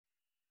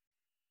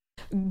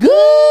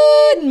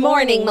Good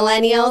morning,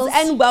 millennials,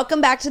 and welcome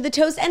back to The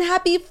Toast and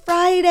happy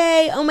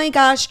Friday. Oh my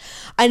gosh,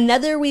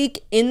 another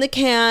week in the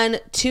can,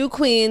 two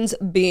queens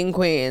being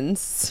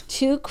queens.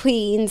 Two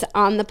queens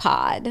on the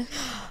pod.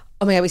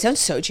 Oh my God, we sound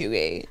so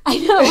chewy. I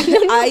know.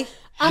 I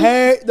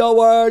hate the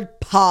word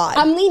pod.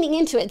 I'm leaning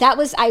into it. That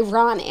was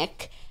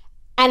ironic.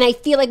 And I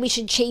feel like we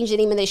should change the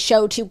name of the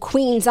show to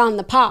Queens on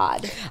the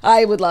Pod.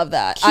 I would love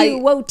that.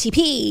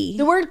 QOTP.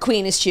 The word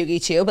queen is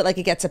chuggy too, but like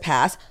it gets a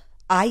pass.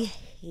 I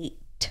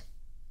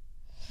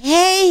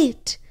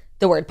hate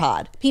the word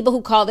pod. People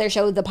who call their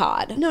show The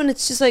Pod. No, and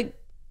it's just like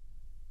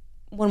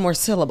one more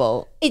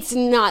syllable. It's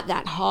not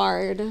that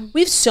hard.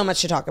 We have so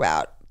much to talk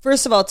about.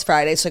 First of all, it's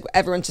Friday, so like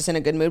everyone's just in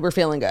a good mood. We're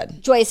feeling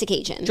good. Joyous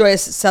occasion.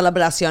 Joyous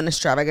celebración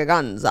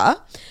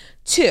extravaganza.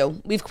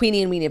 2, we have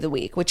Queenie and Weenie of the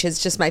Week, which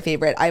is just my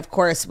favorite. I, of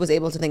course, was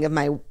able to think of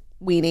my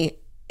weenie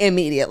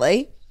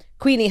immediately.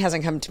 Queenie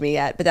hasn't come to me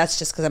yet, but that's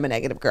just because I'm a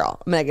negative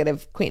girl. I'm a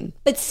negative queen.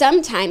 But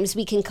sometimes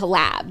we can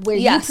collab where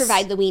Yes. you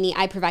provide the weenie,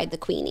 I provide the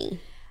queenie.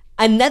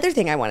 Another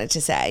thing I wanted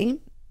to say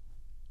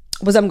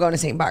was I'm going to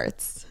St.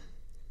 Bart's.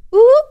 Ooh,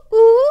 ooh,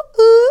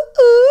 ooh,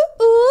 ooh,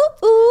 ooh,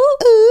 ooh,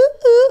 ooh,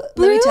 ooh.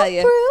 Let me tell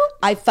you,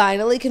 I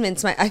finally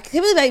convinced I can't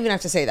believe I even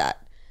have to say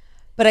that.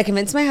 But I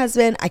convinced my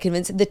husband, I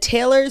convinced the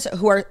Taylors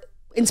who are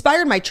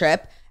inspired my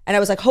trip. And I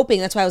was like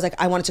hoping, that's why I was like,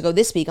 I wanted to go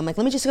this week. I'm like,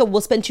 let me just go.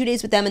 We'll spend 2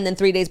 days with them and then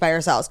 3 days by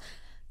ourselves.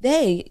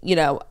 They,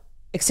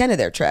 extended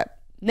their trip.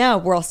 Now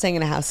we're all staying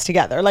in a house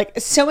together. Like,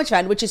 it's so much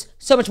fun, which is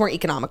so much more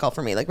economical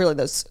for me. Like, really,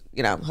 those,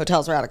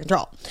 hotels are out of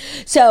control.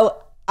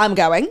 So I'm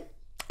going.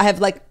 I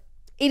have like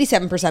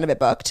 87% of it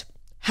booked.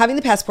 Having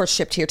the passports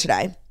shipped here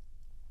today.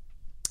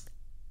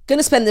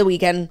 Gonna spend the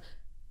weekend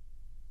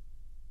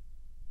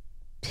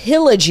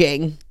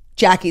pillaging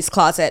Jackie's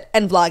closet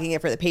and vlogging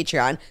it for the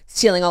Patreon,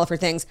 stealing all of her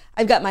things.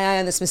 I've got my eye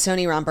on the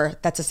Smithsonian romper.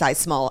 That's a size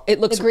small.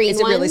 It looks, is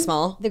it really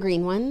small? The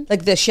green one.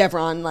 Like the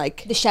chevron,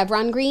 like. The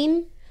chevron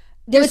green.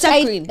 What's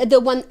that green? The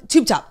one.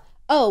 Tube top.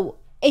 Oh,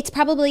 it's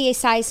probably a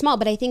size small,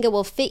 but I think it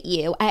will fit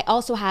you. I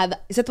also have.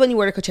 Is that the one you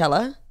wore to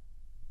Coachella?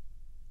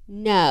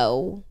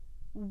 No.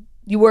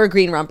 You wore a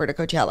green romper to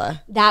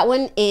Coachella. That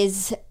one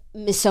is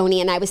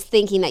Smithsonian. I was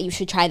thinking that you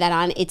should try that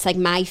on. It's like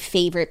my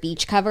favorite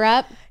beach cover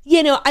up.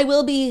 I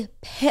will be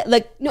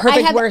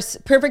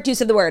perfect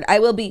use of the word. I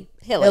will be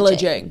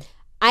pillaging.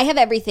 I have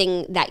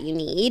everything that you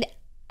need.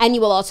 And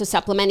you will also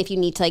supplement if you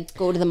need to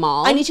go to the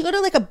mall. I need to go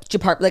to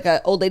like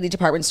a old lady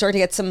department store to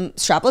get some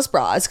strapless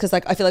bras because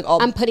I feel like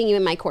I'm putting you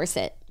in my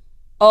corset.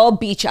 All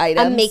beach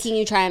items. I'm making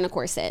you try on a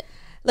corset.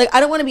 Like, I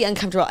don't want to be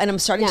uncomfortable, and I'm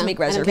starting to make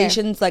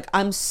reservations. Like,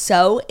 I'm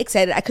so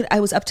excited. I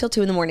was up till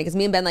 2 a.m. because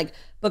me and Ben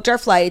booked our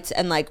flights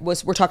and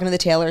we're talking to the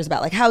Taylors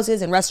about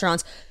houses and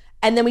restaurants.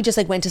 And then we just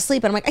went to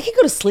sleep, and I'm like, I can't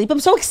go to sleep. I'm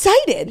so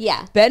excited.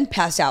 Yeah. Ben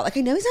passed out.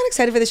 I know he's not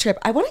excited for this trip.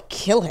 I want to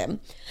kill him.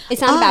 It's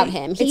not about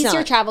him. He's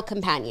your travel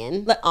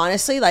companion. But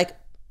honestly,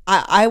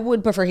 I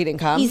would prefer he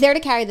didn't come. He's there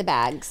to carry the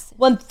bags.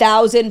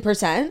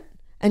 1,000%.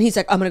 And he's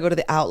like, I'm going to go to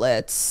the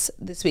outlets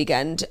this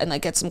weekend and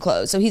get some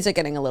clothes. So he's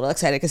getting a little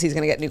excited because he's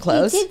going to get new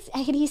clothes.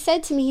 He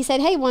said to me,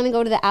 hey, want to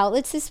go to the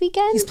outlets this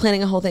weekend? He's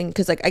planning a whole thing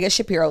because I guess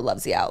Shapiro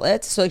loves the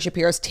outlets. So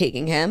Shapiro's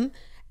taking him.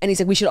 And he's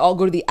like, we should all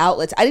go to the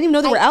outlets. I didn't even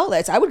know there were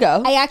outlets. I would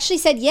go. I actually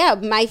said, yeah,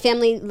 my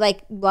family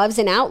loves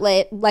an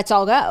outlet. Let's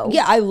all go.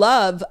 Yeah,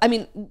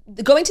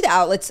 going to the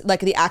outlets,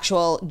 the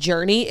actual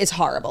journey is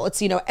horrible.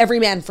 It's, every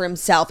man for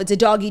himself. It's a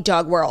dog eat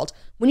dog world.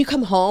 When you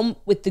come home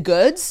with the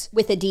goods.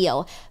 With a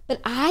deal.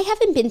 But I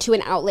haven't been to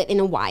an outlet in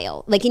a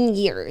while, in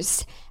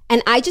years.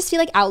 And I just feel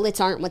like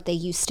outlets aren't what they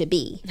used to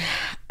be.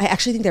 I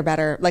actually think they're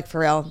better,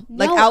 for real.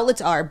 No.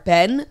 Outlets are.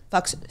 Ben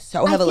fucks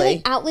so heavily. I feel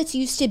like outlets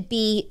used to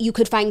be, you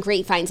could find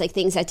great finds,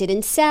 things that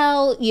didn't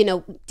sell,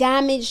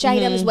 damaged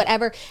items,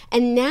 whatever.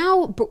 And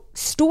now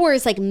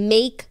stores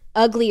make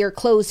uglier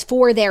clothes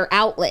for their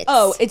outlets.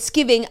 Oh, it's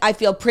giving, I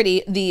feel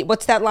pretty,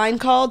 what's that line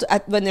called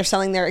when they're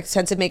selling their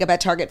expensive makeup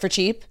at Target for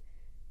cheap?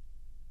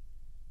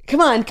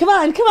 Come on.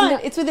 No.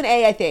 It's with an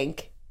A, I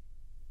think.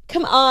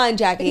 Come on,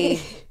 Jackie.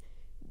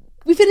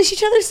 We finish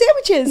each other's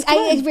sandwiches.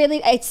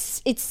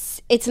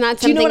 It's not something.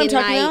 Do you know what I'm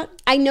talking about?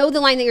 I know the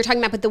line that you're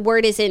talking about, but the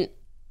word isn't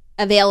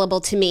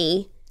available to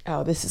me.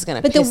 Oh, this is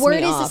gonna. But the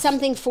word is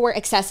something for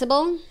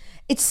accessible.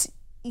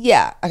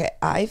 Okay.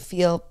 I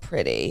feel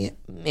pretty.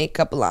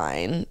 Makeup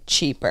line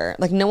cheaper.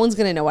 No one's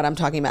gonna know what I'm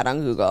talking about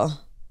on Google.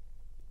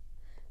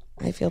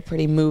 I feel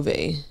pretty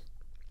movie.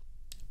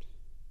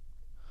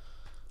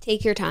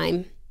 Take your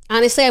time.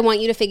 Honestly, I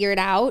want you to figure it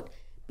out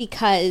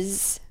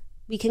because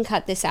we can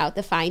cut this out,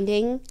 the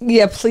finding.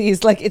 Yeah, please.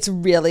 It's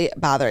really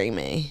bothering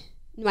me.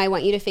 No, I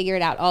want you to figure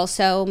it out.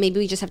 Also, maybe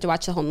we just have to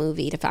watch the whole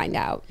movie to find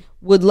out.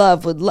 Would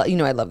love. I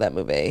love that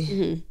movie.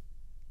 Mm-hmm.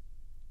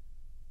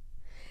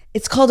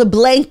 It's called a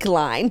blank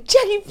line.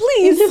 Jackie,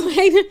 please.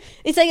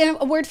 It's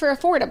a word for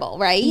affordable,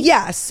 right?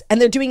 Yes.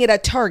 And they're doing it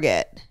at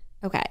Target.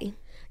 Okay.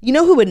 You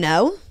know who would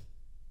know?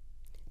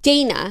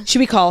 Dana. Should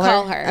we call her?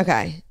 Call her.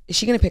 Okay. Is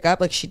she going to pick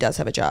up? She does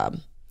have a job.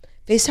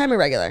 FaceTime or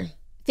regular?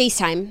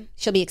 FaceTime.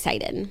 She'll be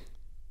excited.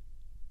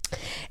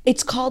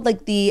 It's called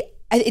it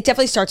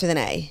definitely starts with an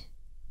A.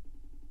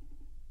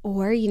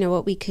 Or you know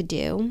what we could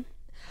do?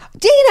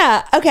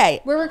 Dana,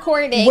 okay. We're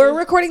recording. We're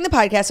recording the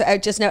podcast, so I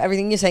just know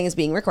everything you're saying is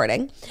being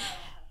recording.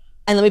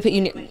 And let me put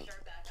you near...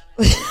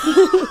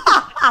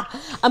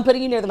 I'm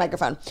putting you near the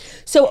microphone.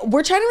 So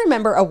we're trying to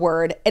remember a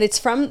word, and it's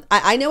from,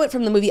 I know it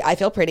from the movie I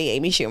Feel Pretty,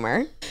 Amy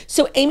Schumer.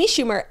 So Amy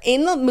Schumer,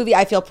 in the movie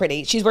I Feel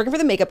Pretty, she's working for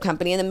the makeup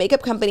company, and the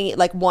makeup company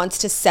like wants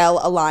to sell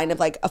a line of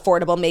like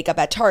affordable makeup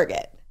at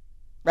Target,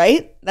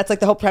 right? That's like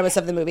the whole premise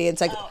of the movie.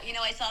 It's like,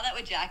 I saw that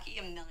with Jackie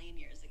a million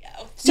years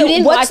ago. So you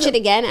didn't watch it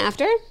again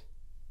after?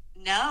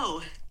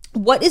 No.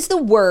 What is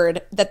the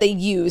word that they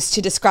use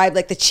to describe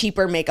like the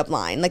cheaper makeup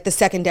line, like the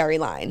secondary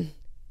line?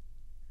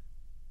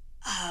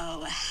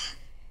 Oh.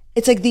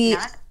 It's like the,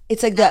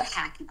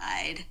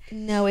 Hackneyed.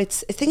 no, I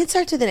think it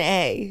starts with an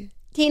A.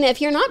 Dana,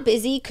 if you're not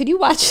busy, could you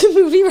watch the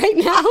movie right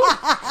now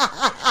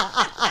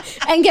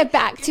and get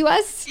back to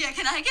us? Yeah,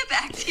 can I get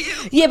back to you?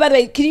 Yeah, by the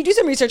way, can you do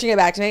some research and get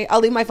back to me? I'll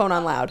leave my phone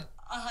on loud.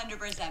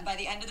 100%. By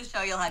the end of the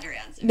show, you'll have your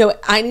answer. No,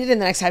 I need it in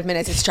the next 5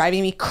 minutes. It's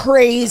driving me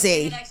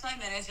crazy. In the next 5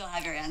 minutes, you'll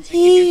have your answer.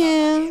 Keep your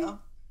phone on you.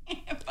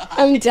 Bye.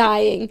 I'm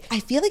dying. I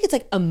feel like it's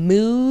like a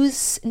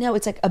moose. No,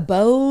 it's like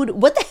abode.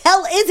 What the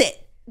hell is it?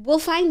 We'll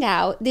find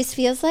out. This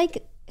feels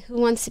like Who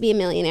Wants to Be a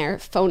Millionaire?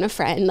 Phone a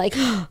friend. Like,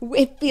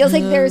 it feels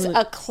like there's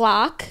a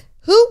clock.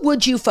 Who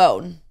would you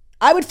phone?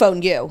 I would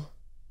phone you.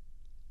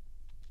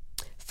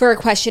 For a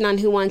question on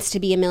Who Wants to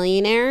Be a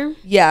Millionaire?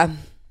 Yeah.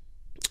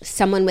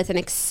 Someone with an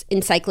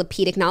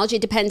encyclopedic knowledge.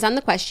 It depends on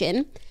the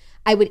question.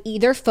 I would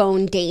either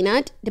phone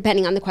Dana,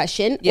 depending on the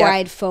question, Yeah. or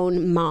I'd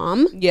phone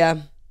Mom.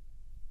 Yeah.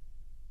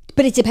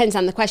 But it depends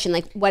on the question.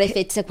 Like, what if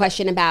it's a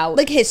question about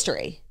Like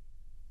history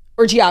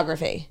or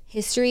geography?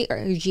 history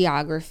or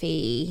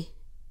geography?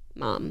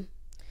 Mom.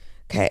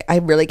 Okay, I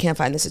really can't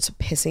find this. It's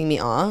pissing me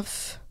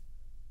off.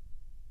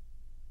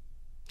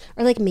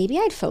 Or like maybe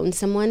I'd phone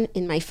someone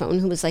in my phone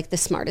who was like the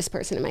smartest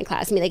person in my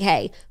class and be like,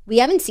 hey, we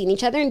haven't seen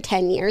each other in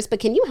 10 years, but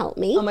can you help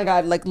me? Oh my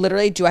God, like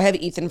literally, do I have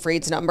Ethan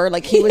Freed's number?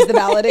 Like he was the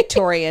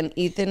valedictorian.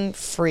 Ethan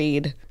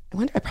Freed. I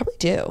wonder, I probably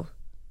do.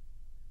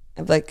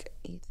 I'm like,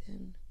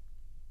 Ethan.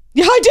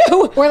 Yeah, I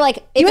do. Or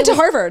like, You went to was-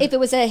 Harvard. If it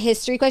was a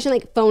history question,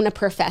 like phone a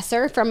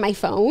professor from my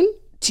phone.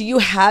 Do you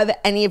have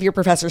any of your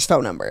professor's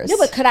phone numbers? No,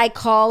 but could I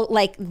call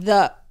like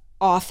the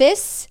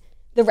office,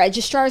 the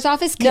registrar's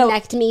office, No.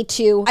 connect me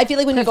to I feel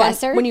like when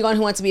professor? you go on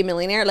Who Wants to Be a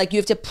Millionaire, like you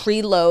have to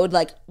preload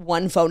like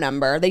one phone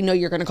number. They know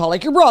you're going to call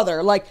like your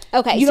brother. Like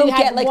Okay, you so don't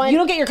have get like one- you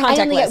don't get your contact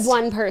I only list. get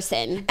one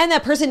person. And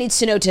that person needs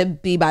to know to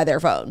be by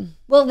their phone.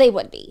 Well, they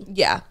would be.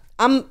 Yeah.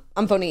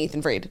 I'm phoning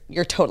Ethan Freed.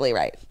 You're totally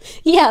right.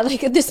 Yeah,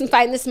 like this,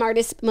 find the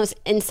smartest, most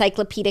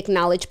encyclopedic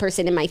knowledge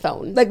person in my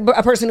phone. Like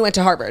a person who went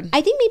to Harvard.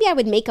 I think maybe I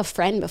would make a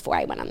friend before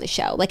I went on the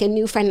show, like a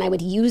new friend, and I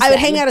would use I would them.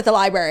 hang out at the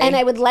library. And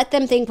I would let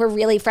them think we're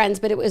really friends,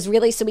 but it was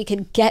really so we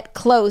could get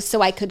close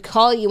so I could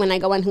call you when I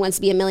go on Who Wants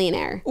to Be a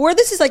Millionaire. Or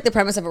this is like the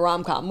premise of a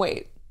rom-com.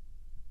 Wait.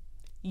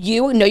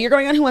 You know you're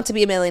going on Who Wants to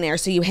Be a Millionaire,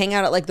 so you hang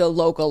out at like the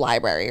local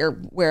library or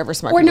wherever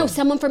smart Or people. no,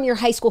 someone from your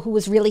high school who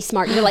was really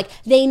smart. You're like,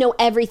 they know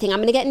everything. I'm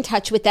going to get in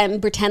touch with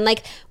them, pretend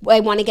like I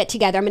want to get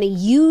together. I'm going to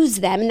use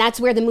them. And that's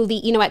where the movie,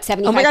 at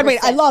 75%. Oh my God, wait,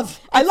 I love.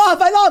 At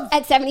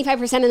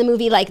 75% of the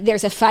movie, like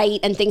there's a fight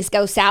and things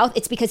go south.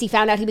 It's because he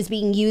found out he was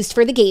being used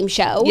for the game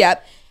show.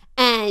 Yep.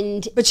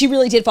 And But she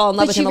really did fall in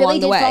love with him along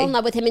the way. fall in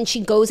love with him, and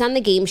she goes on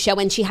the game show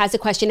and she has a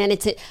question, and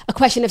it's a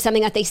question of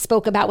something that they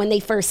spoke about when they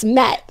first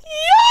met.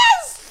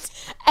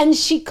 Yes! And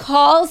she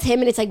calls him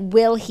and it's like,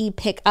 will he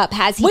pick up?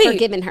 Has he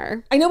forgiven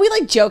her? I know we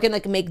like joke and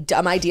like make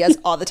dumb ideas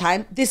all the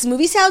time. This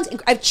movie sounds,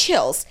 I have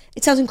chills.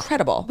 It sounds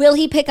incredible. Will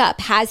he pick up?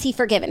 Has he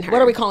forgiven her?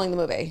 What are we calling the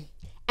movie?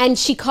 And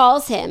she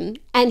calls him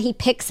and he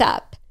picks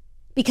up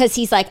because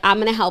he's like, I'm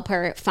going to help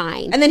her.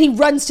 Fine. And then he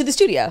runs to the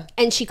studio.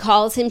 And she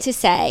calls him to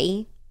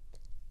say,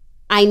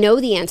 I know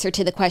the answer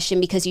to the question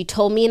because you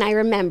told me and I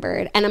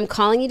remembered. And I'm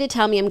calling you to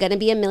tell me I'm going to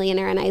be a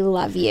millionaire and I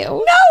love you.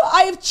 No,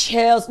 I have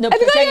chills. No, I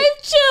think I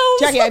have chills.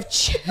 Jackie, I have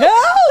chills.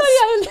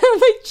 I have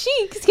my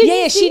cheeks. Can you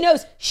Yeah, see? she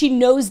knows. She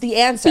knows the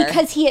answer.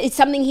 Because it's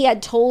something he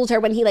had told her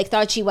when he like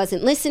thought she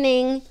wasn't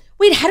listening.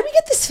 Wait, how did we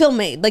get this film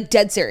made? Like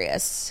dead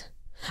serious.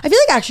 I feel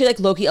like actually like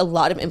Loki, a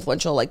lot of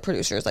influential like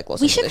producers like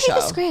listen We to should the write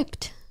show. a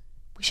script.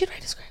 We should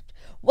write a script.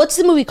 What's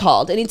the movie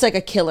called? It needs like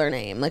a killer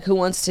name. Like Who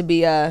Wants to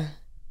Be a...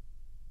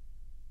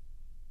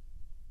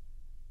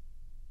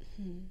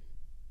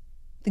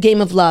 The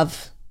Game of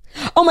Love.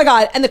 Oh my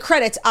God. And the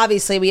credits,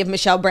 obviously, we have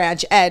Michelle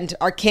Branch and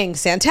our king,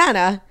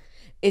 Santana.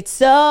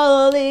 It's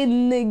all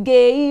in the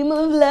game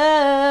of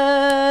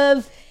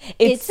love.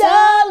 It's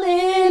all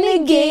in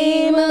the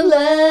game of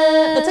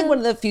love. That's like one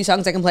of the few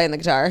songs I can play on the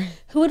guitar.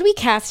 Who would we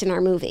cast in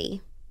our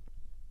movie?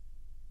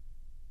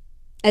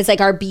 As like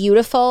our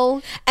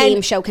beautiful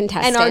game show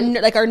contestant. And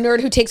our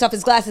nerd who takes off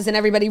his glasses and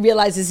everybody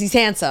realizes he's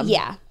handsome.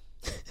 Yeah.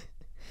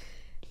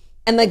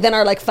 And like then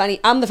our like funny,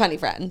 I'm the funny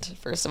friend,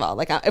 first of all.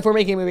 Like if we're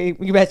making a movie,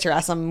 you bet your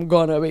ass I'm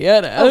gonna be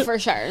in it. Oh, for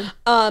sure.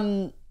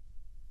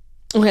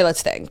 Okay,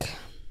 let's think.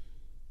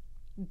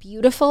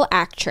 Beautiful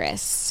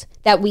actress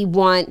that we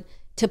want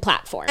to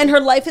platform. And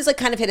her life is like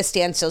kind of hit a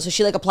standstill. So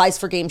she like applies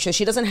for game shows.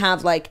 She doesn't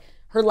have like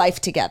her life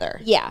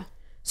together. yeah.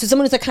 So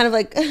someone who's like kind of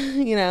like,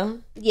 you know.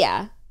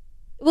 Yeah.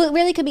 Well, it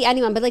really could be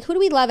anyone, but like, who do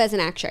we love as an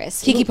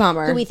actress? Keke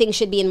Palmer. Who we think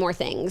should be in more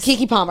things?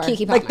 Keke Palmer.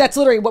 Keke Palmer. Like, that's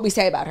literally what we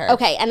say about her.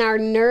 Okay, and our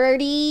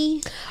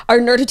nerdy... Our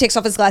nerd who takes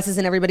off his glasses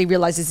and everybody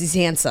realizes he's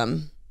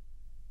handsome.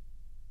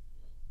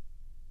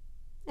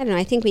 I don't know.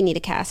 I think we need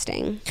a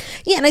casting.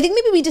 Yeah, and I think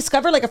maybe we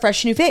discover like a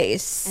fresh new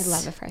face. I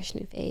love a fresh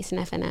new face, an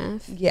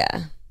FNF.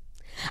 Yeah.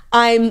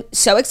 I'm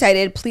so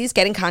excited. Please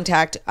get in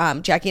contact.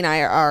 Jackie and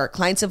I are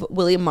clients of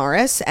William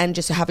Morris, and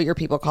just have your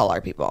people call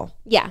our people.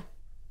 Yeah.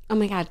 Oh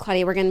my God,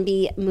 Claudia, we're going to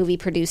be movie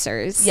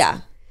producers.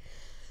 Yeah.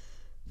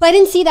 But I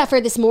didn't see that for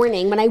this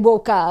morning when I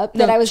woke up,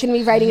 that I was going to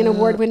be writing an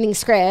award-winning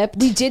script.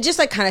 We did just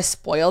like kind of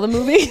spoil the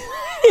movie.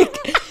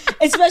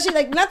 Especially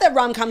like, not that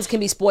rom-coms can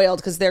be spoiled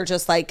because they're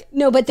just like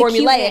No, but the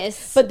formulaic.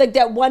 cuteness. But like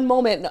that one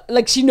moment,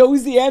 like she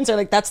knows the answer.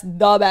 Like that's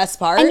the best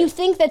part. And you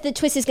think that the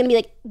twist is going to be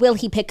like, will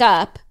he pick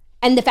up?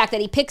 And the fact that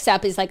he picks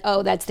up is like,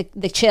 oh, that's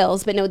the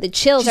chills. But no, the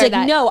chills She's are like,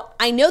 that. no,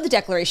 I know the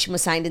Declaration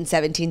was signed in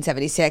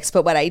 1776,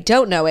 but what I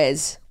don't know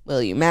is,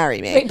 will you marry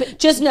me? but-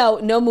 just know,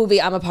 no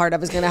movie I'm a part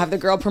of is going to have the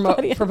girl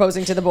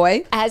proposing to the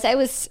boy. As I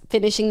was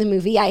finishing the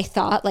movie, I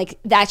thought like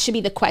that should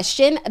be the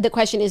question. The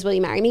question is, will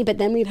you marry me? But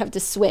then we'd have to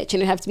switch,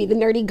 and it'd have to be the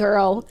nerdy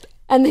girl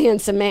and the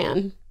handsome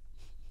man.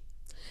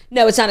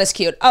 No, it's not as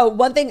cute. Oh,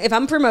 one thing, if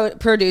I'm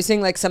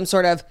producing like some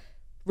sort of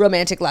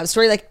romantic love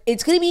story, like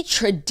it's going to be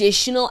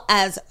traditional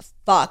as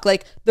fuck.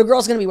 Like the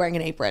girl's going to be wearing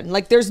an apron.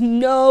 Like there's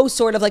no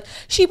sort of like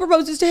she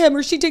proposes to him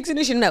or she takes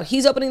initiative. No,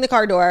 he's opening the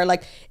car door.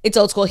 Like it's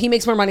old school. He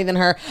makes more money than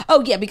her.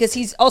 Oh yeah, because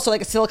he's also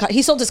like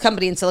he sold his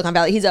company in Silicon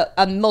Valley. He's a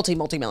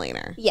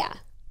multi-millionaire. Yeah.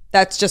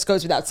 That just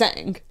goes without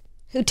saying.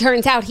 Who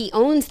turns out he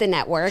owns the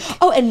network.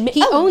 Oh, and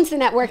he owns the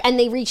network, and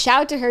they reached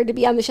out to her to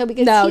be on the show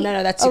because no,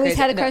 that's too always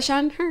crazy. had a crush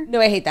on her.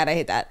 No, I hate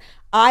that.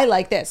 I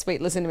like this.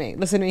 Wait, listen to me.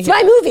 It's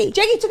my movie.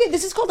 Jackie, it's okay.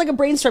 This is called like a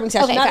brainstorming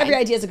session. Okay, Not fine. every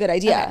idea is a good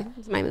idea. Okay,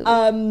 it's my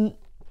movie.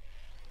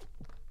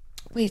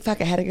 Wait,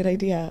 fuck, I had a good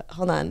idea.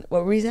 Hold on.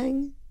 What were we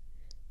saying?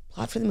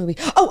 Plot for the movie.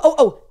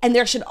 Oh. And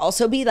there should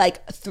also be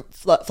like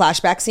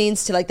flashback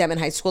scenes to like them in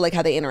high school, like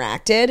how they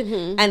interacted.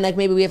 Mm-hmm. And like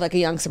maybe we have like a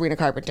young Sabrina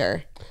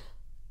Carpenter.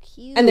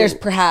 Cute. And there's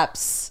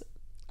perhaps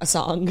a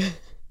song.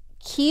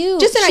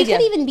 Cute. Just an she idea.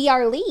 could even be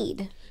our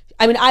lead.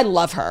 I mean, I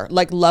love her.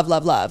 Like, love.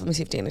 Let me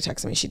see if Dana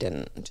texted me. She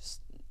didn't.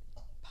 Just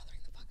bothering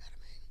the fuck out of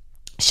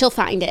me. She'll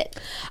find it.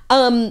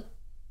 And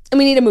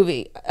we need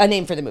a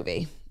name for the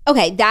movie.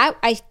 Okay, that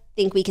I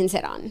think we can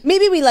sit on.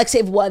 Maybe we like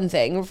save one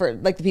thing for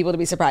like the people to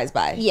be surprised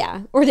by.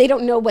 Yeah. Or they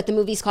don't know what the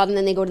movie's called, and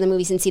then they go to the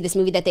movies and see this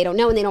movie that they don't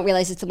know, and they don't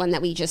realize it's the one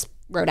that we just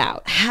wrote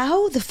out.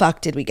 How the fuck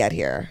did we get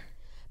here?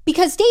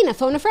 Because Dana,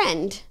 phone a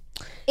friend.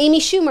 Amy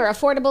Schumer,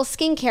 affordable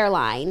skincare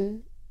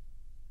line.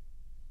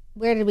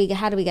 How did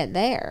we get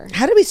there?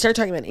 How did we start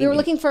talking about Amy? We were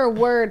looking for a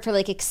word for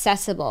like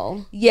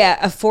accessible. Yeah,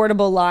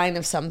 affordable line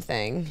of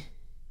something.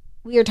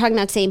 We were talking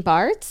about St.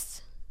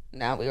 Bart's.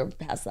 No, we were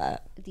past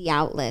that. The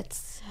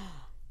outlets.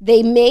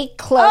 They make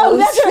clothes. Oh,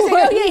 that's what I was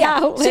for saying. the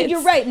outlets. So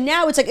you're right.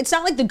 Now it's like, it's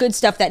not like the good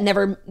stuff that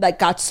never like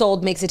got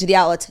sold makes it to the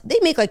outlets. They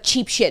make like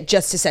cheap shit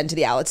just to send to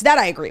the outlets. That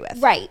I agree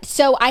with. Right.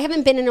 So I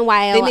haven't been in a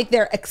while. They make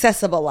their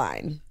accessible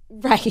line.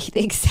 Right,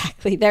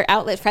 exactly. Their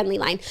outlet friendly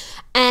line.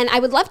 And I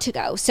would love to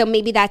go. So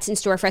maybe that's in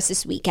store for us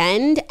this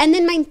weekend. And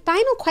then my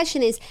final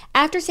question is,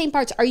 after St.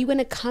 Bart's, are you going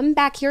to come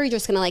back here or are you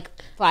just going to like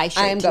fly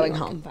straight I am to going New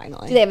York? home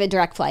finally. Do they have a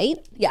direct flight?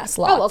 Yes,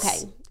 lots.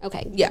 Oh, okay.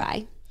 Okay. Yeah.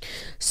 Bye.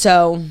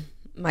 So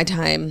my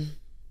time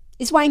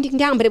It's winding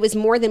down, but it was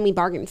more than we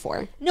bargained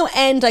for. No,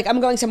 and like I'm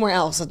going somewhere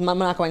else. I'm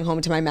not going home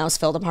to my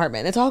mouse-filled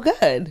apartment. It's all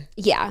good.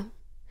 Yeah.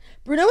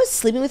 Bruno is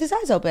sleeping with his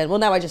eyes open. Well,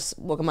 now I just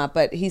woke him up,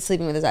 but he's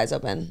sleeping with his eyes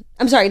open.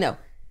 I'm sorry, no.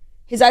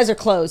 His eyes are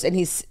closed and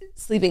he's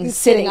sleeping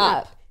sitting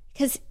up.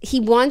 Because he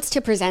wants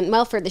to present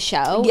well for the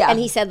show. Yeah. And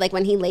he said like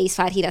when he lays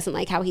flat, he doesn't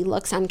like how he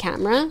looks on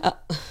camera.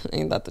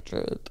 Ain't that the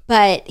truth?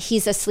 But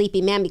he's a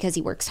sleepy man because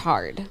he works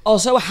hard.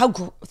 Also,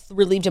 how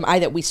relieved am I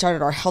that we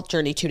started our health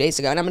journey 2 days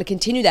ago, and I'm going to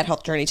continue that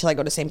health journey till I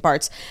go to St.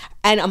 Bart's.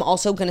 And I'm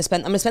also going to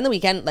spend the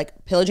weekend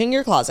like pillaging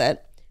your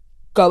closet,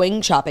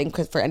 going shopping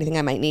for anything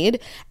I might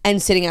need,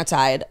 and sitting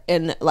outside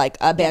in like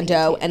a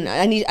bandeau. And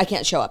I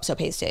can't show up so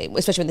pasty,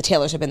 especially when the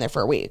tailors have been there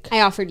for a week.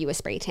 I offered you a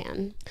spray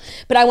tan.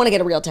 But I want to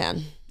get a real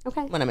tan.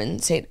 Okay. When I'm in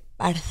St.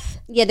 Bart's.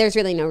 Yeah, there's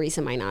really no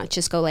reason why not.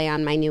 Just go lay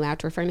on my new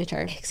outdoor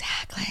furniture.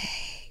 Exactly.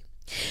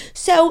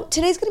 So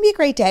today's going to be a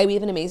great day. We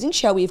have an amazing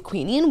show. We have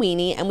Queenie and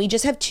Weenie, and we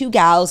just have two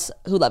gals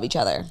who love each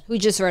other. Who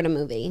just wrote a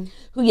movie.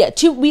 We have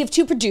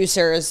two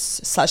producers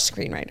 /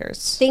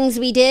 screenwriters. Things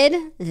we did,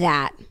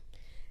 that.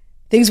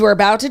 Things we're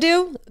about to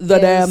do, the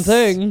damn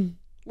thing.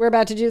 We're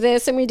about to do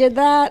this and we did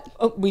that.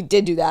 Oh, we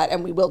did do that,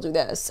 and we will do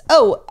this.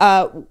 Oh,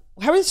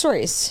 how are the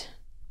stories?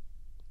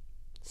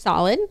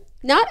 Solid.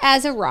 Not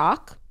as a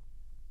rock.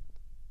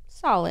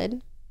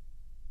 Solid.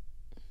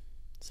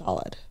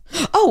 Solid.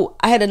 Oh,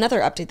 I had another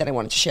update that I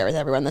wanted to share with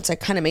everyone that's like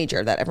kind of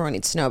major that everyone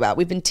needs to know about.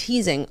 We've been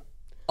teasing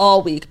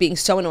all week, being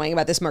so annoying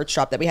about this merch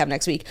drop that we have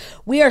next week.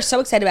 We are so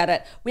excited about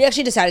it. We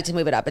actually decided to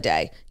move it up a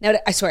day. Now,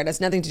 I swear, it has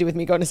nothing to do with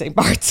me going to St.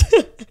 Bart's.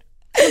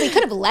 We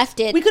could have left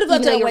it. We could have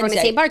left even it though on you're going to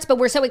Wednesday. St. Bart's, but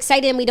we're so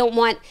excited and we don't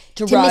want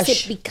to miss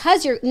rush. it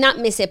because you're not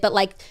miss it, but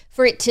like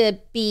for it to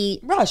be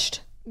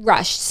Rushed.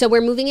 So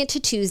we're moving it to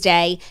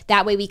Tuesday.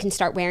 That way we can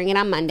start wearing it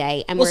on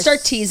Monday, and We'll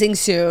start teasing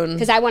soon.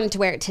 because I wanted to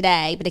wear it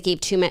today, but it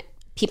gave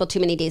people too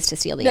many days to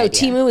steal the No,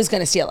 idea. Timu is going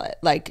to steal it.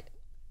 Like,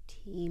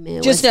 Timu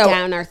just was know-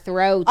 down our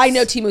throats. I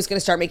know Timu is going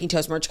to start making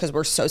toast merch because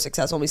we're so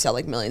successful and we sell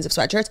like millions of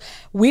sweatshirts.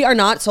 We are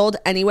not sold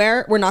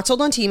anywhere. We're not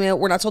sold on Timu.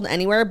 We're not sold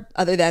anywhere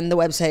other than the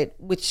website,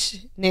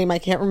 which name I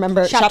can't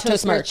remember. Shop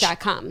Toast Merch.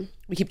 ShopToastMerch.com.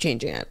 We keep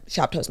changing it.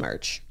 Shop Toast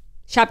Merch.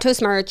 Shop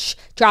Toast Merch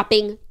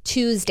dropping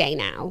Tuesday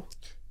now.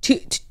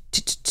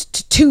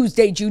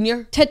 Tuesday,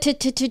 Junior.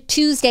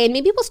 Tuesday, and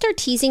maybe we'll start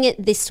teasing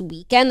it this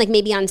weekend, like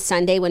maybe on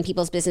Sunday when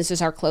people's businesses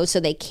are closed,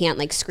 so they can't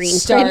like screen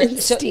print and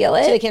steal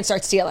it. So they can't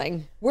start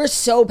stealing. We're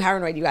so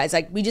paranoid, you guys.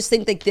 Like, we just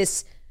think like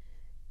this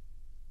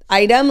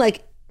item,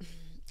 like,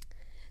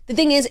 the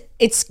thing is,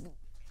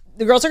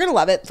 the girls are gonna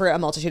love it for a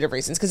multitude of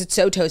reasons because it's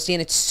so toasty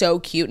and it's so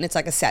cute and it's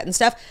like a set and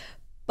stuff.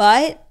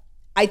 But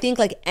I think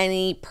like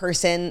any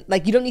person,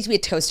 like, you don't need to be a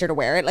toaster to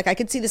wear it. Like, I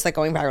could see this like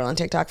going viral on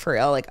TikTok for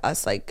real, like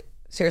us like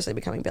seriously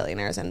becoming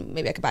billionaires, and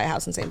maybe I could buy a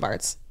house in St.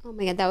 Bart's. Oh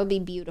my god, that would be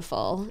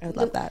beautiful. I would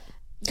love that.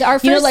 Our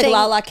first You know, like thing,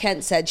 Lala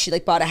Kent said, she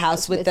like bought a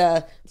house with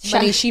the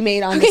money she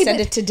made on to send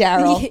it to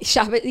Daryl.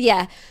 Shop it,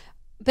 yeah.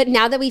 But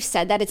now that we've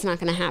said that, it's not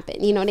going to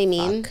happen. You know what I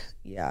mean?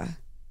 Yeah,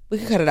 we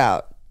could cut it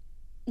out.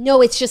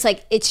 No, it's just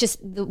like it's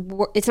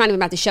not even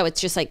about the show. It's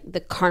just like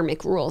the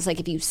karmic rules. Like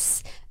if you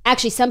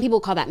actually, some people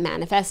call that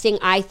manifesting.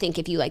 I think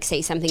if you like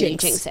say something, you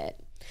jinx it.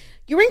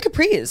 You're in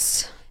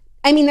capris.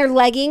 I mean, they're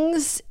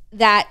leggings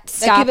that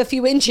stop. Give a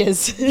few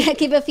inches. That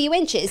give a few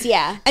inches,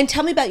 yeah. And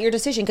tell me about your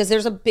decision, because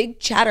there's a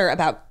big chatter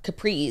about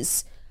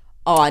capris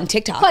on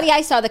TikTok. Claudia,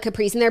 I saw the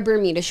capris and their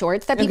Bermuda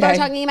shorts that people Okay. are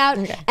talking about.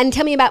 Okay. And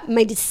tell me about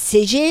my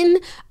decision.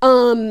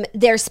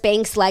 They're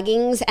Spanx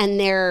leggings and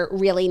they're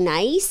really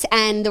nice.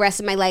 And the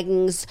rest of my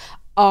leggings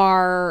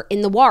are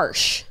in the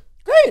wash.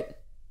 Great.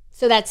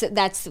 So that's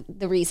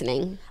the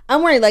reasoning.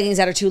 I'm wearing leggings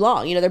that are too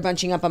long. You know, they're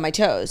bunching up on my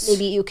toes.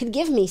 Maybe you could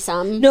give me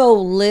some. No,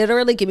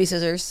 literally, give me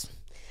scissors.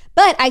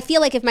 But I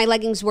feel like if my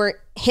leggings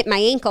hit my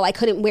ankle, I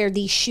couldn't wear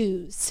these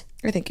shoes.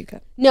 I think you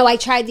could. No, I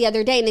tried the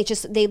other day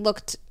and they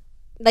looked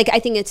like, I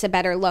think it's a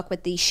better look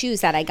with these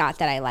shoes that I got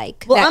that I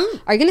like. Well,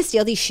 are you going to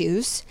steal these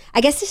shoes? I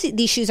guess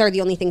these shoes are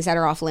the only things that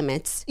are off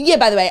limits. Yeah,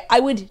 by the way,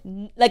 I would,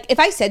 like, if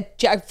I said,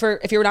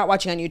 if you're not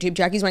watching on YouTube,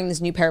 Jackie's wearing this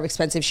new pair of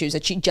expensive shoes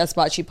that she just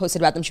bought. She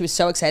posted about them. She was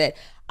so excited.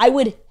 I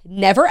would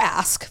never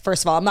ask,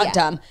 first of all. I'm not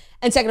dumb.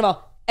 And second of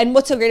all, and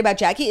what's so great about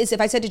Jackie is if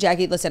I said to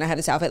Jackie, listen, I had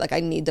this outfit, like, I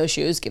need those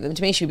shoes, give them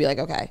to me, she would be like,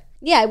 okay.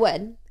 Yeah, I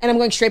would. And I'm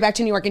going straight back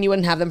to New York and you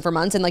wouldn't have them for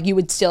months. And like, you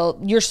would still,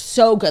 you're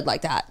so good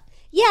like that.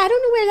 Yeah, I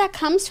don't know where that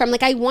comes from.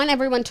 Like, I want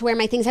everyone to wear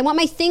my things. I want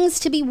my things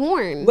to be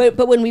worn.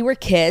 But when we were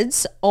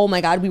kids, oh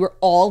my God, we were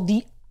all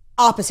the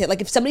opposite.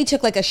 Like, if somebody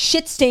took like a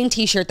shit-stained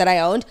t-shirt that I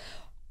owned,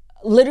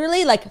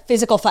 literally like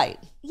physical fight.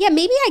 Yeah,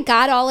 maybe I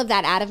got all of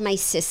that out of my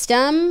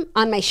system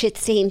on my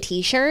shit-stained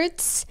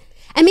t-shirts.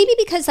 And maybe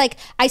because like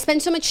I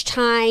spend so much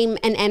time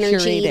and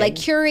energy like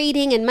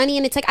curating and money,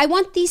 and it's like I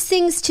want these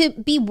things to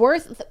be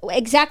worth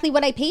exactly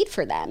what I paid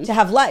for them. To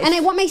have life. And I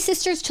want my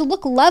sisters to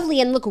look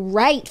lovely and look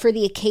right for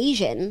the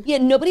occasion. Yeah,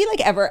 nobody like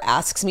ever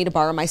asks me to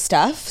borrow my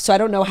stuff, so I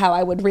don't know how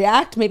I would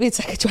react. Maybe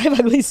it's like, do I have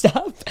ugly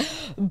stuff?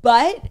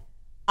 But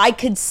I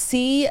could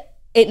see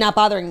it not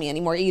bothering me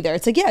anymore either.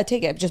 It's like, yeah,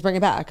 take it, just bring it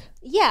back.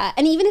 Yeah,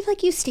 and even if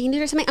like you stained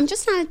it or something, I'm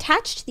just not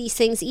attached to these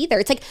things either.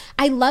 It's like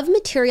I love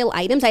material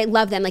items. I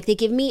love them. Like they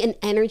give me an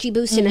energy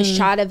boost and a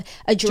shot of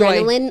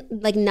adrenaline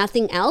like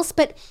nothing else.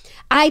 But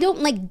I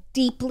don't like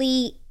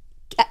deeply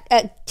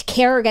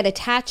care or get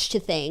attached to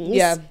things.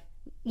 Yeah.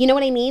 You know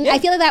what I mean? Yeah. I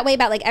feel that way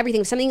about like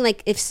everything. Something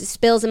like if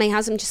spills in my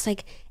house, I'm just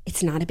like,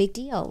 it's not a big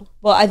deal.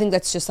 Well, I think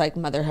that's just like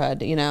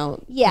motherhood, you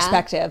know,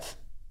 perspective.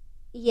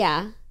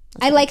 Yeah.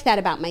 I like that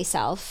about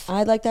myself.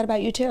 I like that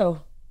about you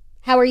too.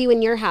 How are you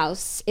in your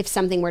house if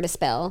something were to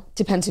spill?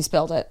 Depends who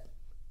spilled it.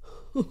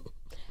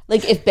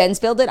 Like if Ben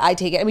spilled it, I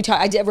take it. And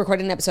I did record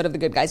an episode of The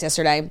Good Guys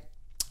yesterday,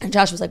 and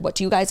Josh was like, "What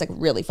do you guys like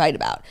really fight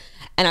about?"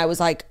 And I was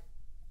like,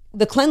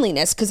 "The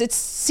cleanliness," because it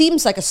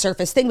seems like a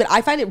surface thing, but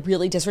I find it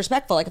really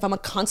disrespectful. Like if I'm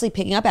constantly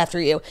picking up after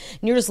you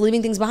and you're just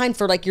leaving things behind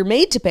for like your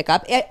maid to pick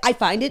up, I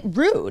find it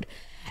rude.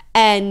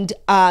 And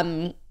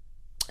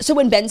so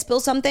when Ben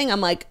spills something, I'm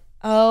like,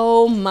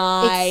 oh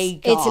my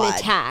God. It's an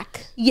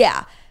attack.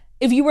 Yeah.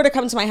 If you were to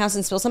come to my house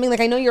and spill something,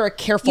 like I know you're a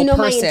careful person.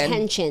 person. My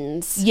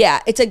intentions.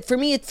 Yeah. It's like for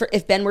me,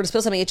 if Ben were to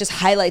spill something, it just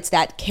highlights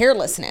that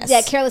carelessness.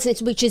 That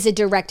carelessness, which is a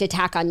direct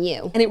attack on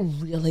you. And it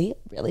really,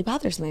 really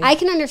bothers me. I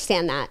can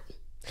understand that.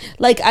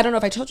 Like, I don't know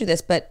if I told you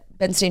this, but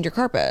Ben stained your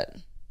carpet.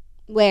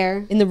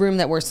 Where? In the room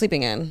that we're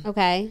sleeping in.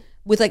 Okay.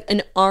 With like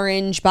an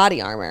orange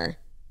body armor.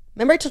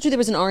 Remember I told you there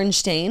was an orange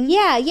stain?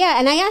 Yeah.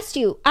 And I asked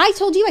you. I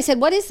told you. I said,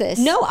 what is this?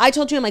 No, I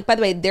told you. I'm like, by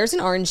the way, there's an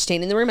orange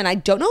stain in the room. And I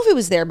don't know if it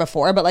was there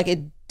before, but like it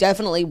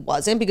definitely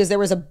wasn't because there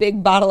was a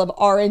big bottle of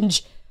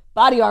orange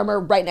body armor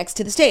right next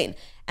to the stain.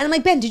 And I'm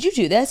like, Ben, did you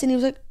do this? And he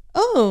was like,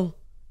 oh,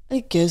 I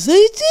guess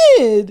I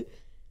did.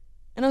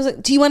 And I was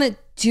like, do you want to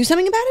do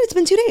something about it? It's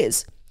been 2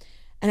 days.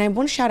 And I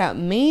want to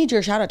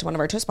major shout out to one of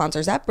our toast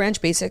sponsors, that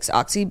Branch Basics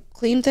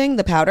OxyClean thing,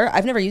 the powder.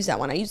 I've never used that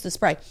one. I use the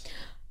spray.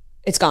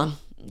 It's gone.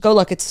 Go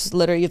look. It's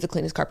literally, you have the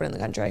cleanest carpet in the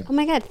country. Oh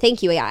my God.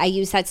 Thank you. Yeah, I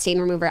use that stain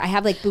remover. I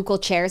have like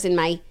buccal chairs in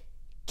my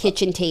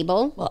kitchen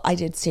table. Well, I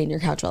did stain your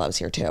couch while I was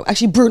here too.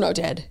 Actually, Bruno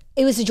did.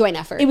 It was a joint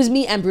effort. It was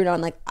me and Bruno.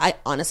 And like, I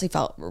honestly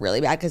felt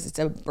really bad because it's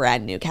a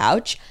brand new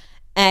couch.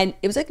 And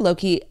it was like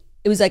low-key.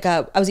 It was like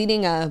I was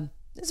eating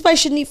this is why I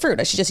shouldn't eat fruit.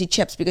 I should just eat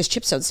chips because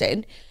chips don't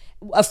stain.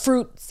 A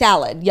fruit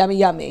salad, yummy,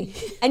 yummy.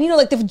 And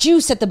like the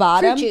juice at the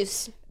bottom. Fruit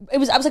juice. I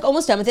was like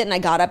almost done with it, and I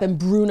got up and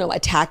Bruno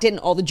attacked it, and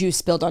all the juice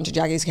spilled onto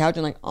Jackie's couch.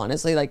 And like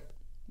honestly, like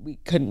we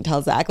couldn't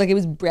tell Zach. Like it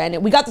was brand new.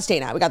 We got the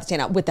stain out.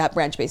 With that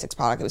Branch Basics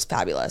product. It was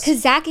fabulous.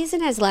 Because Zach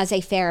isn't as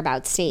laissez-faire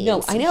about stains.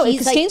 No, I know.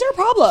 Because stains are a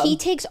problem. He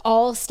takes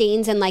all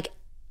stains and like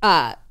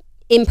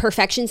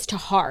imperfections to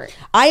heart.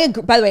 I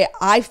agree. By the way,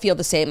 I feel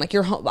the same. Like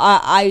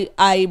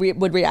I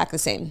would react the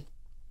same.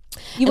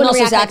 You wouldn't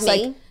react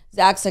like me?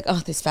 Zach's like,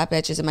 oh, this fat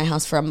bitch is in my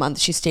house for a month.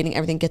 She's staining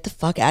everything. Get the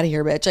fuck out of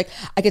here, bitch. Like,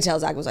 I could tell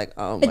Zach was like,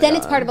 oh my But then God.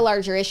 it's part of a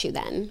larger issue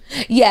then.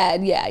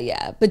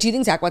 Yeah. But do you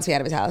think Zach wants me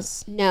out of his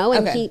house? No,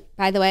 and he,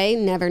 by the way,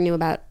 never knew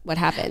about what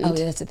happened. Oh,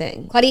 yeah, that's the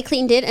thing. Claudia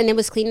cleaned it and it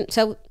was clean,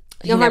 so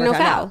no harm, no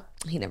foul.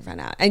 He never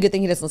found out. And good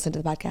thing he doesn't listen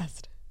to the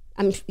podcast.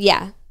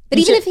 Yeah. But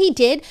even if he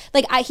did,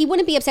 like he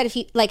wouldn't be upset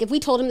if we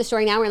told him the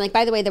story now, we're like,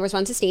 by the way, there was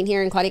once a stain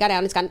here and Claudia got out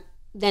and it's gone,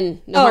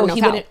 then no harm, no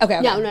foul.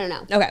 Okay.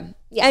 No. Okay.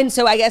 Yeah. And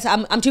so I guess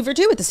I'm 2 for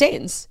 2 with the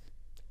stains.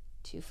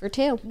 2 for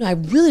 2. No, I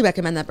really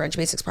recommend that Branch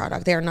Basics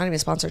product. They are not even a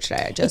sponsor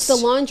today. It's the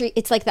laundry.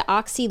 It's like the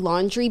Oxy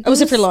laundry boost. Oh,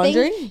 is it for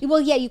laundry? Thing. Well,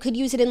 yeah, you could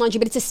use it in laundry,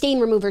 but it's a stain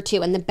remover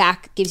too. And the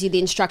back gives you the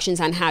instructions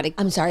on how to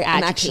I'm sorry,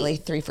 I'm actually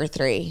 3 for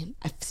 3.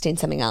 I've stained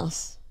something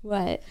else.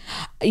 What?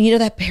 You know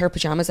that pair of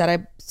pajamas that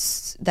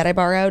I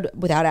borrowed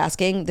without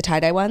asking, the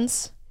tie-dye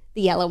ones?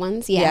 The yellow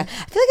ones? Yeah. I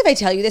feel like if I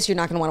tell you this, you're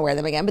not going to want to wear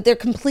them again, but they're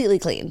completely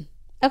clean.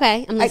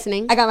 Okay, I'm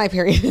listening. I got my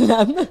period in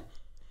them.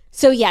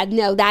 So yeah,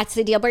 no, that's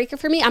the deal breaker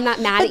for me. I'm not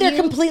mad at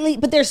you.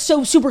 But they're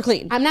so super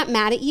clean. I'm not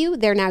mad at you.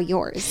 They're now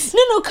yours.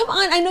 No, come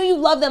on. I know you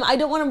love them. I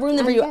don't want to ruin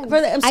them for you.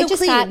 I'm so I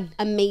just clean. got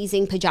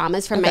amazing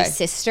pajamas from my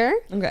sister,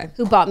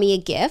 who bought me a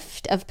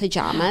gift of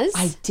pajamas.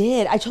 I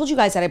did. I told you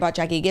guys that I bought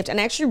Jackie a gift, and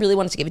I actually really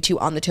wanted to give it to you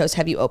on the toast,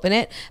 have you open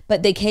it,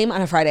 but they came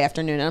on a Friday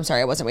afternoon, and I'm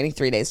sorry, I wasn't waiting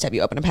 3 days to have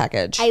you open a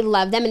package. I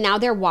love them, and now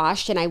they're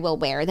washed, and I will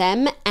wear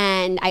them.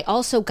 And I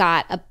also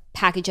got a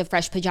package of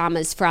fresh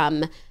pajamas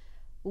from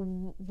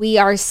We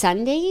Are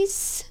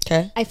Sundays.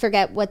 Okay. I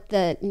forget what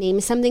the name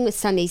is. Something with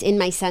Sundays. In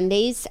My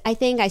Sundays, I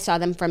think. I saw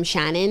them from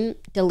Shannon.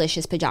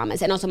 Delicious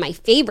pajamas. And also my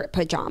favorite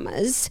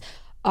pajamas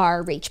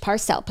are Rach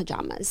Parcell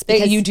pajamas.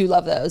 You do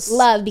love those.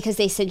 Because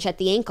they cinch at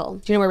the ankle.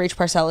 Do you know where Rach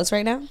Parcell is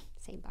right now?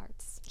 St.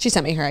 Bart's. She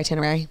sent me her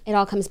itinerary. It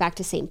all comes back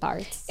to St.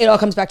 Bart's. It all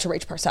comes back to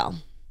Rach Parcell.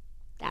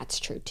 That's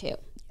true too.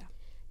 Yeah.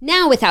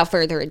 Now, without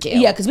further ado.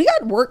 Yeah, because we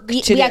got work to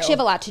do. We actually have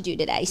a lot to do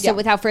today. So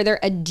without further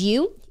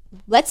ado,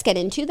 let's get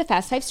into the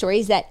Fast 5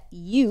 stories that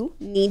you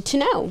need to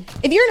know.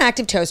 If you're an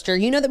active toaster,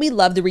 you know that we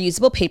love the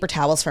reusable paper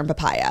towels from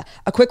Papaya.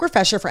 A quick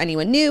refresher for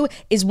anyone new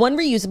is one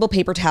reusable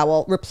paper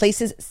towel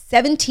replaces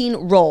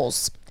 17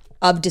 rolls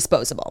of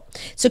disposable.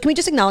 So can we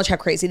just acknowledge how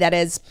crazy that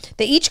is?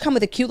 They each come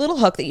with a cute little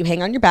hook that you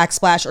hang on your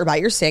backsplash or by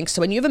your sink.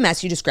 So when you have a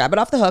mess, you just grab it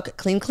off the hook,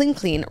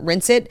 clean,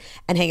 rinse it,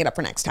 and hang it up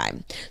for next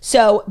time.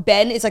 So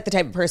Ben is like the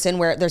type of person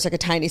where there's like a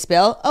tiny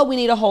spill. Oh, we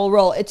need a whole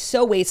roll. It's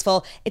so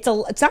wasteful. It's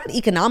not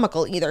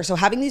economical either. So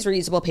having these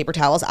reusable paper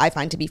towels, I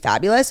find to be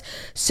fabulous.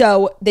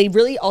 So they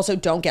really also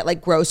don't get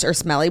like gross or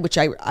smelly, which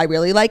I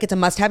really like. It's a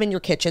must have in your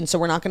kitchen. So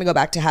we're not going to go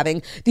back to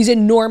having these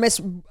enormous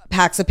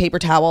packs of paper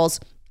towels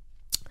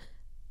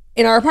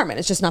in our apartment.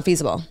 It's just not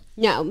feasible.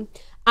 No.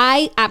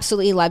 I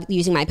absolutely love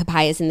using my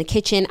papayas in the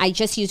kitchen. I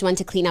just used one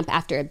to clean up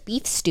after a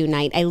beef stew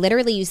night. I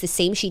literally used the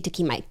same sheet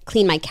to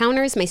clean my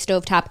counters, my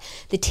stovetop,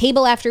 the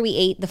table after we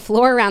ate, the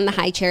floor around the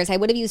high chairs. I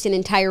would have used an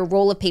entire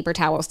roll of paper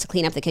towels to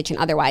clean up the kitchen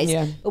otherwise.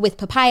 Yeah. But with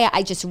papaya,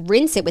 I just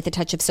rinse it with a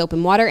touch of soap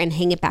and water and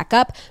hang it back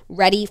up,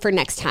 ready for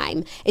next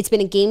time. It's been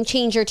a game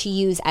changer to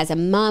use as a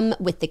mom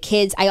with the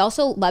kids. I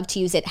also love to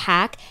use it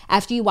hack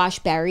after you wash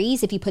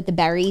berries. If you put the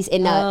berries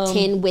in a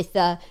tin with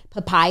the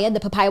papaya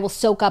will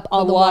soak up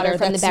all the water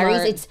from the berries.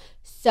 Smart. It's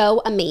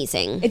so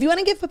amazing. If you want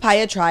to give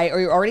Papaya a try or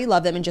you already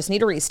love them and just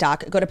need a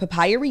restock, go to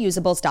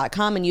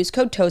papayareusables.com and use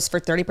code TOAST for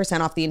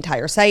 30% off the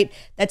entire site.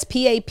 That's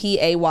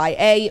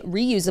PAPAYA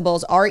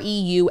reusables,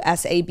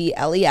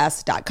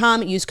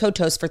 REUSABLES.com. Use code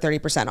TOAST for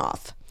 30%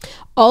 off.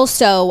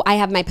 Also, I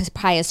have my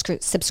papaya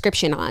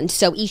subscription on.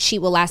 So each sheet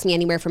will last me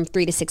anywhere from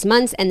 3 to 6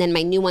 months. And then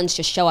my new ones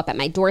just show up at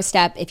my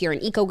doorstep. If you're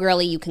an eco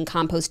girly, you can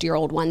compost your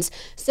old ones.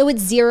 So it's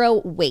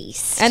zero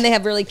waste. And they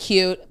have really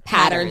cute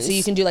patterns. So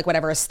you can do like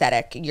whatever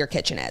aesthetic your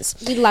kitchen is.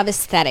 We love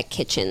aesthetic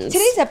kitchens.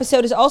 Today's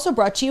episode is also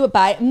brought to you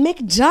by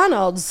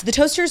McDonald's. The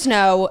toasters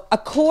know a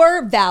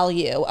core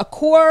value, a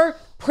core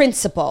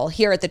principle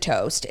here at the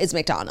Toast is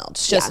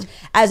McDonald's. Just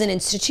as an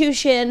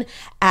institution,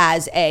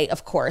 as a,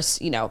 of course,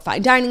 you know,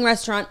 fine dining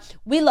restaurant.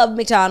 We love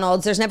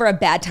McDonald's. There's never a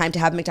bad time to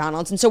have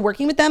McDonald's. And so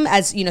working with them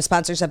as, you know,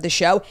 sponsors of the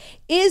show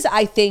is,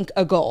 I think,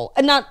 a goal.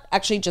 And not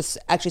actually just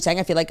saying,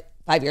 I feel like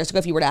 5 years ago,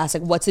 if you were to ask,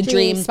 like, what's a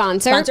dream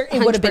sponsor,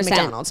 it would have been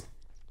McDonald's.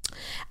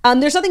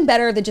 There's nothing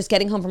better than just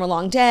getting home from a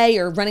long day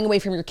or running away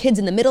from your kids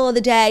in the middle of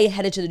the day,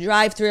 headed to the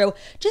drive-thru.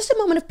 Just a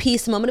moment of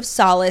peace, a moment of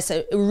solace,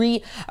 a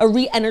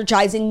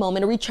re-energizing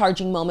moment, a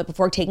recharging moment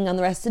before taking on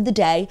the rest of the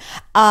day.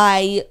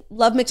 I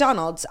love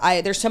McDonald's.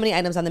 There's so many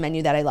items on the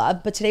menu that I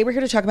love, but today we're here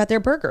to talk about their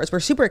burgers.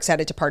 We're super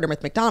excited to partner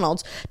with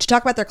McDonald's to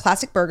talk about their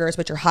classic burgers,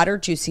 which are hotter,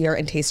 juicier,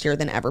 and tastier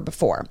than ever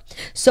before.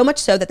 So much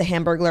so that the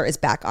Hamburglar is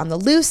back on the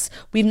loose.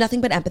 We have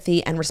nothing but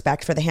empathy and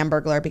respect for the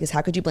Hamburglar, because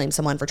how could you blame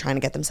someone for trying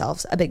to get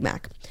themselves a Big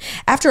Mac?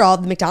 After all,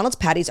 the McDonald's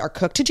patties are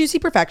cooked to juicy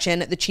perfection,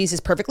 the cheese is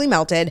perfectly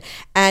melted,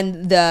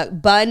 and the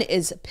bun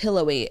is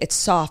pillowy, it's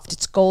soft,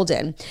 it's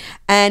golden.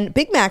 And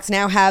Big Macs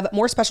now have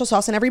more special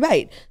sauce in every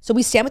bite. So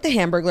we stand with the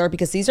Hamburglar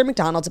because these are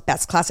McDonald's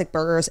best classic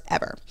burgers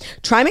ever.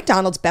 Try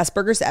McDonald's best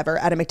burgers ever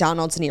at a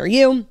McDonald's near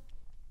you.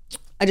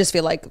 I just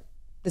feel like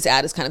this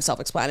ad is kind of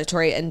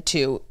self-explanatory, and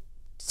to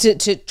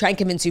try and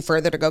convince you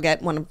further to go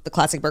get one of the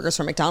classic burgers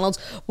from McDonald's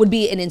would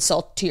be an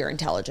insult to your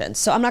intelligence.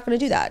 So I'm not going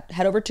to do that.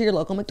 Head over to your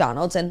local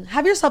McDonald's and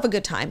have yourself a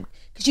good time,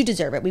 because you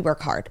deserve it. We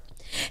work hard.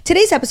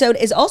 Today's episode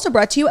is also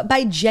brought to you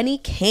by Jenny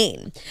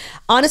Kane.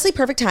 Honestly,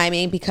 perfect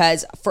timing,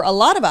 because for a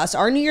lot of us,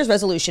 our New Year's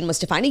resolution was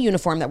to find a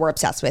uniform that we're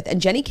obsessed with,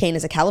 and Jenny Kane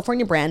is a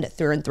California brand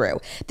through and through.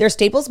 Their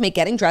staples make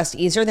getting dressed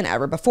easier than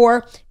ever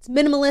before. It's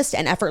minimalist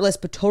and effortless,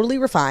 but totally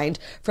refined,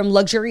 from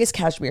luxurious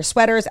cashmere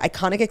sweaters,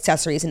 iconic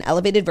accessories, and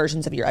elevated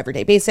versions of your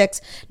everyday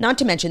basics, not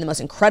to mention the most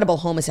incredible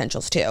home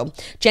essentials too.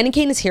 Jenny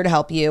Kane is here to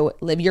help you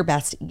live your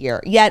best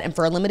year yet, and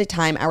for a limited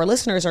time, our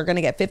listeners are going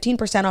to get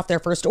 15% off their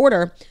first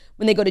order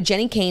when they go to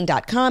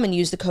jennykane.com and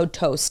use the code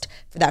TOAST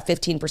for that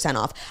 15%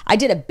 off. I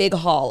did a big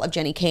haul of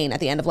Jenny Kane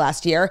at the end of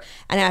last year,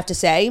 and I have to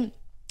say,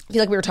 I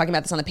feel like we were talking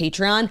about this on the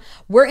Patreon.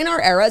 We're in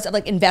our eras of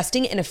like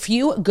investing in a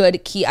few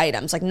good key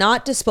items, like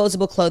not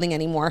disposable clothing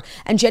anymore.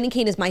 And Jenny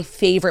Kane is my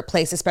favorite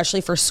place,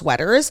 especially for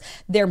sweaters.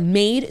 They're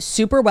made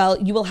super well.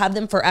 You will have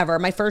them forever.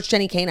 My first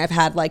Jenny Kane I've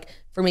had like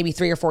for maybe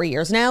 3 or 4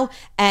 years now,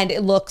 and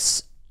it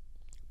looks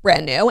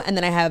brand new. And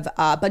then I have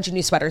a bunch of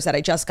new sweaters that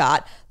I just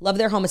got. Love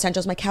their home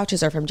essentials. My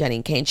couches are from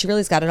Jenny Kane. She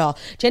really's got it all.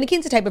 Jenny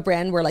Kane's the type of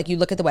brand where like you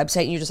look at the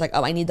website and you're just like,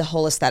 oh, I need the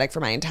whole aesthetic for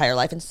my entire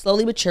life. And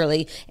slowly but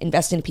surely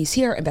invest in a piece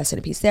here, invest in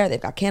a piece there.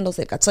 They've got candles,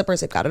 they've got slippers,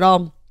 they've got it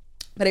all.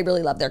 But I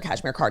really love their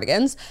cashmere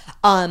cardigans.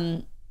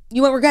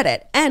 You won't regret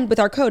it. And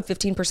with our code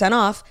 15%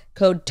 off,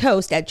 code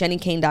TOAST at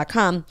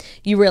jennykane.com,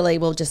 you really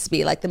will just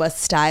be like the most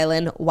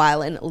styling,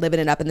 wildin', living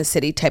it up in the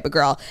city type of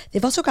girl.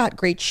 They've also got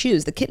great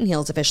shoes. The kitten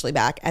heel is officially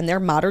back, and their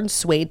modern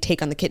suede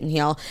take on the kitten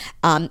heel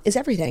is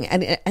everything.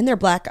 And their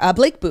black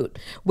Blake boot,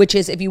 which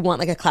is if you want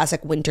like a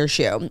classic winter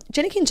shoe.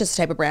 Jenny Kane's just a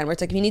type of brand where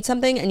it's like if you need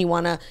something and you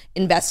want to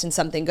invest in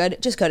something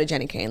good, just go to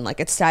Jenny Kane.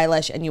 Like it's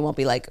stylish, and you won't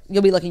be like,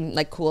 you'll be looking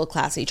like cool,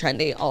 classy,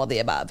 trendy, all of the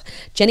above.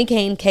 Jenny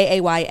Kane,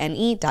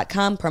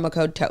 KAYNE.com, promo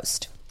code TOAST.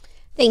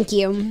 Thank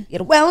you.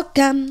 You're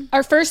welcome.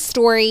 Our first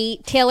story,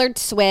 Taylor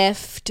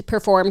Swift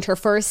performed her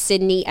first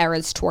Sydney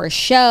Eras Tour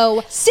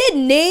show.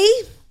 Sydney!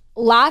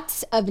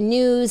 Lots of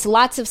news,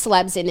 lots of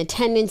celebs in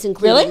attendance,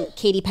 including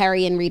Katy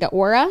Perry and Rita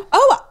Ora.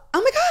 Oh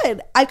my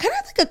God. I kind of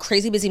had like a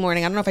crazy busy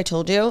morning. I don't know if I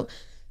told you.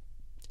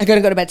 I got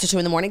to go to bed till 2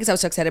 a.m. because I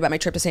was so excited about my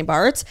trip to St.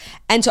 Bart's.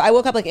 And so I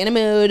woke up like in a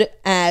mood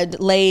and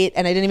late,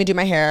 and I didn't even do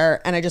my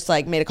hair, and I just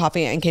like made a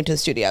coffee and came to the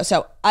studio.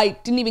 So I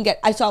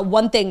saw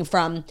one thing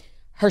from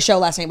her show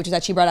last night, which is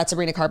that she brought out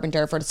Sabrina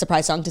Carpenter for a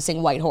surprise song to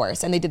sing White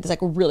Horse. And they did this like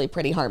really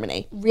pretty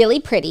harmony. Really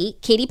pretty.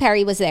 Katy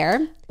Perry was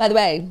there. By the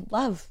way,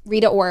 love.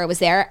 Rita Ora was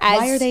there.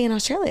 Why are they in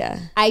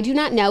Australia? I do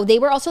not know. They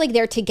were also like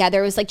there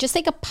together. It was like just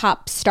like a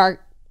pop star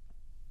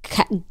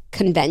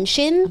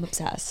convention. I'm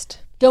obsessed.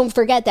 Don't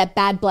forget that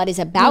Bad Blood is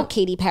about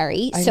Katy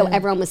Perry. So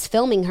everyone was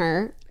filming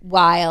her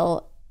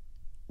while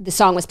the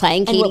song was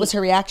playing. And what was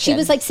her reaction? She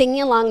was like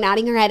singing along,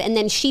 nodding her head, and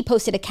then she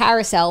posted a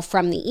carousel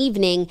from the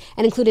evening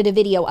and included a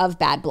video of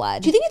Bad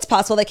Blood. Do you think it's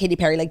possible that Katy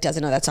Perry like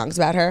doesn't know that song's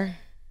about her?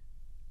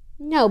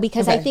 No,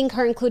 because I think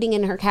her including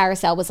in her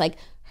carousel was like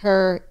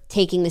her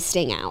taking the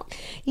sting out.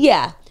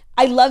 Yeah.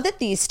 I love that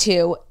these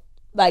two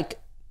like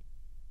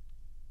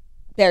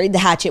buried the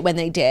hatchet when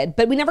they did,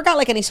 but we never got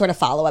like any sort of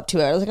follow-up to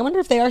it. I was like, I wonder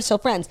if they are still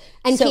friends.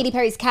 And Katy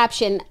Perry's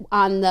caption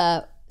on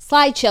the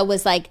slideshow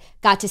was like,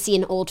 got to see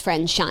an old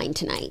friend shine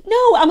tonight.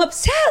 No, I'm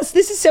obsessed.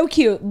 This is so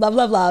cute. Love,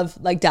 love,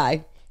 love. Like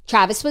die.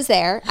 Travis was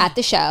there at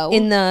the show.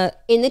 In the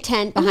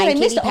tent behind Katy Perry. I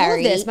missed all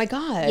of this. My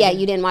God. Yeah,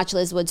 you didn't watch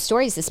Liz Wood's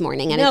stories this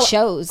morning, and it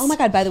shows. Oh my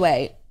God, by the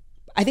way,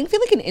 I feel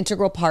like an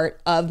integral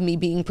part of me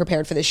being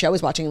prepared for this show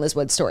is watching Liz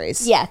Wood's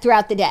stories. Yeah,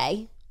 throughout the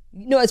day.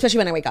 No, especially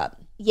when I wake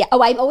up. Yeah.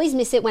 Oh, I always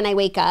miss it when I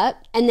wake up.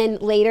 And then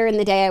later in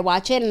the day I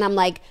watch it and I'm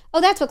like,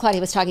 oh, that's what Claudia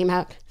was talking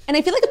about. And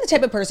I feel like I'm the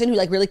type of person who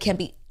like really can't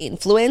be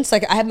influenced.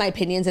 Like I have my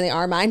opinions and they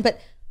are mine, but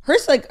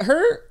hers, like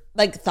her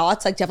like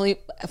thoughts, like definitely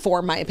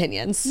form my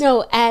opinions.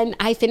 No, and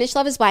I finished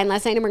Love is Blind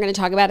last night, and we're going to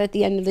talk about it at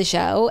the end of the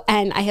show.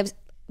 And I have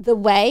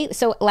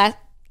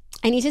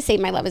I need to save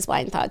my Love is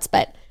Blind thoughts,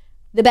 but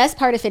the best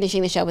part of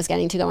finishing the show was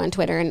getting to go on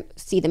Twitter and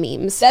see the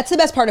memes. That's the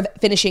best part of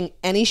finishing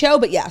any show,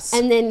 but yes.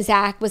 And then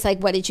Zach was like,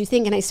 what did you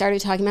think? And I started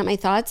talking about my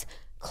thoughts.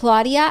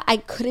 Claudia, I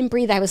couldn't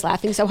breathe. I was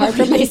laughing so hard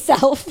for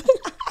myself.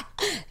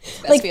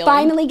 Like feeling.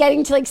 Finally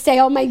getting to like say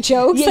all my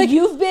jokes. Yeah, like,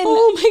 you've been,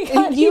 oh my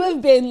God. You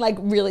have been like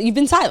really, you've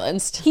been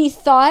silenced. He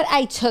thought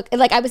I took,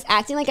 like I was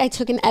acting like I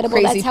took an edible.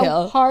 Crazy That's how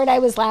pill. hard I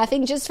was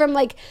laughing just from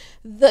like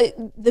the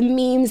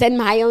memes and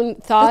my own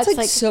thoughts. That's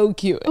like so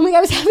cute. Oh my God,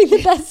 I was having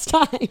the best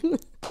time.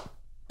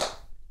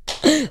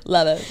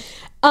 Love it.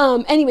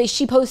 Anyway,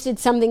 she posted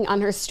something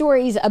on her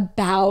stories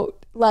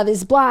about Love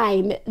is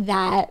Blind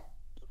that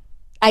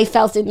I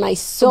felt in my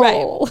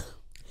soul. Right.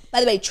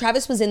 By the way,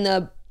 Travis was in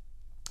the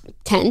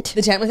tent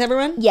with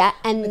everyone? Yeah.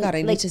 And oh my God,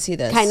 I need to see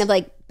this. Kind of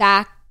like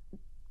back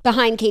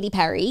behind Katy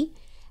Perry.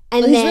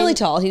 And he's then really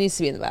tall. He needs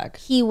to be in the back.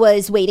 He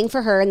was waiting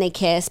for her and they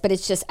kissed, but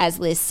it's just, as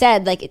Liz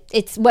said, like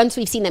it's once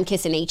we've seen them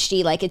kiss in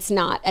HD, like it's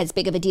not as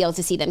big of a deal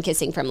to see them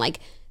kissing from like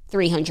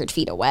 300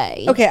 feet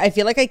away. Okay, I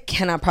feel like I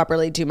cannot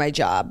properly do my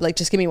job. Like,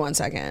 just give me 1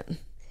 second.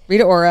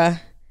 Rita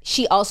Ora.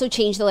 She also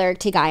changed the lyric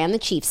to Guy on the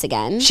Chiefs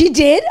again. She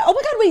did? Oh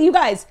my God, wait, you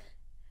guys.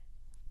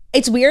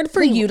 It's weird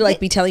for you to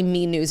like be telling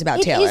me news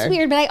about Taylor. It is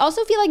weird, but I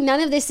also feel like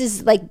none of this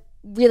is like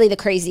really the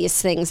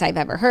craziest things I've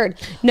ever heard.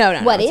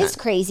 No. What is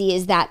crazy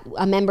is that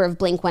a member of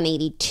Blink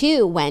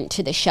 182 went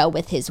to the show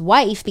with his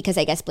wife because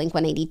I guess Blink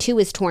 182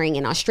 is touring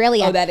in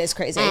Australia. Oh, that is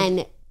crazy.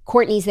 And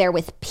Courtney's there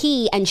with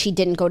P, and she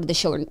didn't go to the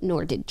show,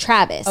 nor did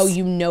Travis. Oh,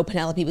 you know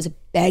Penelope was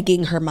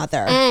begging her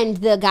mother. And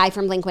the guy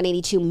from Blink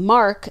 182,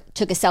 Mark,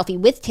 took a selfie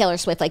with Taylor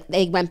Swift. Like,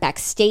 they went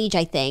backstage,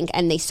 I think,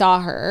 and they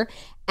saw her.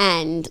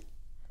 And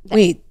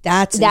wait,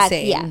 that's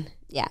insane.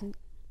 Yeah.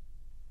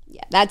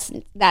 That's.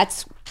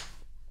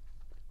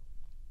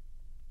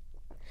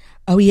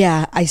 Oh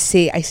yeah, I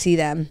see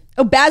them.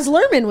 Oh, Baz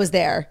Luhrmann was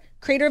there,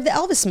 creator of the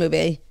Elvis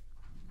movie.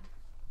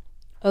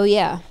 Oh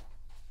yeah,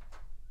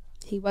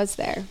 he was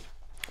there.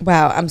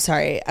 Wow, I'm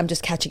sorry. I'm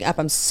just catching up.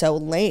 I'm so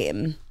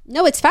lame.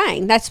 No, it's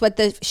fine. That's what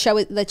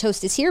the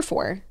toast is here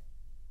for.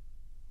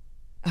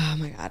 Oh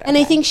my God. Okay. And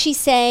I think she's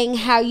saying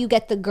How You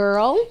Get the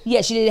Girl.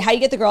 Yeah, she did How You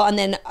Get the Girl, and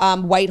then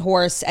White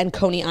Horse and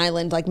Coney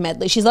Island, like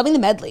medley. She's loving the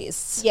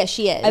medleys. Yeah,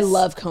 she is. I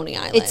love Coney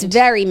Island. It's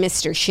very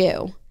Mr.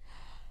 Shoe.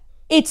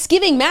 It's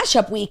giving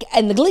mashup week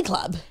and the Glee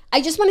Club.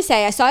 I just want to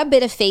say, I saw a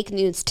bit of fake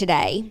news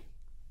today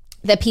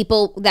that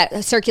people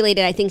that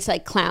circulated, I think, to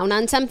like clown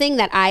on something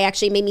that I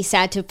actually made me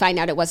sad to find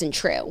out it wasn't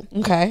true.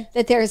 Okay.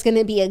 That there's going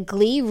to be a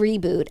Glee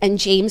reboot and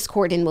James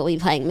Corden will be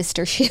playing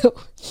Mr. Shoe.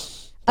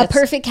 A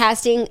perfect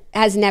casting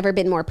has never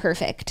been more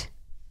perfect.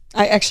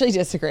 I actually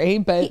disagree,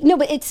 but... No,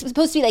 but it's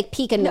supposed to be like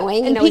peak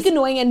annoying. And peak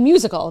annoying and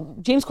musical.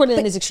 James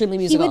Corden is extremely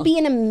musical. He would be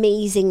an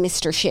amazing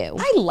Mr. Shoe.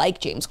 I like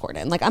James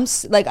Corden.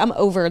 I'm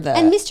over the...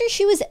 And Mr.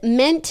 Shoe is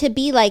meant to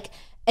be like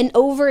an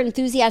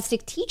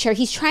over-enthusiastic teacher.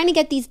 He's trying to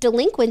get these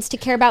delinquents to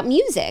care about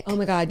music. Oh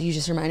my God, you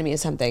just reminded me of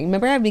something.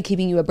 Remember I've been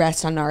keeping you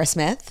abreast on Nara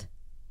Smith?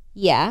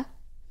 Yeah.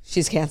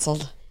 She's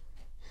canceled.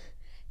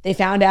 They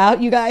found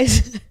out, you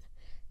guys.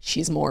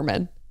 She's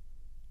Mormon.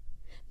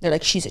 They're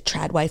like, she's a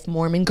trad wife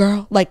Mormon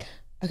girl. Like,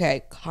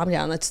 okay, calm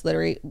down. That's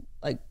literally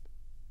like...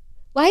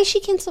 Why is she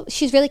canceled?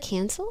 She's really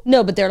canceled?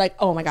 No, but they're like,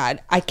 oh my God,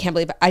 I can't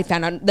believe I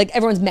found out. Like,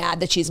 everyone's mad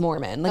that she's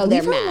Mormon. Like,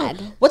 they're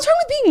mad. What's wrong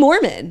with being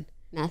Mormon?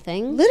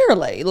 Nothing.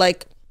 Literally,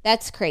 like...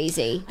 That's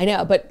crazy. I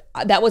know, but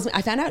that was...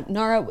 I found out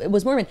Nara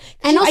was Mormon.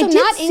 And also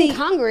not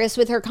incongruous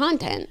with her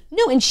content.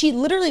 No, and she's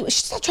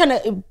not trying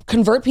to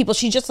convert people.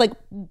 She just like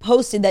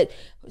posted that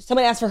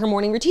somebody asked for her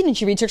morning routine and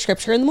she reads her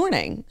scripture in the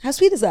morning. How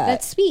sweet is that?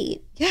 That's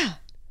sweet. Yeah.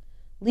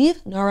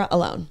 Leave Nara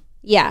alone.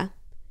 Yeah.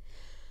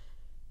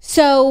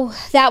 So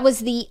that was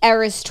the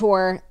Eras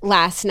tour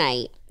last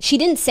night. She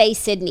didn't say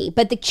Sydney,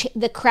 but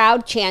the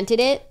crowd chanted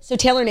it. So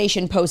Taylor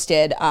Nation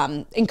posted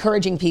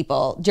encouraging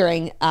people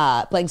during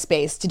Blank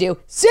Space to do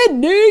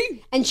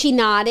Sydney. And she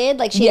nodded,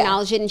 like she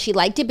acknowledged it and she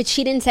liked it, but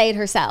she didn't say it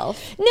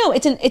herself. No,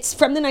 it's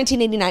from the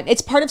 1989.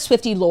 It's part of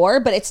Swiftie lore,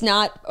 but it's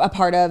not a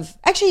part of...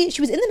 Actually,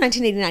 she was in the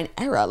 1989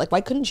 era. Like, why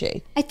couldn't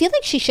she? I feel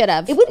like she should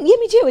have. It wouldn't... Yeah,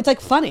 me too. It's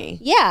like funny.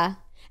 Yeah.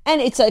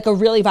 And it's like a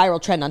really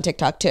viral trend on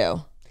TikTok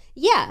too.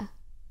 Yeah.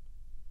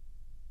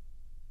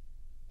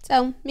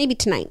 So maybe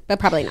tonight,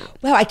 but probably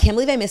not. Wow, I can't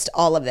believe I missed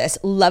all of this.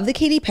 Love the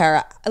Katy Perry.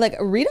 Like,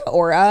 Rita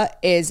Ora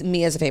is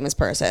me as a famous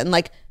person.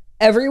 Like,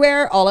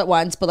 everywhere, all at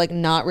once, but like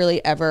not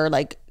really ever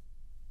like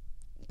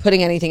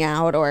putting anything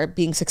out or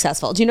being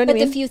successful. Do you know what I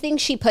mean? But the few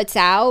things she puts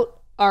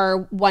out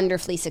are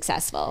wonderfully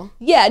successful.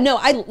 Yeah, no,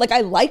 I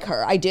like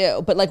her. I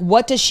do. But like,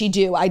 what does she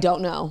do? I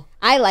don't know.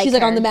 She's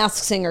like her. on The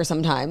Masked Singer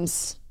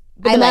sometimes.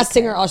 The like Masked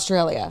Singer her.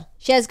 Australia.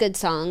 She has good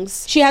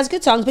songs. She has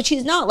good songs, but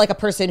she's not like a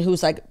person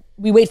who's like,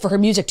 we wait for her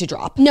music to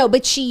drop. No,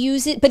 but she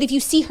uses it. But if you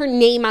see her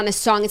name on a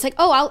song, it's like,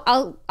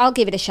 oh, I'll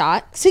give it a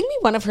shot. Sing me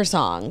one of her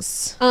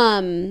songs.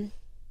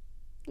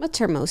 What's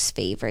her most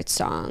favorite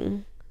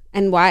song?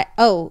 And why?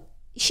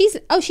 She's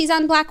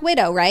on Black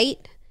Widow,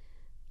 right?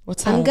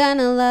 What's that? I'm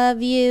gonna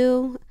love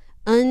you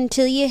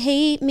until you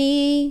hate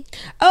me.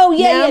 Oh,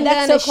 yeah, Now yeah, I'm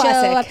that's gonna so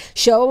classic.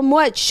 Show them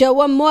what? Show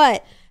them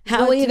what?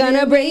 How are you do gonna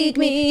you break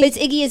me? me? But it's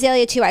Iggy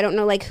Azalea too. I don't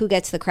know like who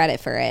gets the credit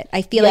for it.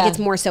 I feel like Yeah. it's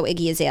more so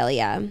Iggy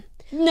Azalea.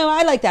 No,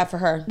 I like that for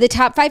her. The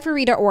top 5 for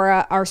Rita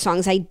Ora are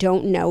songs I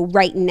don't know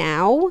right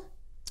now,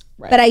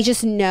 Right. but I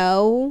just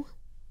know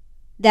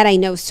that I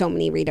know so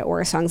many Rita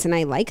Ora songs and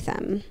I like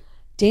them.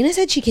 Dana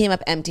said she came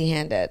up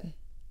empty-handed.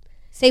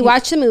 Say,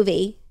 watch the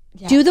movie,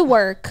 do the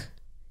work.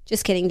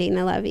 Just kidding,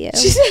 Dana, love you.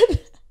 She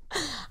said,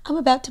 I'm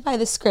about to buy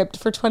the script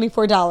for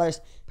 $24.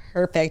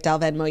 Perfect. I'll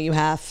Venmo you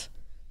half.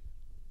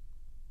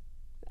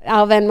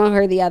 I'll Venmo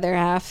her the other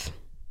half.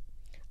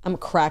 I'm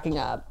cracking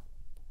up.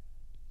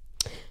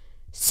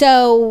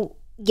 So,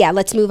 yeah,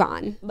 let's move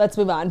on. Let's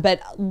move on.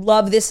 But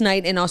love this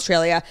night in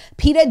Australia.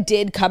 PETA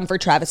did come for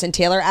Travis and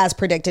Taylor as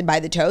predicted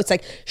by the totes,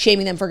 like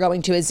shaming them for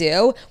going to a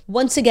zoo.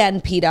 Once again,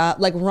 PETA,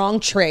 like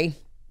wrong tree.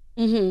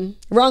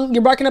 Wrong.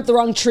 You're barking up the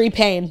wrong tree,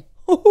 Payne.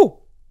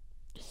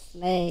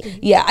 Slay.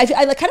 Yeah,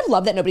 I like kind of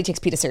love that nobody takes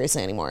PETA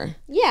seriously anymore.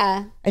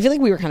 Yeah. I feel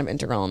like we were kind of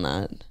integral in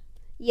that.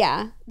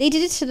 Yeah. They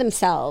did it to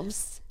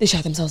themselves. They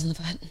shot themselves in the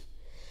foot.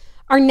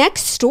 Our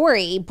next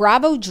story,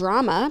 Bravo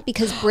drama,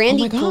 because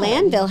Brandi God.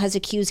 Glanville has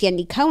accused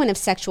Andy Cohen of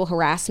sexual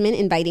harassment,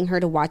 inviting her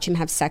to watch him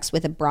have sex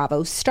with a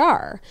Bravo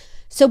star.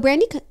 So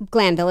Brandi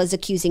Glanville is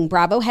accusing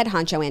Bravo head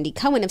honcho Andy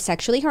Cohen of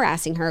sexually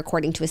harassing her,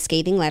 according to a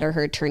scathing letter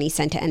her attorney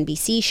sent to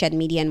NBC, Shed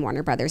Media, and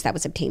Warner Brothers that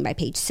was obtained by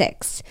Page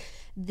Six.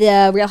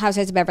 The Real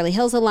Housewives of Beverly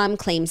Hills alum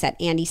claims that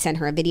Andy sent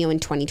her a video in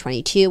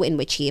 2022 in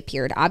which he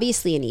appeared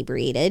obviously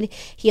inebriated.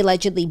 He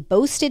allegedly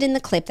boasted in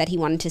the clip that he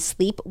wanted to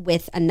sleep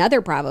with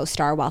another Bravo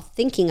star while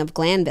thinking of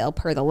Glanville,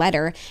 per the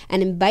letter,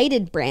 and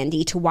invited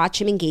Brandi to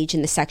watch him engage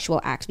in the sexual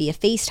act via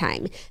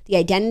FaceTime. The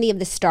identity of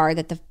the star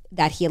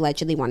that he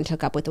allegedly wanted to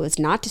hook up with was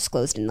not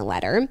disclosed in the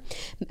letter.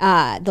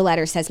 The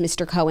letter says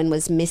Mr. Cohen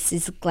was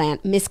Miss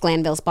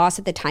Glanville's boss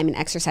at the time and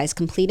exercised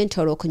complete and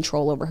total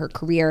control over her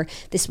career.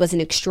 This was an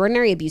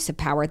extraordinary abuse of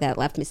power that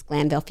left Miss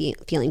Glanville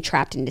feeling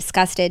trapped and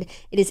disgusted.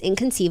 It is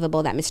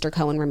inconceivable that Mr.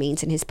 Cohen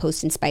remains in his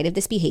post in spite of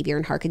this behavior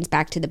and harkens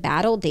back to the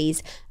bad old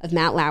days of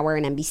Matt Lauer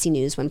and NBC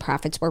News when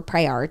profits were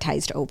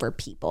prioritized over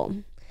people.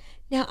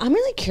 Now, I'm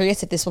really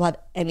curious if this will have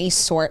any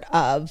sort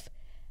of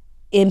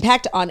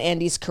impact on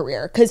Andy's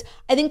career, because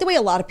I think the way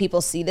a lot of people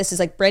see this is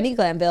like Brandi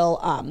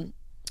Glanville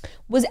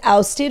was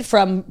ousted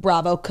from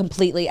Bravo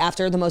completely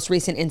after the most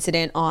recent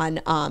incident on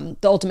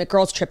the Ultimate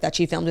Girls trip that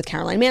she filmed with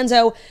Caroline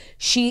Manzo.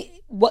 She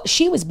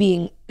was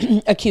being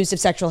accused of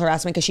sexual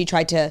harassment because she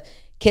tried to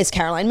kiss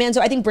Caroline Manzo.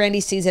 I think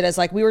Brandi sees it as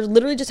like, we were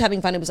literally just having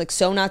fun. It was like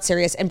so not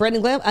serious. And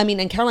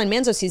and Caroline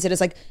Manzo sees it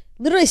as like,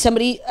 literally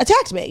somebody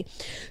attacked me.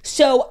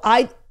 So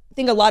I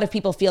think a lot of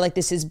people feel like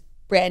this is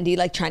Brandi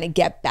like trying to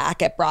get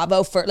back at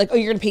Bravo for like, oh,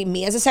 you're gonna paint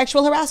me as a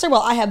sexual harasser?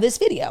 Well, I have this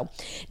video.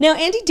 Now,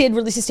 Andy did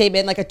release a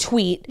statement, like a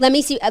tweet. Let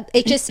me see.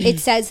 It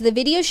says the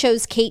video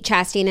shows Kate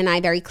Chastain and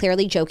I very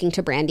clearly joking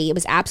to Brandi. It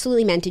was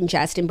absolutely meant in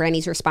jest, and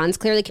Brandi's response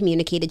clearly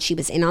communicated she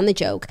was in on the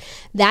joke.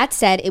 That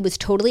said, it was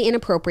totally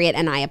inappropriate,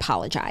 and I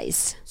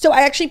apologize. So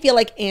I actually feel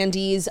like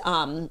Andy's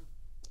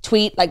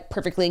tweet like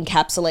perfectly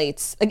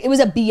encapsulates, like it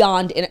was a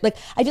beyond, like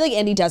I feel like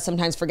Andy does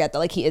sometimes forget that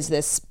like he is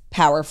this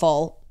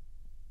powerful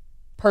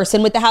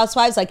person with the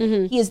housewives, like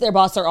he is their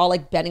boss. They're all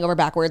like bending over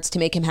backwards to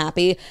make him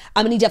happy.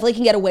 And he definitely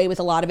can get away with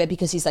a lot of it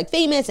because he's like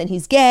famous and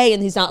he's gay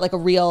and he's not like a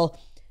real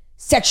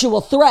sexual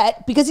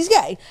threat because he's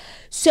gay.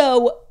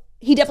 So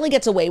he definitely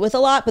gets away with a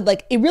lot, but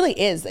like it really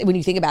is, when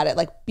you think about it,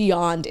 like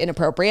beyond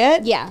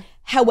inappropriate. Yeah.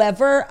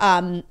 However,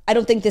 I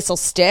don't think this will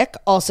stick,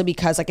 also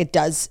because like it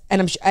does,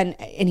 and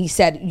he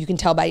said, you can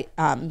tell by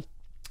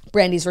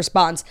Brandi's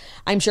response,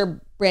 I'm sure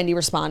Brandi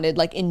responded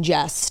like in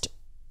jest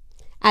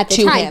at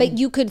the time, but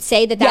you could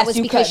say that yes, was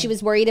because she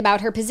was worried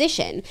about her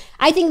position.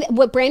 I think that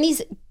what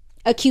Brandi's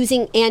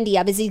accusing Andy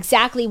of is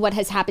exactly what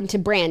has happened to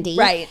Brandi.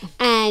 Right.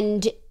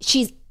 And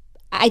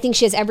I think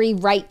she has every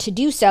right to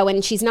do so,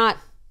 and she's not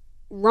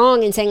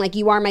wrong in saying like,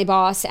 you are my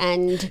boss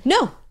and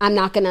no, I'm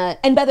not gonna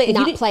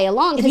not play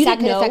along because that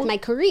could affect my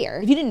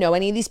career. If you didn't know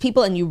any of these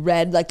people and you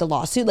read like the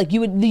lawsuit, like you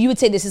would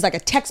say this is like a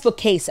textbook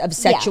case of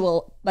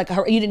sexual, like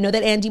you didn't know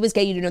that Andy was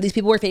gay, you didn't know these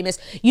people were famous,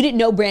 you didn't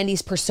know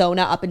Brandi's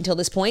persona up until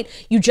this point,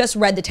 you just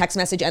read the text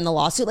message and the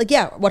lawsuit. Like,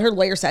 yeah, what her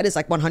lawyer said is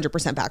like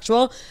 100%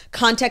 factual.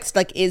 Context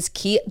like is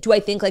key. Do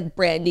I think like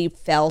Brandi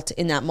felt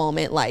in that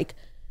moment like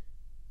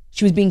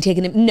she was being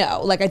taken in?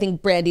 No, like I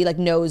think Brandi like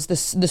knows the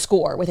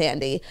score with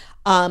Andy.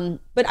 But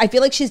I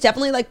feel like she's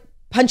definitely like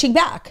punching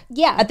back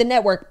at the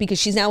network because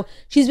she's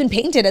been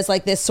painted as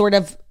like this sort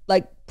of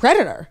like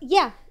predator.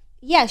 Yeah,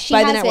 she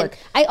has been.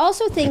 I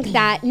also think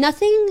that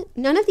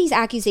none of these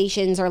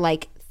accusations are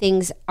like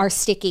things are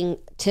sticking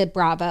to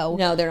Bravo.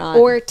 No, they're not.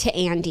 Or to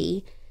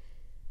Andy.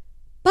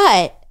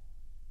 But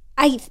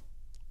I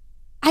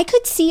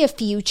could see a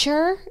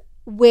future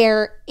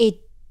where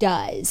it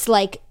does.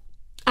 Like,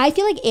 I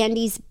feel like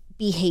Andy's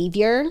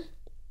behavior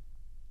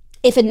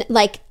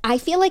I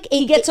feel like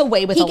he gets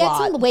away with a lot.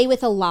 He gets away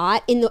with a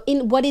lot in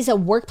what is a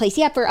workplace.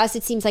 Yeah, for us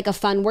it seems like a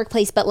fun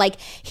workplace, but like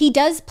he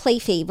does play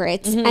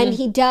favorites and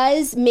he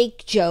does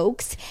make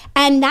jokes,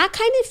 and that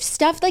kind of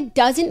stuff like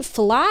doesn't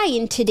fly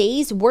in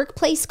today's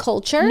workplace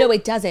culture. No,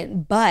 it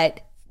doesn't.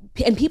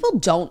 And people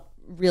don't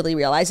really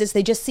realize this.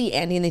 They just see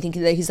Andy and they think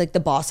that he's like the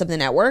boss of the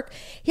network.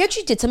 He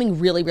actually did something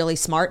really, really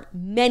smart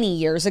many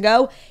years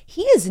ago.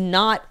 He is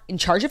not in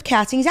charge of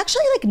casting. He's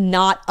actually like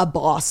not a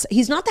boss.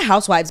 He's not the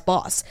Housewives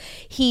boss.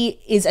 He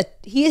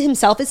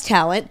himself is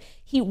talent.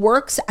 He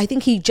works. I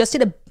think he just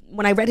did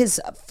when I read his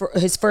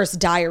first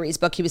Diaries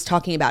book, he was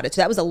talking about it.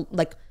 So that was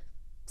like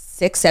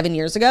 6-7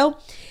 years ago.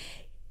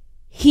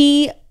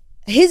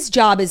 His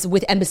job is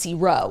with Embassy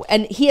Row,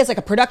 and he has like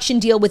a production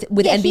deal with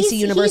NBC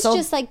Universal.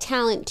 He's just like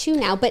talent too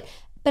now, but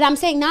I'm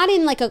saying not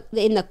in like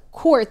in the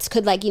courts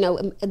could like, you know,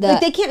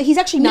 they can't. He's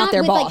actually not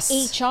their with boss.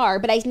 Like HR,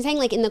 but I'm saying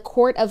like in the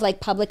court of like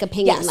public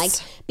opinion, Yes. like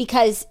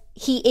because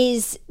he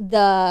is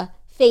the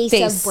face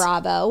of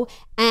Bravo,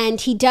 and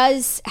he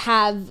does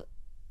have,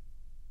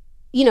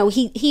 you know,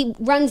 he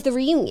runs the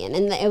reunion,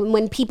 and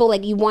when people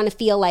like you want to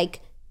feel like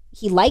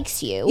he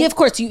likes you, Yeah, of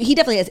course. He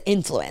definitely has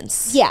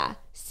influence. yeah.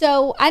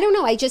 So I don't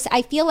know.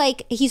 I feel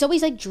like he's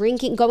always like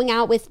drinking, going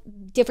out with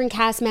different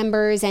cast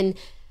members and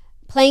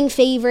playing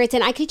favorites.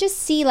 And I could just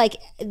see like,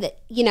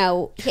 you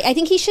know, I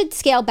think he should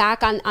scale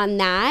back on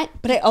that.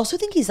 But I also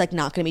think he's like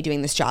not going to be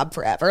doing this job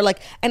forever. Like,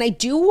 and I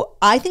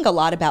think a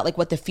lot about like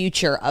what the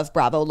future of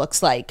Bravo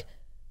looks like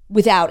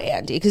without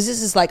Andy. Because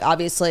this is like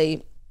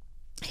obviously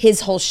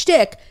his whole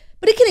shtick,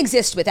 but it can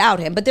exist without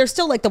him. But there's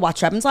still like the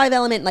Watch What Happens Live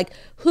element. Like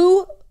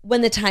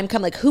when the time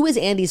comes, like who is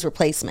Andy's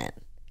replacement?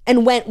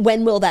 And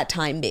when will that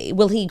time be?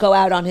 Will he go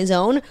out on his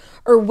own?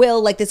 Or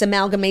will like this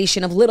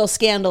amalgamation of little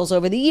scandals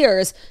over the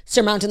years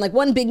surmount in like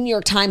one big New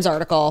York Times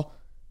article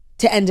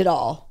to end it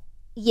all?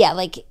 Yeah,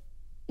 like,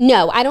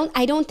 no, I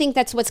don't think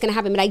that's what's going to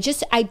happen. But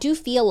I do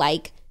feel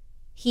like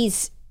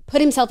he's put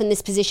himself in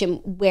this position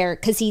where,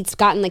 because he's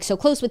gotten like so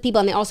close with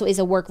people, and it also is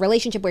a work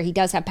relationship where he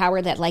does have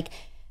power, that like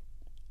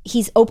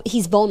he's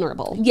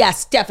vulnerable.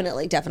 Yes,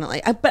 definitely.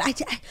 But I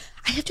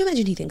have to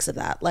imagine he thinks of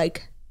that.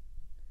 Like,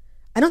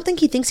 I don't think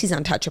he thinks he's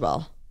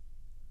untouchable.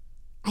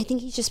 I think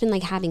he's just been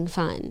like having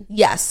fun.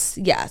 Yes.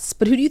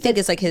 But who do you think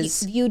is like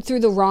his... Viewed through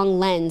the wrong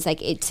lens,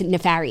 like it's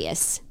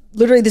nefarious.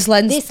 Literally this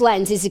lens... This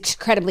lens is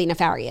incredibly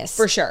nefarious.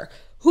 For sure.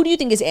 Who do you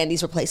think is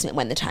Andy's replacement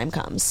when the time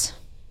comes?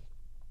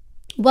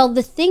 Well,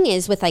 the thing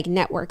is with like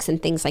networks and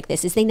things like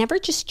this is they never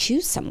just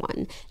choose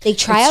someone. They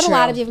try out a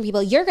lot of different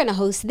people. You're going to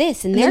host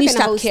this and they're going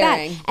to host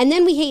that. And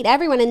then we hate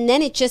everyone, and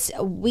then it just,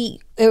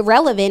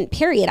 irrelevant,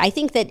 period. I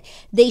think that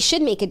they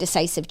should make a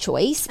decisive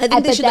choice. I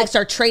think they should like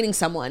start training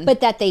someone. But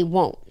that they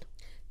won't.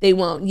 They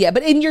won't. Yeah.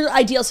 But in your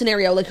ideal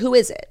scenario, like who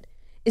is it?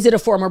 Is it a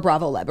former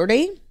Bravo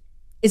celebrity?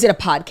 Is it a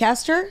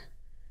podcaster?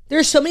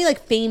 There's so many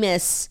like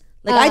famous,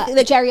 like I think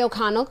like Jerry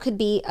O'Connell could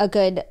be a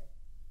good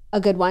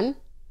one.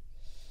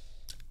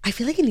 I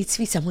feel like it needs to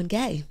be someone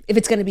gay if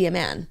it's going to be a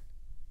man.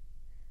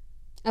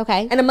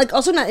 Okay. And I'm like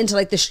also not into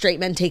like the straight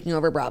men taking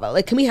over Bravo.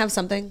 Like, can we have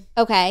something?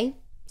 Okay.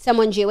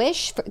 Someone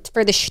Jewish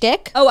for the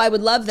shtick. Oh, I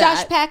would love that.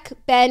 Josh Peck,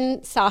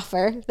 Ben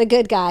Soffer, the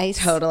good guys.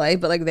 Totally,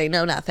 but like they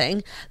know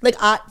nothing. Like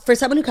for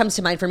someone who comes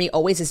to mind for me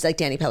always is like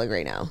Danny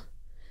Pellegrino.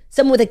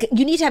 Someone with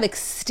you need to have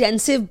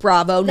extensive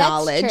Bravo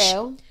knowledge. That's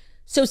true.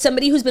 So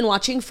somebody who's been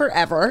watching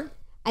forever.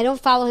 I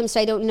don't follow him,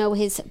 so I don't know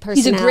his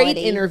personality. He's a great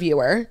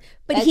interviewer,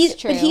 but That's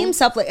true. But he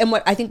himself, like, and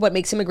what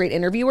makes him a great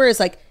interviewer is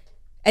like,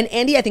 and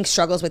Andy I think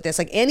struggles with this.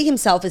 Like Andy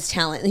himself is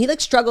talent, and he like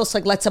struggles to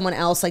like let someone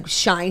else like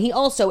shine. He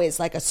also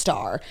is like a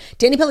star.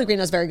 Danny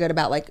Pellegrino is very good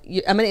about like,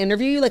 I'm going to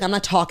interview you. Like I'm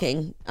not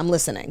talking, I'm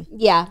listening.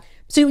 Yeah.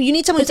 So you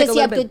need someone who's like does a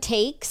he little have good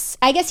takes?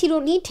 I guess you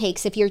don't need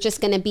takes if you're just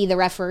going to be the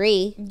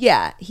referee.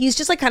 Yeah, he's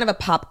just like kind of a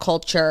pop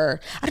culture.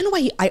 I don't know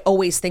why I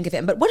always think of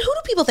him, but who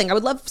do people think? I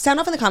would love sound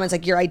off in the comments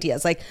like your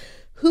ideas. Like,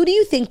 who do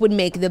you think would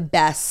make the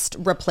best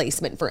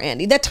replacement for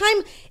Andy? That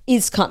time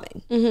is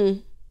coming. Mm-hmm.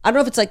 I don't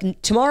know if it's like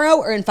tomorrow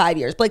or in 5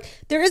 years, but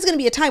like there is going to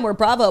be a time where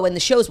Bravo and the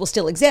shows will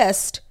still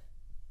exist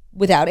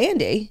without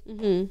Andy.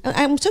 Mm-hmm.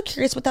 I'm so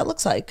curious what that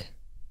looks like.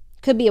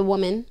 Could be a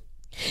woman.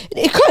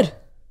 It could.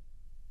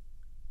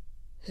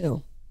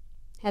 Who?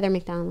 Heather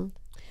McDonald.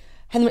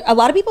 And a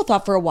lot of people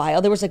thought for a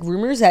while, there was like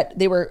rumors that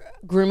they were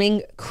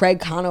grooming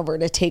Craig Conover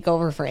to take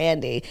over for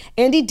Andy.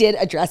 Andy did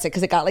address it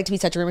because it got like to be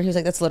such a rumor. He was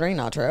like, that's literally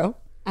not true.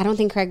 I don't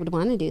think Craig would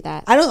want to do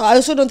that. I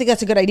also don't think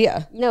that's a good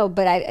idea. No,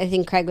 but I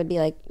think Craig would be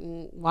like,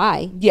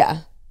 why?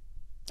 Yeah.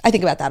 I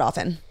think about that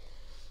often.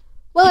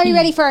 Well, are you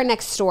ready for our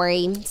next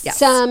story? Yes.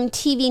 Some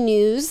TV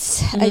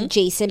news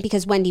adjacent,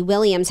 because Wendy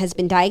Williams has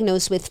been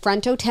diagnosed with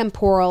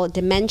frontotemporal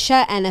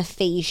dementia and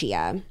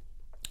aphasia.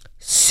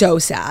 So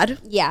sad.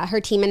 Yeah, her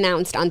team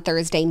announced on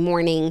Thursday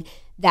morning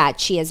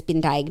that she has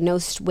been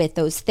diagnosed with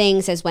those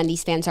things. As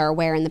Wendy's fans are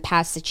aware, in the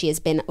past that she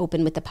has been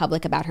open with the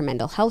public about her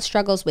mental health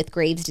struggles with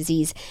Graves'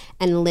 disease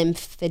and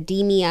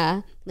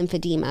lymphedema,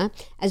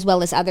 as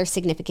well as other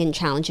significant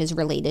challenges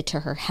related to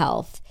her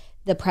health.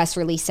 The press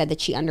release said that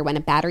she underwent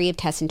a battery of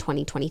tests in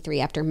 2023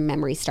 after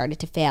memory started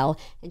to fail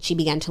and she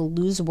began to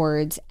lose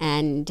words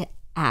and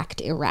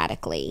act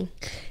erratically.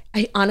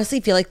 I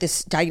honestly feel like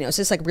this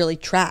diagnosis like really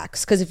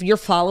tracks, because if you're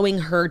following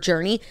her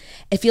journey,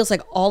 it feels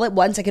like all at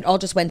once, like it all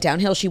just went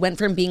downhill. She went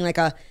from being like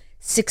a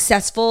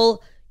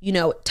successful,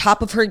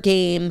 top of her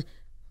game,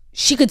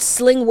 she could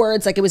sling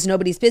words like it was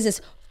nobody's business,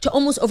 to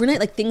almost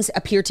overnight, like things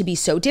appear to be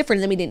so different.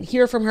 And then we didn't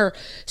hear from her.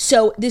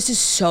 So this is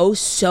so,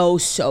 so,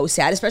 so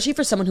sad, especially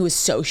for someone who is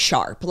so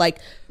sharp, like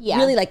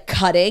really like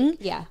cutting.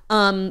 Yeah.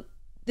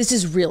 This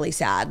is really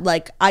sad.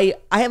 Like I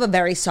have a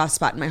very soft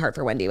spot in my heart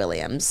for Wendy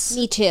Williams.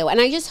 Me too.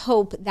 And I just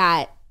hope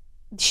that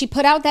she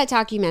put out that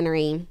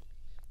documentary.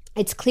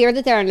 It's clear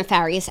that there are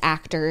nefarious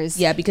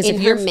actors because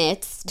in her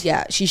midst.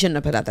 Yeah, she shouldn't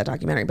have put out that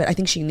documentary, but I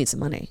think she needs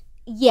some money.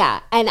 Yeah,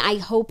 and I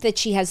hope that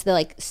she has the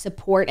like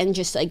support and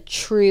just like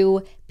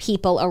true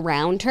people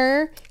around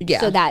her,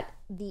 so that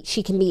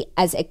she can be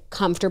as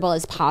comfortable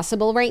as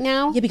possible right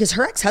now. Yeah, because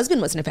her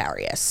ex-husband was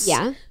nefarious.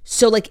 Yeah.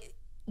 So like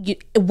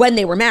when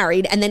they were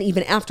married, and then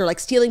even after, like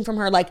stealing from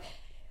her, like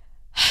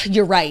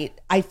you're right.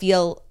 I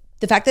feel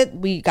the fact that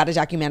we got a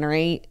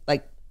documentary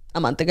like a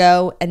month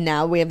ago, and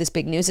now we have this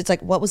big news. It's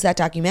like, what was that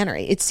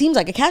documentary? It seems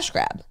like a cash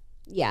grab.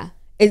 Yeah.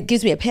 It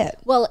gives me a pit.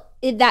 Well,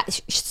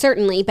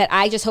 certainly, but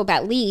I just hope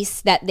at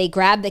least that they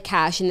grab the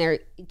cash and they're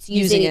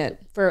using it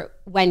for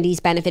Wendy's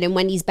benefit and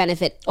Wendy's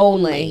benefit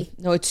only.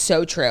 No, it's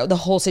so true. The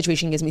whole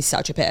situation gives me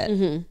such a pit.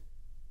 Mm-hmm.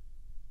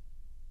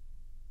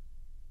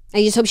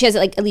 I just hope she has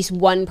like at least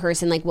one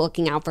person like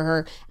looking out for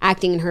her,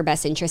 acting in her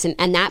best interest,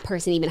 and that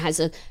person even has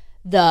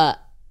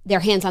their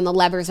hands on the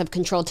levers of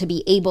control to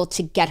be able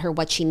to get her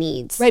what she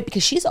needs. Right,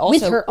 because she's also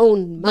with her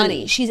own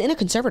money. She's in a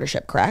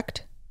conservatorship,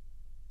 correct?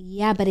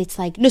 Yeah, but it's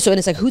like and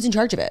it's like, who's in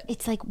charge of it?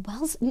 It's like,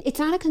 well, it's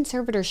not a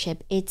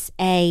conservatorship. It's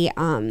a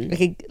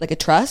like a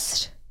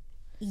trust.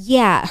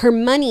 Yeah, her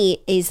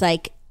money is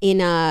like in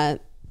a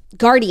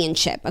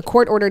guardianship, a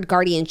court-ordered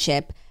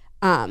guardianship.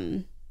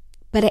 But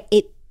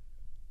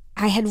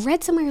I had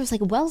read somewhere it was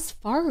like Wells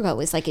Fargo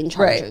is like in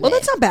charge of it. Well,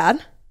 that's not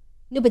bad.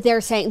 No, but they're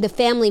saying the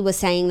family was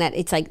saying that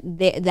it's like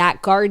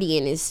that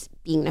guardian is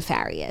being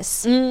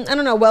nefarious. I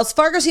don't know. Wells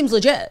Fargo seems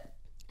legit.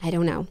 I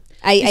don't know.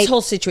 This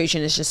whole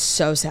situation is just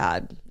so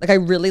sad. Like, I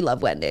really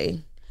love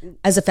Wendy.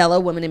 As a fellow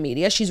woman in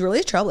media, she's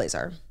really a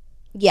trailblazer.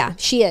 Yeah,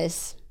 she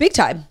is. Big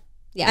time.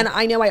 Yeah. And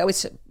I know I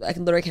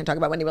literally can't talk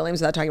about Wendy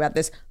Williams without talking about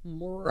this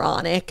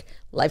moronic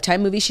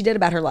Lifetime movie she did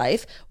about her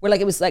life, where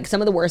like it was like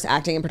some of the worst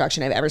acting and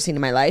production I've ever seen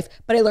in my life,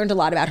 but I learned a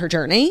lot about her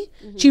journey.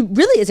 Mm-hmm. She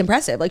really is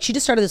impressive. Like, she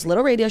just started this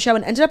little radio show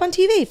and ended up on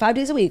TV 5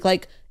 days a week.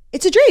 Like,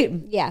 it's a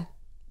dream. Yeah.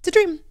 It's a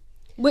dream.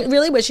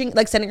 Really wishing,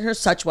 like, sending her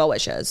such well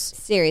wishes.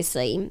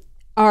 Seriously.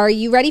 Are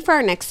you ready for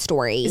our next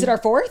story? Is it our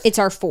fourth? It's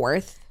our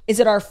fourth. Is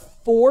it our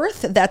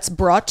fourth that's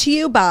brought to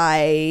you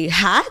by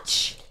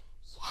Hatch?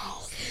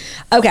 Yes.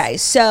 Okay,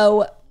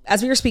 so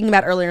as we were speaking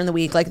about earlier in the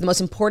week, like the most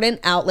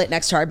important outlet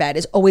next to our bed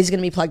is always going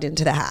to be plugged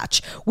into the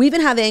Hatch. We've been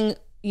having,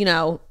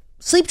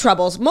 sleep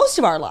troubles most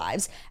of our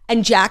lives.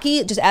 And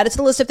Jackie just added to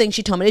the list of things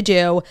she told me to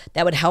do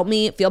that would help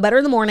me feel better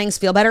in the mornings,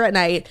 feel better at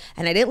night.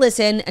 And I didn't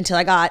listen until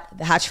I got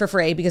the Hatch for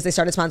free because they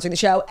started sponsoring the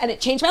show, and it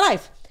changed my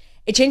life.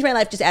 It changed my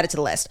life, just add it to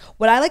the list.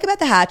 What I like about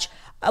the Hatch,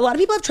 a lot of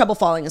people have trouble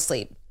falling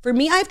asleep. For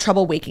me, I have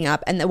trouble waking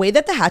up. And the way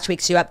that the Hatch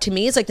wakes you up, to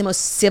me, is like the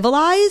most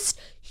civilized,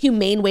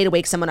 humane way to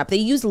wake someone up. They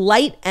use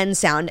light and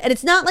sound. And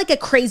it's not like a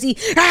crazy,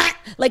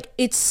 like,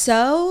 it's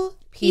so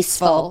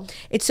peaceful.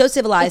 It's so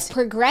civilized. It's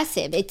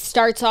progressive. It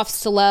starts off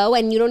slow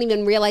and you don't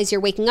even realize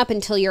you're waking up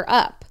until you're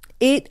up.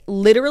 It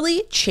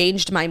literally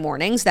changed my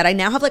mornings, that I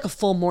now have like a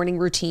full morning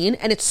routine,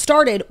 and it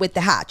started with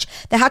the Hatch.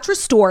 The Hatch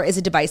Restore is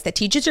a device that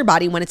teaches your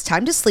body when it's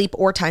time to sleep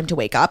or time to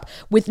wake up,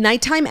 with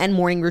nighttime and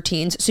morning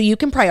routines, so you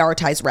can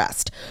prioritize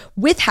rest.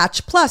 With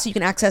Hatch Plus, you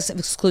can access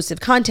exclusive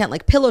content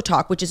like Pillow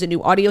Talk, which is a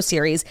new audio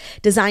series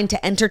designed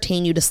to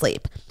entertain you to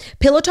sleep.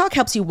 Pillow Talk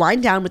helps you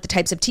wind down with the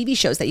types of TV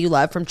shows that you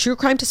love, from true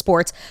crime to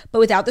sports, but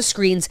without the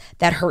screens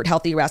that hurt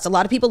healthy rest. A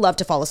lot of people love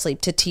to fall asleep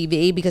to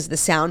TV because of the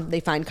sound, they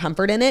find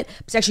comfort in it.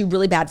 It's actually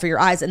really bad for your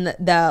eyes, and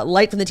the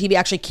light from the TV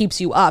actually keeps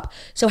you up.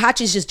 So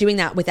Hatch is just doing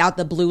that without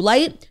the blue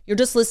light. You're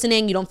just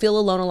listening. You don't feel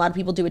alone. A lot of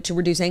people do it to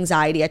reduce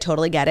anxiety. I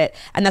totally get it.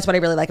 And that's what I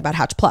really like about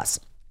Hatch Plus.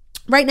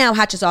 Right now,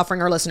 Hatch is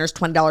offering our listeners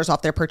 $20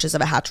 off their purchase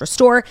of a Hatch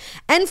Restore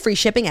and free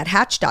shipping at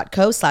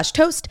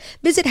hatch.co/toast.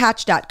 Visit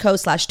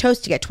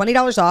hatch.co/toast to get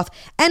 $20 off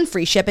and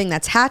free shipping.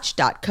 That's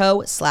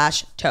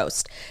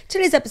hatch.co/toast.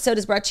 Today's episode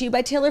is brought to you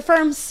by Taylor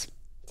Farms.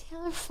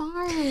 Taylor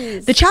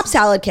Farms. The Chopped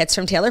Salad Kits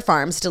from Taylor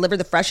Farms deliver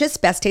the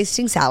freshest,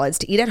 best-tasting salads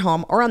to eat at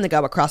home or on the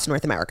go across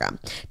North America.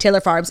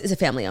 Taylor Farms is a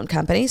family-owned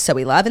company, so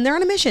we love, and they're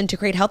on a mission to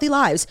create healthy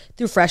lives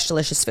through fresh,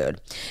 delicious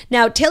food.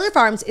 Now, Taylor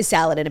Farms is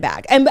salad in a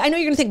bag. And I know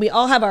you're going to think we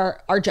all have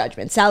our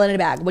judgments. Salad in a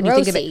bag. When you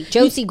think of it,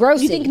 Josie,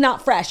 grossy. You think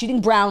not fresh. You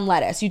think brown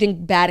lettuce. You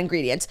think bad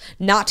ingredients.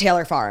 Not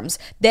Taylor Farms.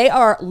 They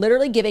are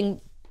literally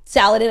giving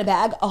salad in a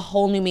bag a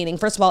whole new meaning.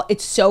 First of all,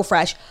 it's so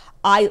fresh.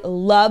 I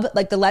love,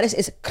 like, the lettuce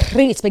is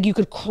crisp. Like, you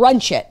could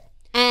crunch it.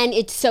 And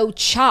it's so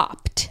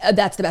chopped.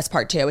 That's the best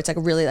part too. It's like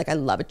really like I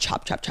love a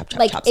chop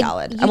Like,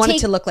 salad. I want it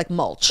to look like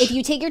mulch. If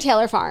you take your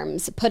Taylor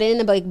Farms, put it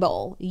in a big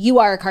bowl, you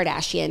are a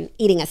Kardashian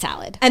eating a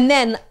salad. And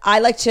then I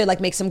like to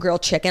like make some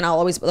grilled chicken. I'll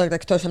always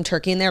like throw some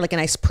turkey in there, like a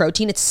nice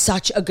protein. It's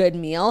such a good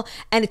meal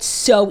and it's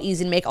so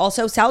easy to make.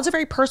 Also, salads are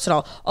very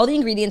personal. All the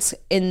ingredients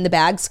in the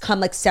bags come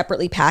like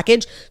separately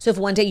packaged. So if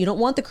one day you don't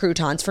want the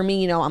croutons, for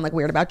me, you know, I'm like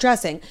weird about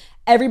dressing.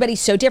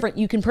 Everybody's so different.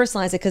 You can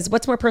personalize it because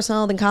what's more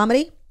personal than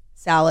comedy?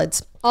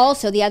 Salads.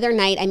 Also, the other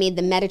night I made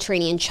the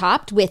Mediterranean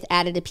chopped with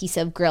added a piece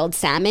of grilled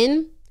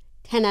salmon.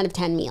 10 out of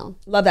 10 meal.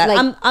 Love that.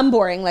 Like, I'm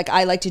boring. Like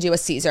I like to do a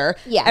Caesar.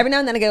 Yeah. Every now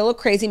and then I get a little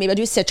crazy. Maybe I'll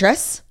do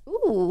citrus.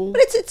 Ooh.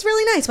 But it's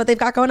really nice what they've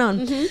got going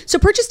on. So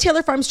purchase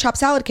Taylor Farms chopped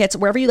salad kits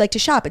wherever you like to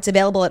shop. It's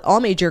available at all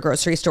major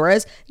grocery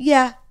stores.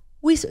 Yeah,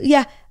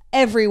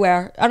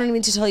 everywhere. I don't even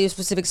need to tell you a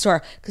specific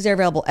store because they're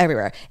available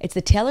everywhere. It's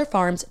the Taylor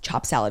Farms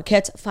chopped salad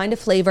kits. Find a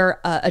flavor,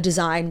 a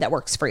design that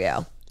works for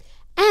you.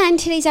 And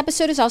today's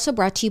episode is also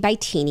brought to you by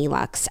Teeny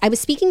Lux. I was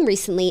speaking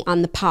recently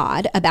on the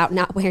pod about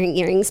not wearing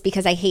earrings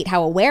because I hate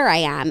how aware I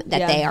am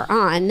that they are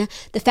on.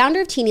 The founder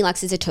of Teeny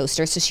Lux is a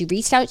toaster, so she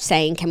reached out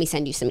saying, can we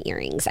send you some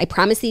earrings? I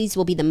promise these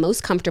will be the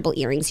most comfortable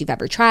earrings you've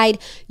ever tried.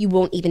 You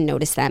won't even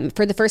notice them.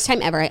 For the first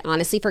time ever, I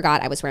honestly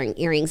forgot I was wearing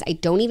earrings. I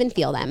don't even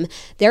feel them.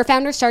 Their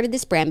founder started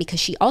this brand because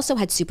she also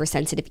had super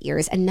sensitive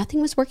ears and nothing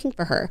was working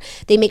for her.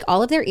 They make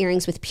all of their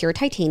earrings with pure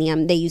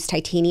titanium. They use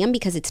titanium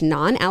because it's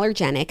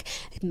non-allergenic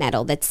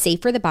metal that's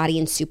safe for the body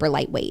and super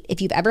lightweight.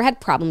 If you've ever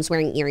had problems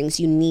wearing earrings,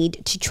 you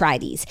need to try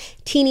these.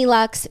 Teeny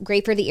Lux,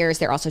 great for the ears.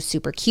 They're also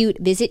super cute.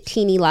 Visit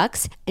Teeny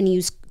Lux and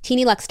use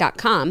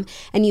TeenyLux.com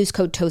and use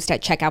code TOAST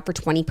at checkout for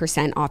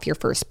 20% off your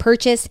first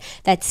purchase.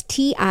 That's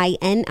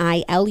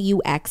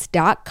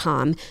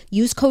TINILUX.com.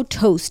 Use code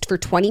TOAST for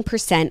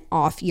 20%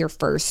 off your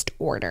first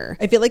order.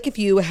 I feel like if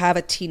you have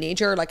a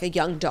teenager, like a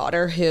young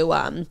daughter who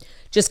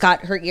just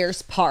got her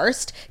ears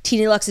parsed,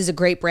 Teeny Lux is a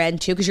great brand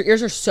too because your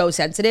ears are so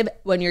sensitive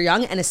when you're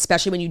young and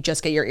especially when you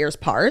just get your ears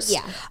parsed.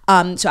 Yeah.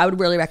 So I would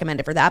really recommend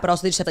it for that. But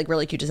also they just have like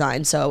really cute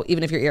designs. So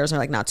even if your ears are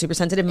like not super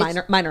sensitive,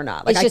 mine are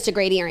not. Like It's just a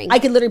great earring. I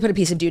could literally put a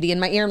piece of duty in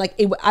my ear and like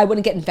I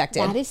wouldn't get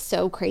infected. That is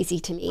so crazy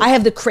to me. I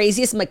have the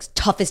craziest and like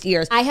toughest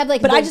ears. I have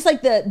like but I just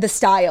like the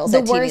styles. the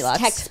at Teeny worst Lux.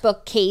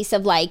 textbook case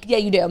of like, Yeah,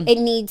 you do. it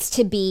needs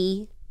to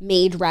be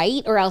made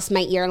right or else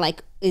my ear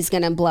like is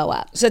gonna blow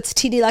up. So it's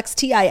Teeny Lux,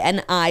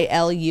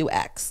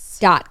 TINILUX.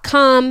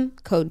 .com,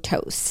 code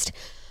TOAST.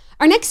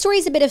 Our next story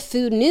is a bit of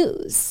food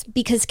news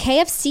because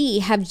KFC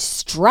have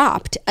just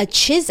dropped a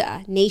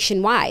chizza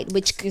nationwide,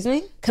 which Excuse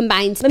me?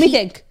 combines Let me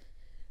think.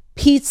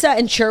 Pizza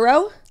and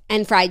churro?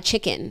 and fried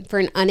chicken for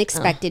an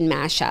unexpected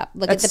mashup.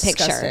 Look at the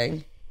picture.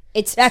 Disgusting.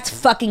 It's That's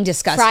fucking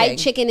disgusting. fried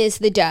chicken is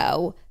the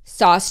dough,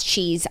 sauce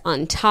cheese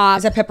on top.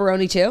 Is that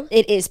pepperoni too?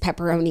 It is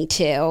pepperoni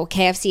too.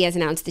 KFC has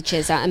announced the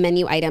chizza, a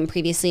menu item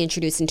previously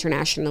introduced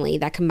internationally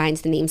that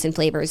combines the names and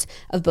flavors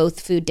of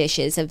both food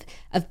dishes of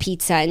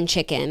pizza and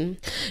chicken.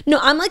 No,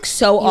 I'm like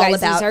so all guys,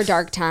 about these are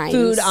dark times.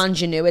 food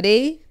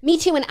ingenuity. Me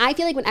too. And I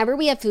feel like whenever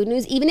we have food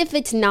news, even if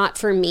it's not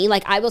for me,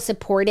 like I will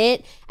support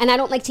it. And I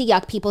don't like to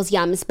yuck people's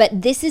yums,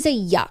 but this is a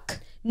yuck.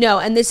 No,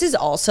 and this is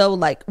also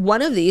like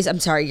one of these.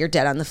 I'm sorry, you're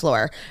dead on the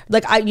floor.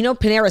 Like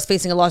Panera's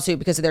facing a lawsuit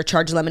because of their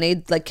charged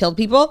lemonade like killed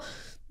people.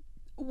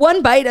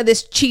 One bite of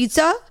this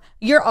pizza,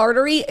 your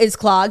artery is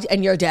clogged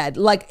and you're dead.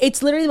 Like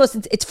it's literally the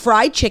most. It's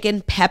fried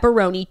chicken,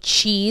 pepperoni,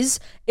 cheese.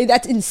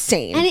 That's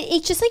insane. And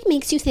it just like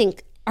makes you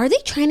think, are they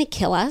trying to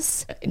kill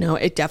us? No,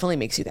 it definitely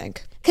makes you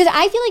think. Because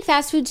I feel like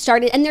fast food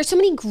started, and there's so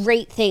many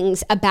great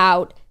things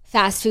about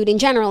fast food in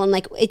general, and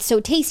like it's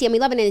so tasty and we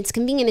love it and it's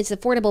convenient, it's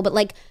affordable, but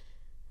like,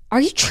 are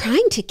you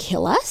trying to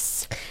kill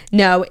us?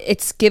 No,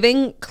 it's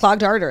giving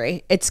clogged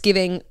artery. It's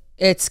giving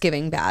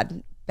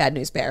bad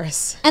news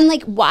bears. And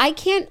like, why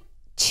can't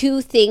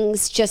two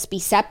things just be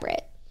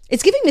separate?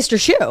 It's giving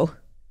Mr. Shoe.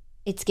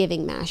 It's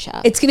giving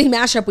mashup. It's giving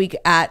mashup week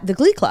at the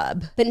Glee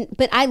Club.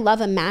 But I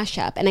love a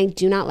mashup, and I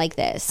do not like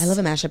this. I love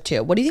a mashup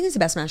too. What do you think is the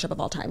best mashup of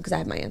all time? Because I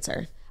have my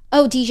answer.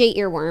 Oh, DJ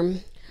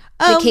Earworm,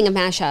 the king of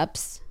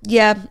mashups.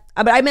 Yeah,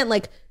 but I meant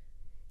like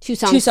Two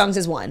songs. 2 songs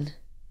is one.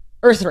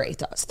 Or 3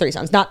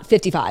 songs, not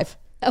 55.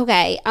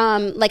 Okay.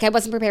 Like I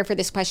wasn't prepared for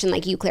this question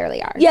like you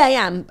clearly are. Yeah, I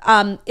am.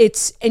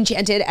 It's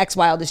Enchanted X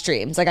Wildest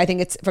Dreams. Like I think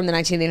it's from the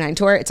 1989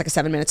 tour. It's like a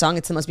 7-minute song.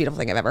 It's the most beautiful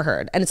thing I've ever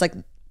heard. And it's like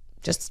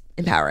just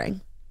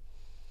empowering.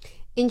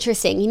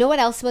 Interesting. You know what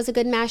else was a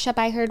good mashup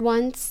I heard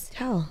once?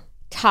 Hell.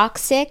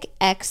 Toxic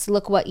X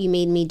Look What You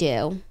Made Me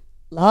Do.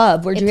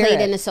 Love. Where'd you It hear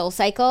played it? in a Soul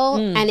Cycle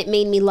and it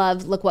made me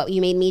love Look What You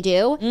Made Me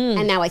Do.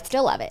 And now I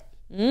still love it.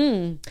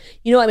 You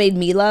know what made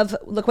me love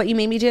Look What You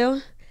Made Me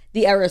Do?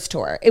 The Eras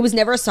tour. It was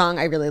never a song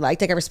I really liked.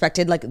 Like I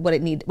respected like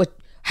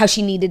how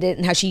she needed it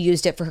and how she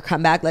used it for her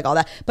comeback, like all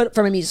that. But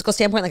from a musical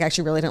standpoint, like I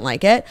actually really didn't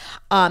like it.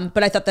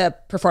 But I thought the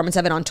performance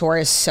of it on tour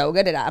is so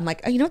good. I'm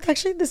like, oh, you know what?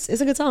 Actually, this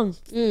is a good song.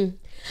 So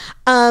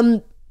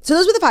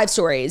those were the 5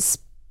 stories.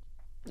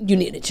 You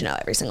needed to know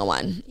every single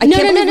one. No.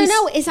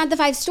 It's not the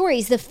 5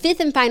 stories. The 5th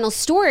and final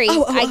story,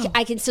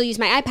 I can still use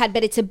my iPad,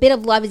 but it's a bit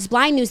of Love is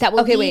Blind news that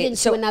will lead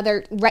into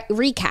another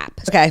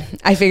recap. Okay,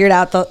 I figured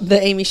out the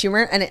Amy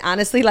Schumer, and it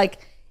honestly, like,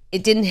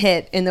 it didn't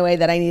hit in the way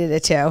that I needed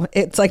it to.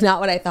 It's like not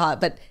what I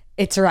thought, but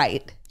it's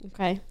right.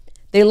 Okay.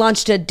 They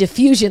launched a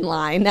diffusion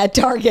line at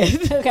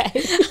Target.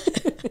 Okay.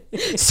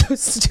 So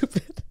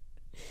stupid.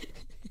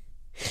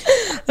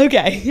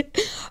 Okay.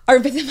 Our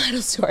 5th and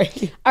final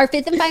story. Our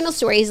 5th and final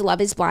story is Love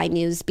is Blind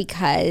news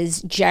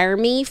because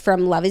Jeremy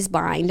from Love is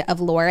Blind of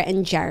Laura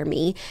and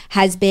Jeremy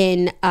has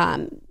been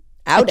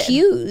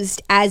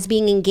accused as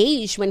being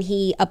engaged when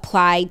he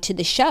applied to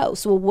the show.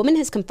 So a woman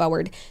has come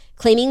forward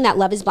claiming that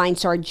Love is Blind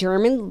star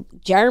Jeremy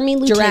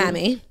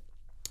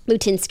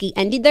Lutinsky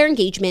ended their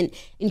engagement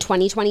in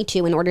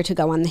 2022 in order to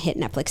go on the hit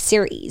Netflix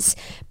series.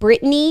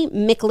 Brittany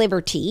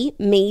McLiverty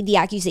made the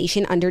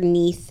accusation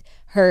underneath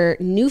her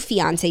new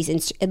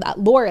fiance's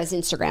Laura's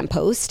Instagram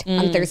post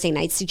on Thursday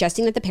night,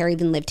 suggesting that the pair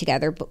even lived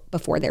together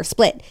before their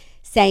split,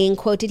 saying,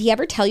 quote, "Did he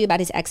ever tell you about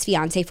his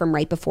ex-fiance from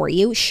right before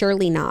you?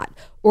 Surely not.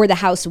 Or the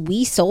house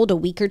we sold a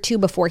week or two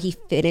before he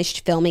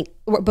finished filming,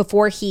 or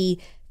before he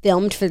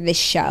filmed for this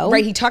show."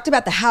 Right, he talked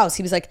about the house.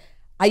 He was like,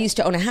 I used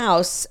to own a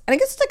house. And I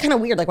guess it's like kind of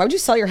weird. Like, why would you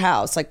sell your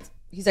house? Like,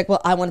 he's like,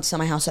 well, I wanted to sell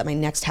my house at my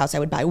next house I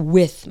would buy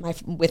with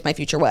my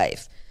future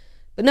wife.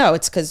 But no,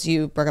 it's because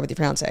you broke up with your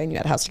fiance and you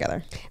had a house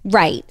together.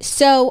 Right.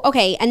 So,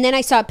 okay. And then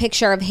I saw a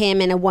picture of him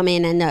and a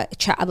woman and a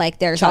child. Like,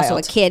 there's also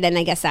a kid, and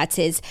I guess that's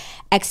his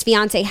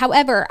ex-fiance.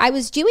 However, I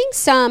was doing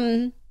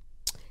some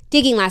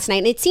digging last night,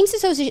 and it seems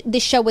as though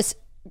this show was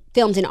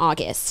filmed in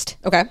August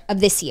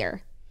of this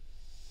year.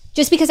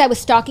 Just because I was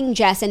stalking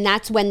Jess, and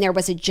that's when there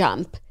was a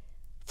jump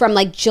from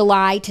like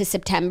July to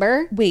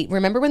September. Wait,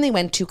 remember when they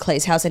went to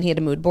Clay's house and he had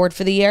a mood board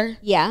for the year?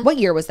 Yeah. What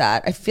year was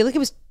that? I feel like it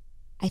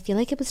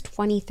was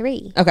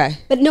 23. Okay.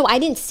 But no, I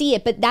didn't see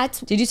it, but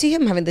that's... Did you see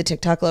him having the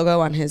TikTok logo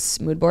on his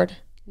mood board?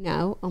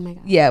 No. Oh my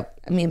God. Yeah.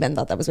 Me and Ben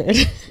thought that was weird.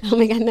 Oh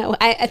my God, no.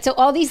 So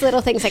all these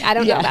little things, like I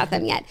don't know about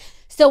them yet.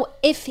 So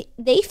if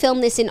they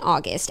filmed this in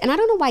August, and I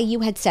don't know why you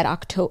had said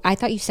October. I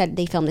thought you said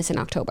they filmed this in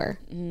October.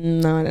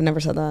 No, I never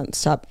said that.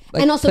 Stop.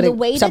 Like, and also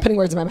stop putting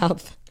words in my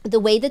mouth. The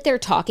way that they're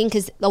talking,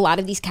 because a lot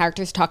of these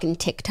characters talk in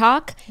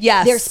TikTok.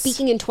 Yes. They're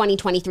speaking in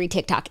 2023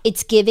 TikTok.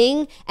 It's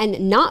giving,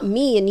 and not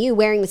me and you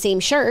wearing the same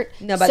shirt.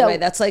 No, by the way,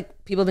 that's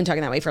like, people have been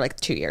talking that way for like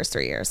 2 years,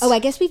 3 years. Oh, I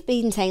guess we've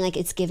been saying like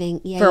it's giving.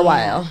 For a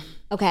while.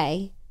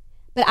 Okay.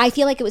 But I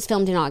feel like it was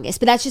filmed in August.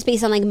 But that's just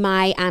based on like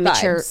my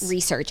amateur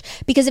research.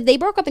 Because if they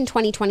broke up in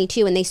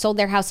 2022 and they sold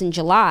their house in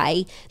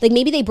July, like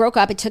maybe they broke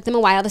up. It took them a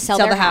while to sell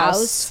their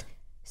house.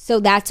 So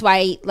that's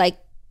why, like,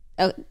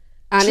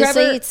 honestly,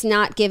 Trevor, it's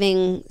not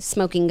giving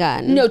smoking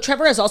gun. No,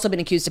 Trevor has also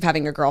been accused of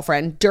having a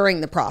girlfriend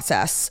during the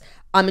process.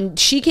 And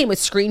she came with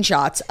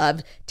screenshots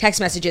of text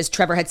messages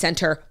Trevor had sent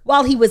her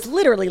while he was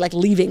literally like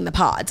leaving the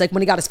pods, like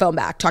when he got his phone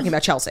back, talking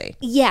about Chelsea.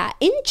 Yeah.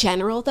 In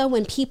general, though,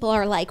 when people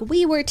are like,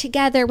 we were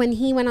together when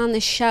he went on the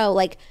show,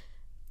 like,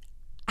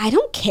 I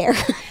don't care.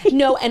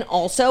 No, and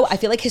also I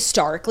feel like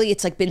historically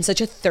it's like been such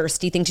a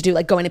thirsty thing to do,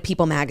 like going to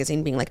People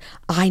magazine being like,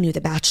 I knew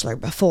The Bachelor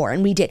before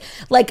and we did.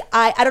 Like,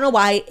 I don't know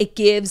why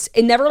it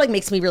never like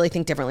makes me really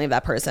think differently of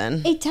that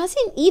person. It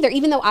doesn't either,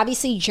 even though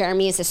obviously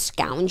Jeremy is a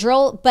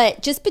scoundrel,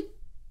 but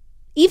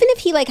even if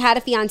he like had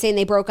a fiance and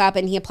they broke up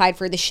and he applied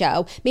for the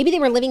show, maybe they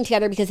were living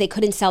together because they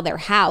couldn't sell their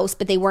house,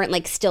 but they weren't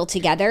like still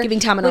together. Giving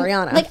Tom and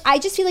Ariana. Like, I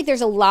just feel like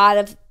there's a lot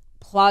of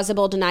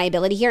plausible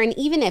deniability here. And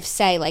even if,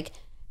 say, like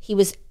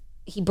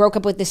he broke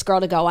up with this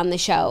girl to go on the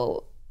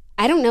show,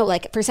 I don't know,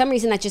 like for some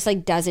reason that just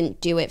like doesn't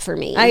do it for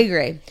me. I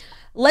agree.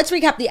 Let's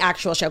recap the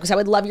actual show because I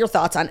would love your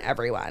thoughts on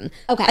everyone.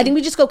 Okay. I think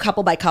we just go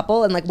couple by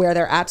couple and like where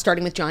they're at,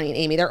 starting with Johnny and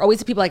Amy. They're always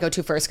the people I go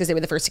to first because they were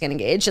the first to get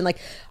engaged. And like,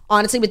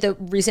 honestly, with the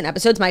recent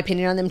episodes, my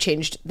opinion on them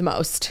changed the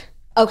most.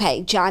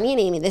 Okay, Johnny and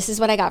Amy, this is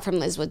what I got from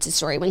Liz Woods'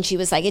 story when she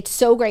was like, it's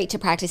so great to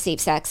practice safe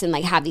sex and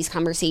like have these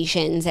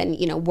conversations and,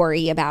 you know,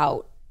 worry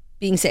about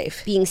being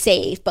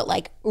safe, but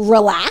like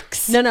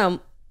relax. No.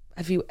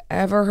 Have you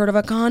ever heard of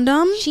a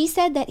condom? She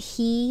said that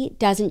he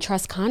doesn't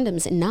trust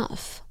condoms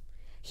enough.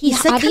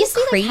 He's like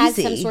obviously kind of like,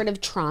 has some sort of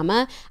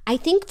trauma. I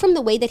think from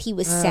the way that he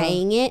was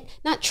saying it,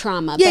 not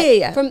trauma,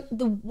 but from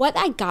what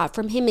I got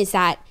from him is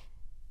that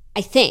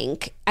I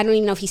don't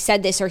even know if he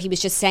said this or he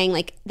was just saying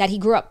like that he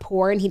grew up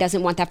poor and he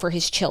doesn't want that for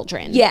his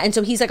children. Yeah, and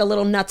so he's like a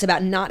little nuts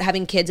about not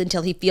having kids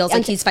until he feels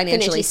like he's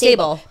financially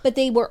stable. But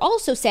they were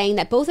also saying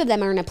that both of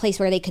them are in a place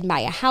where they could buy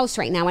a house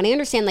right now. And I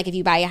understand like if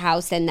you buy a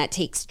house, then that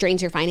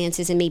drains your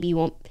finances and maybe you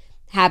won't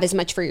have as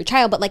much for your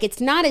child, but like it's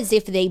not as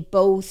if they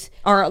both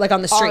are like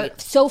on the street,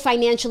 so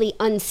financially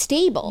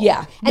unstable.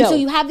 Yeah. And so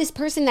you have this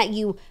person that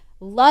you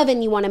love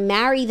and you want to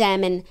marry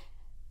them, and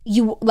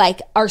you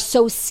like are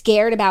so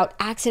scared about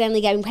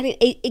accidentally getting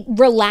pregnant.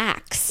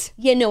 Relax.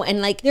 Yeah, no,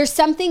 and like There's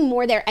something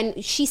more there.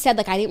 And she said,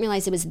 like, I didn't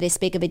realize it was this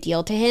big of a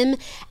deal to him.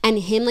 And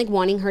him, like,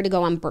 wanting her to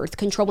go on birth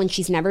control when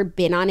she's never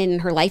been on it in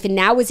her life. And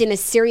now is in a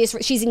serious,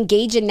 she's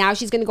engaged and now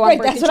she's going to go on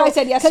birth that's control. what I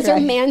said yesterday.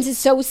 Because her man's is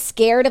so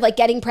scared of, like,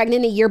 getting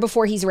pregnant a year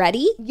before he's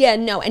ready. Yeah,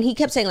 no, and he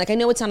kept saying, like, I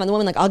know it's not on the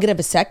woman, like, I'll get a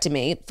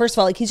vasectomy. First of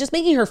all, like, he's just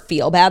making her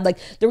feel bad. Like,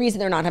 the reason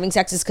they're not having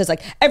sex is because,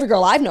 like, every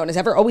girl I've known has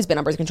always been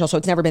on birth control, so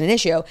it's never been an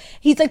issue.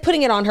 He's, like,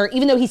 putting it on her,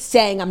 even though he's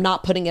saying, I'm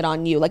not putting it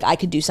on you. Like, I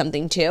could do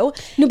something too.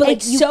 No, but, like,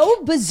 it's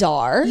so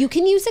bizarre. You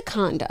can use a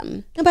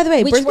condom. And by the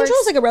way, which birth control works-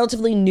 is, like, a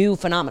relatively new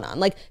phenomenon.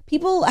 Like,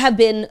 people have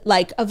been,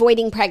 like,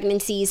 avoiding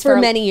pregnancies for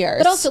many years.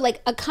 But also,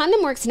 like, a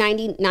condom works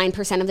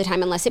 99% of the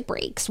time unless it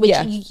breaks, which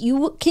Yeah.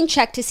 you can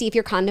check to see if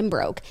your condom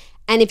broke.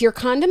 And if your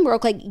condom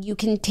broke, like, you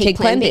can take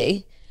Plan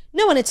B.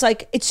 No, and it's,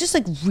 like, it's just,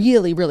 like,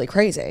 really, really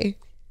crazy.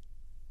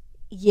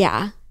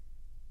 Yeah.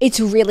 It's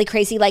really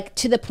crazy, like,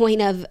 to the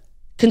point of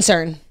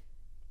Concern.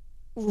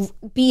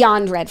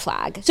 beyond red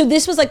flag. So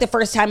this was like the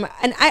first time,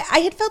 and I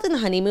had felt in the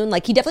honeymoon,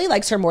 like he definitely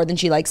likes her more than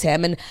she likes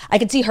him, and I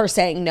could see her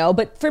saying no,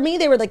 but for me,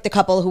 they were like the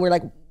couple who were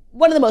like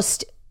one of the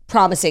most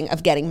promising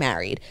of getting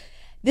married.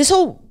 This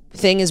whole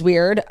thing is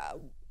weird,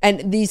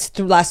 and these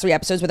last 3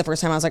 episodes were the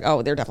first time I was like,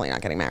 oh, they're definitely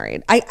not getting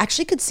married. I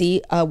actually could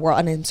see a world,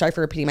 and I'm sorry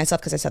for repeating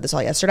myself because I said this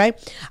all yesterday,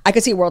 I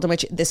could see a world in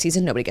which this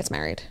season nobody gets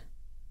married.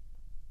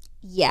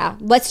 Yeah,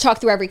 let's talk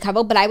through every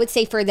couple, but I would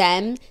say for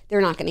them,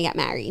 they're not going to get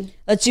married.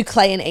 Let's do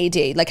Clay and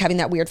AD, like having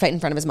that weird fight in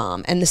front of his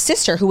mom. And the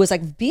sister who was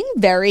like being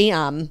very,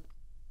 like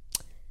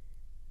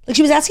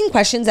she was asking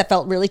questions that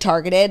felt really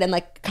targeted and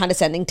like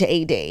condescending to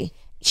AD.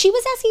 She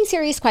was asking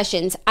serious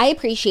questions. I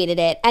appreciated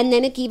it. And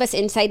then it gave us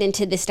insight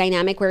into this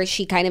dynamic where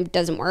she kind of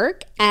doesn't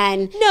work.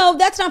 And no,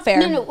 that's not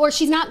fair. No, or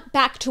she's not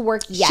back to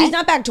work yet. She's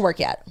not back to work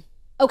yet.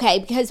 Okay,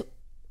 because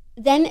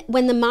then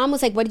when the mom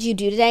was like, what did you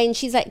do today? And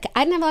she's like,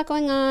 I didn't have a lot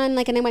going on.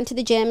 Like, and I went to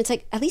the gym. It's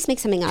like, at least make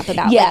something up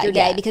about like, your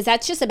day, because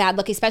that's just a bad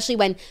look, especially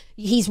when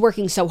he's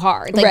working so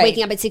hard. Like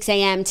waking up at 6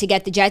 a.m. to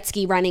get the jet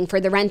ski running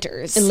for the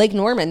renters. In Lake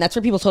Norman, that's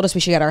where people told us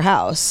we should get our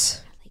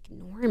house. Lake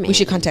Norman. We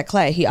should contact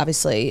Clay. He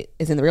obviously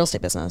is in the real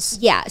estate business.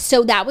 Yeah,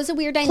 so that was a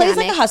weird dynamic.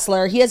 Clay's like a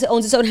hustler. He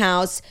owns his own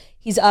house.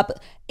 He's up.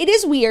 It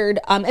is weird.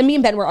 And me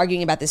and Ben were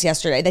arguing about this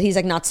yesterday, that he's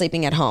like not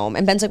sleeping at home.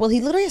 And Ben's like, well, he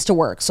literally has to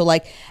work. So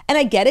like, and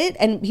I get it.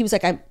 And he was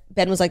like,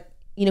 Ben was like,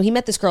 you know, he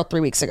met this girl 3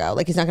 weeks ago.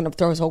 Like, he's not going to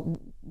throw his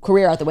whole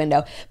career out the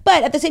window.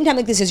 But at the same time,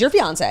 like, this is your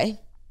fiance.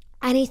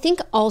 And I think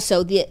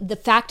also the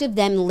fact of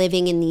them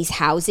living in these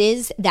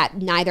houses that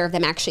neither of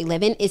them actually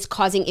live in is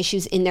causing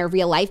issues in their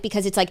real life,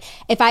 because it's like,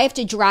 if I have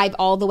to drive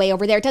all the way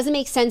over there, it doesn't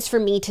make sense for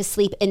me to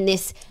sleep in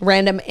this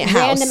random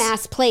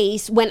ass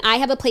place when I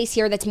have a place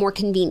here that's more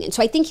convenient.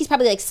 So I think he's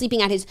probably like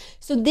sleeping at his.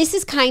 So this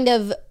is kind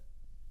of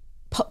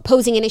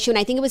posing an issue, and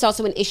I think it was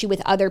also an issue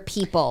with other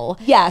people.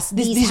 Yes,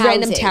 these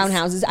random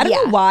townhouses. I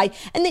don't know why.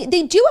 And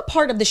they do a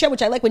part of the show,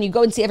 which I like, when you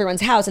go and see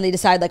everyone's house and they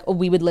decide like, oh,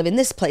 we would live in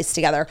this place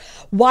together.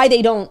 Why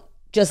they don't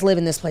just live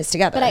in this place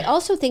together. But I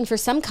also think for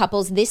some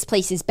couples, this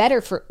place is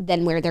better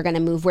than where they're going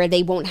to move, where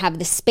they won't have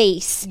the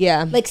space.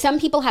 Yeah. Like some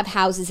people have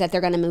houses that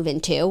they're going to move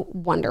into.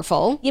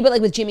 Wonderful. Yeah, but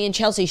like with Jimmy and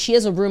Chelsea, she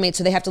has a roommate,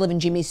 so they have to live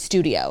in Jimmy's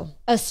studio.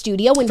 A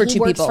studio when for he 2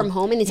 works people. From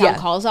home and is on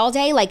calls all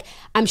day. Like,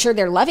 I'm sure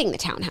they're loving the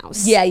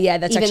townhouse. Yeah,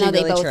 that's even actually though they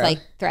really both true. like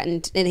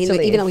threatened, and To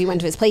leave. even though he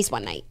went to his place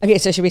one night. Okay,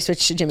 so should we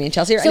switch to Jimmy and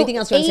Chelsea, or anything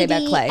else you want to say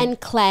about Clay? And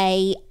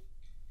Clay,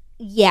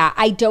 yeah,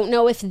 I don't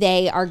know if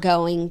they are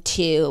going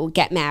to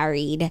get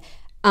married.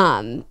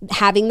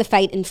 Having the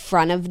fight in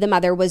front of the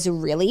mother was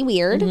really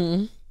weird.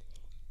 Mm-hmm.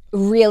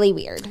 Really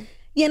weird.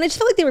 Yeah, and I just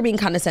felt like they were being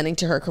condescending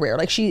to her career.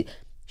 Like she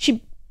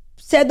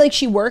said like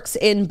she works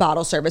in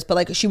bottle service, but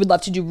like she would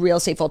love to do real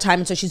estate full time,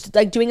 and so she's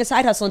like doing a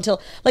side hustle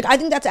until, like, I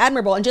think that's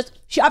admirable. And just,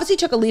 she obviously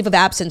took a leave of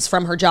absence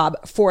from her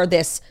job for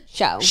this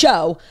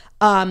show.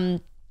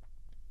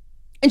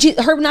 And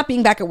her not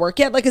being back at work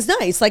yet, like, is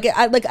nice. Like,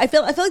 I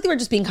feel like they were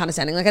just being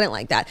condescending. Like, I didn't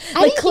like that.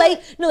 Like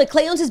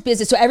Clay owns his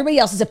business, so everybody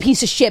else is a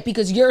piece of shit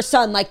because your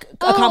son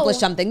accomplished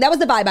something. That was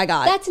the vibe I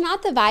got. That's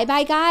not the vibe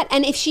I got.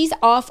 And if she's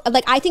off,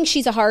 like, I think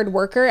she's a hard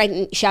worker,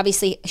 and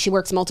she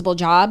works multiple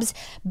jobs,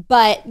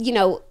 but you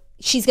know,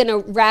 she's gonna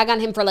rag on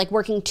him for like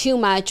working too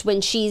much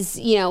when she's,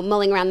 you know,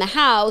 mulling around the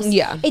house.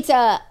 Yeah, it's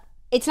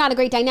not a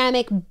great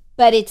dynamic.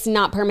 But it's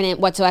not permanent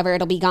whatsoever.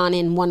 It'll be gone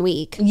in 1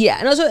 week. Yeah.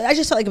 And also, I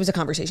just felt like it was a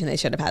conversation they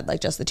should have had, like,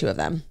 just the two of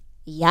them.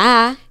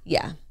 Yeah.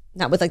 Yeah.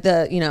 Not with, like,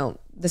 the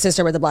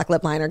sister with the black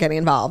lip liner getting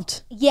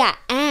involved. Yeah.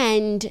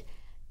 And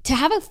to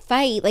have a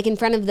fight, like, in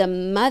front of the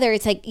mother,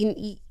 it's like,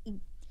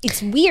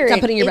 it's weird. Not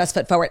putting your best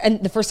foot forward.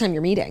 And the first time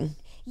you're meeting.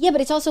 Yeah,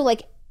 but it's also,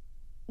 like,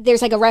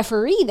 there's, like, a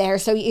referee there.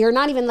 So you're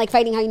not even, like,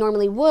 fighting how you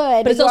normally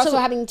would. But it's also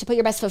having to put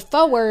your best foot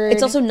forward.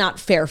 It's also not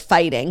fair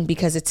fighting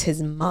because it's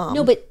his mom.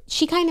 No, but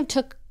she kind of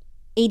took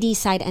AD's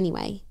side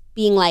anyway,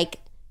 being like,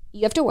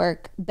 you have to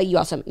work, but you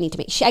also need to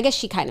make. I guess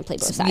she kind of played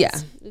both sides. Yeah,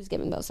 it was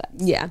giving both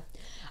sides. Yeah.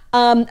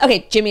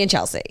 Okay, Jimmy and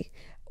Chelsea.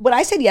 what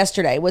I said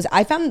yesterday was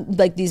I found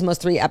like these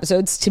most 3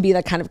 episodes to be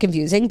like kind of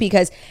confusing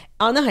because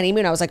on the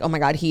honeymoon, I was like, oh my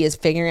God, he is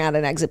figuring out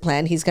an exit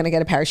plan. He's going to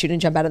get a parachute and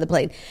jump out of the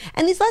plane.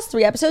 And these last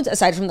 3 episodes,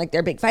 aside from like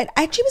their big fight,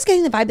 I actually was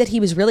getting the vibe that he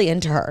was really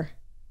into her.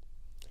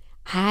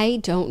 I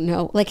don't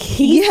know. Like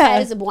he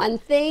says one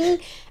thing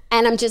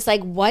and I'm just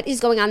like, what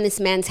is going on in this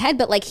man's head?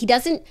 But like he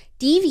doesn't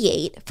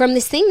deviate from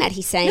this thing that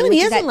he's saying. No, and he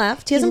hasn't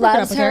left. He hasn't broken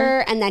up loves with her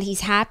and that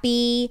he's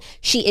happy.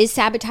 She is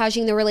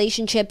sabotaging the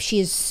relationship. She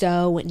is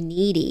so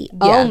needy.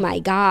 Yeah. Oh my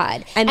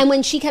God. And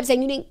when she kept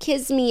saying, you didn't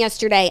kiss me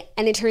yesterday.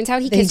 And it turns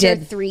out he kissed her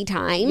 3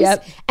 times.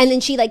 Yep. And then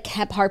she like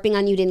kept harping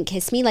on you didn't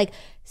kiss me. Like,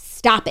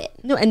 stop it.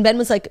 No, and Ben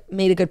was like,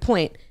 made a good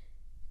point.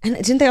 And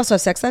didn't they also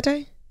have sex that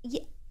day?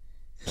 Yeah.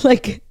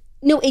 Like...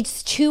 No,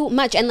 it's too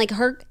much. And like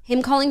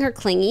him calling her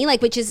clingy,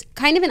 like, which is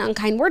kind of an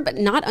unkind word, but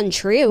not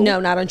untrue.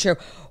 No, not untrue.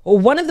 Well,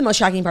 one of the most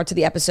shocking parts of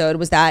the episode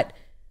was that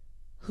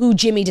who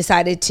Jimmy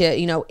decided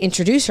to,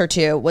 introduce her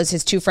to was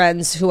his 2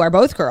 friends who are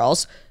both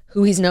girls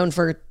who he's known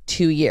for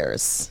 2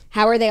 years.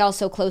 How are they all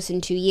so close in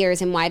 2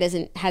 years and why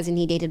hasn't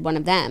he dated one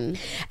of them?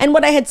 And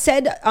what I had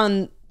said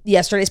on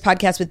yesterday's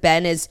podcast with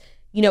Ben is,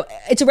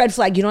 it's a red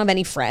flag. You don't have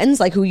any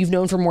friends like who you've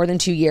known for more than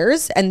 2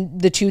 years,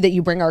 and the 2 that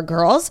you bring are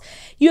girls.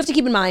 You have to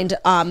keep in mind,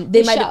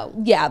 they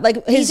might,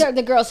 like these are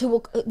the girls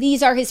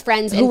these are his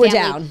friends who were family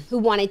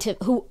down,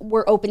 who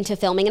were open to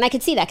filming, and I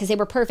could see that because they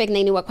were perfect and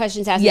they knew what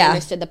questions to ask. Yeah, they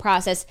understood the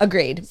process.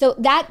 Agreed. So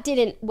that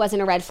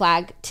wasn't a red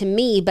flag to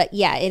me, but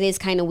yeah, it is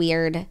kind of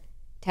weird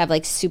to have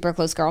like super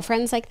close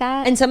girlfriends like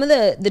that. And some of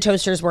the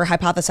toasters were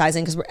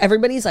hypothesizing because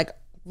everybody's like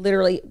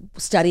literally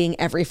studying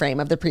every frame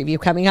of the preview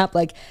coming up,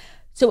 like.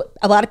 So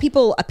a lot of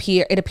people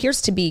it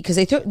appears to be, because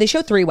they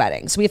show 3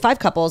 weddings. So we have 5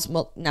 couples.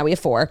 Well, now we have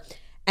 4.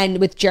 And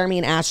with Jeremy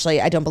and Ashley,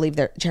 I don't believe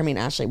they're Jeremy and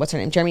Ashley. What's her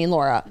name? Jeremy and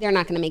Laura. They're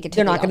not going to make it to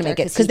They're not going to make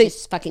it because they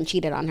just fucking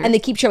cheated on her. And they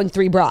keep showing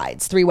 3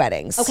 brides, 3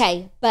 weddings.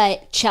 Okay,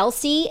 but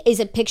Chelsea is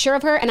a picture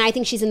of her, and I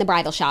think she's in the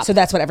bridal shop. So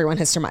that's what everyone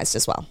has surmised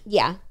as well.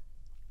 Yeah.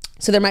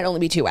 So there might only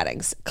be 2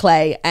 weddings,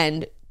 Clay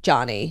and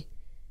Johnny.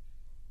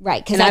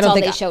 Right, because that's all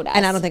they showed us.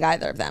 And I don't think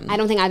either of them. I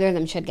don't think either of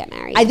them should get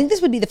married. I think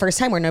this would be the first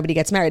time where nobody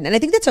gets married. And I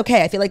think that's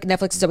okay. I feel like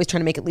Netflix is always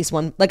trying to make at least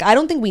one. Like, I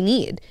don't think we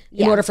need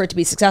in order for it to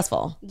be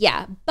successful.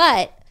 Yeah,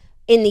 but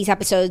in these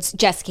episodes,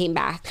 Jess came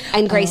back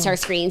and graced our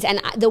screens. And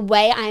the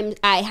way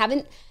I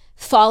haven't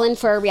fallen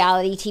for a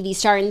reality TV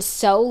star in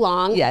so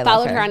long. Yeah, I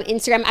followed her on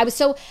Instagram.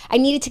 I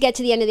needed to get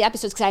to the end of the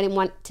episodes because I didn't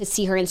want to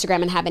see her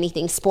Instagram and have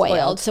anything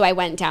spoiled. So I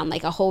went down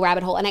like a whole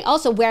rabbit hole. And I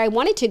also, where I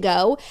wanted to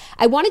go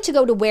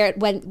to where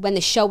when the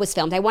show was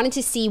filmed. I wanted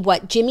to see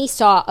what Jimmy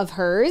saw of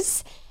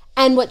hers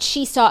and what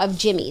she saw of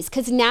Jimmy's.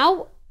 Because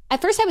now,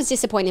 at first I was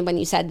disappointed when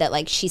you said that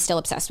like she's still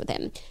obsessed with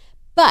him.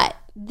 But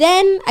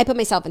then I put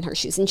myself in her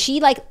shoes, and she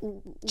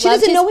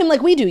doesn't know him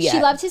like we do yet.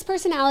 She loved his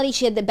personality.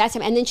 She had the best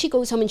time. And then she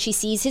goes home and she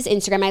sees his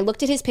Instagram. I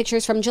looked at his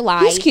pictures from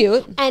July. He's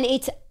cute. And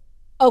it's,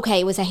 okay,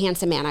 it was a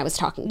handsome man I was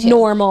talking to.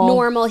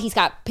 Normal. He's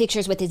got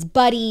pictures with his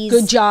buddies.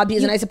 Good job. He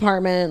has a nice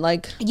apartment.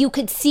 Like, you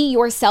could see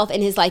yourself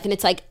in his life, and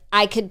it's like,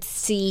 I could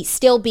see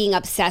still being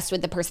obsessed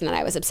with the person that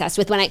I was obsessed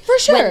with when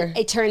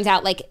it turns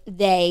out like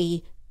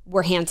they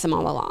were handsome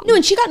all along. No,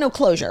 and she got no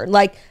closure.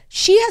 Like,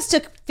 she has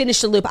to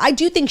finish the loop. I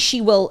do think she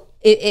will,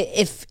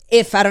 if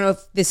I don't know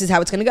if this is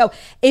how it's going to go,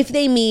 if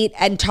they meet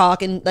and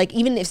talk and like,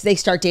 even if they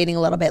start dating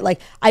a little bit,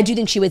 like, I do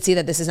think she would see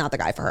that this is not the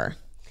guy for her.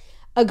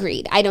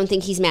 Agreed. I don't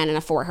think he's man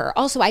enough for her.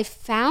 Also, I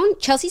found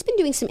Chelsea's been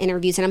doing some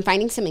interviews and I'm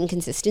finding some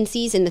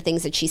inconsistencies in the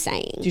things that she's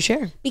saying. Do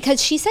share.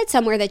 Because she said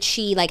somewhere that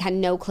she like had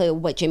no clue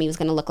what Jimmy was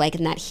going to look like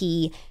and that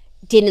he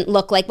didn't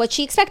look like what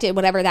she expected,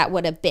 whatever that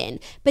would have been.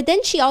 But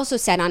then she also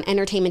said on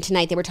Entertainment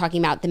Tonight, they were talking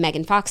about the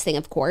Megan Fox thing,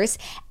 of course,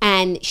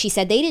 and she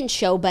said they didn't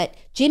show, but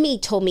Jimmy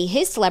told me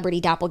his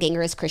celebrity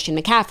doppelganger is Christian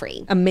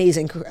McCaffrey.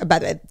 Amazing, by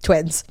the way,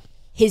 twins.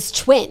 His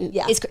twin.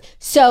 Yeah.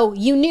 So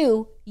you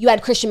knew you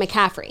had Christian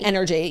McCaffrey.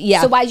 Energy,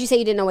 yeah. So why did you say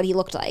you didn't know what he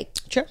looked like?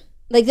 Sure.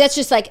 Like, that's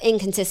just like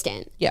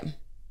inconsistent. Yeah.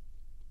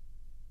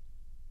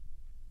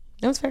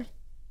 That's fair.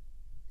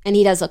 And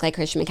he does look like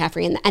Christian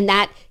McCaffrey, and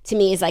that to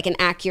me is like an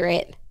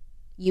accurate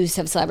use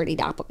of celebrity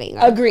doppelganger.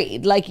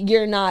 Agreed. Like,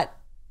 you're not,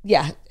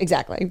 yeah,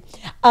 exactly.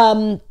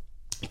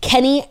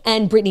 Kenny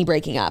and Brittany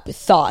breaking up.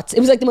 Thoughts? It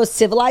was like the most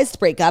civilized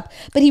breakup,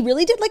 but he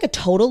really did like a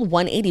total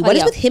 180. What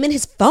is with him and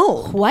his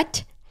phone?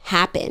 What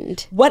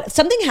happened?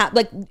 Something happened,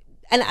 like,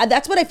 and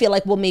that's what I feel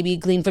like we'll maybe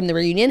glean from the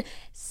reunion.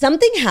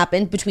 Something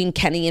happened between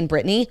Kenny and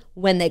Brittany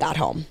when they got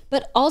home.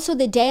 But also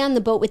the day on the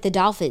boat with the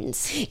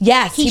dolphins.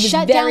 Yes. He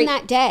shut down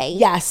that day.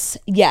 Yes.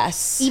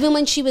 Even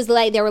when she was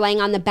they were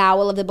laying on the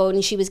bowel of the boat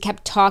and she was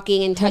kept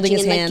talking and touching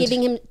and like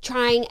giving him,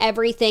 trying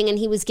everything, and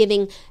he was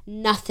giving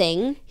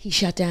nothing. He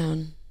shut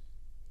down.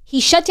 He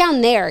shut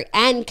down there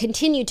and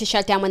continued to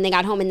shut down when they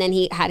got home, and then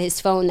he had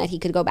his phone that he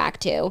could go back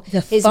to.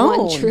 His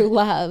one true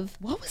love.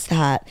 What was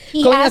that?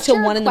 He going up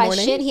till 1 in the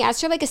morning? He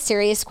asked her like a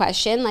serious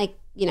question, like,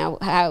 you know,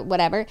 how,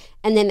 whatever.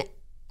 And then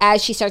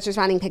as she starts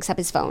responding, picks up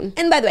his phone.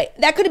 And by the way,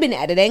 that could have been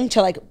editing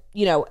to like,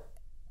 you know,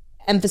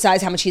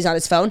 emphasize how much he's on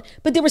his phone.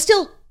 But there was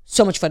still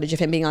so much footage of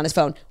him being on his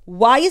phone.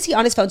 Why is he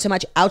on his phone so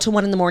much out till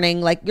 1 in the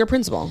morning? Like, you're a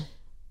principal.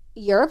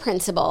 You're a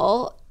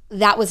principal.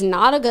 that was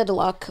not a good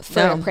look for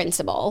No. a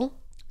principal.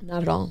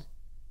 Not at all.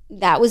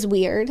 That was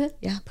weird.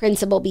 Yeah.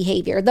 Principal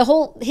behavior. His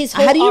whole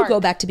How do you arc. go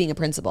back to being a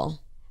principal?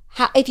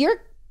 If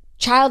your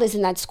child is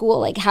in that school,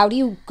 like, how do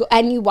you go,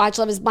 and you watch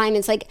Love is Blind,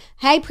 it's like,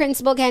 hey,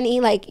 Principal Kenny,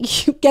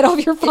 like, you get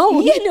off your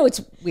phone. Yeah, no,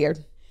 it's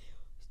weird.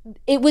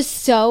 It was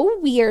so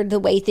weird the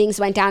way things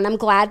went down. I'm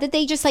glad that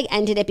they just like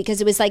ended it because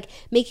it was like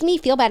making me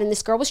feel bad. And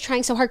this girl was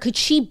trying so hard. Could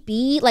she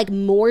be like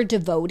more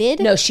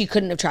devoted? No, she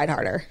couldn't have tried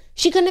harder.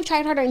 She couldn't have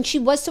tried harder. And she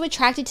was so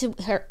attracted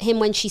to him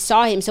when she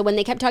saw him. So when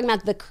they kept talking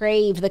about the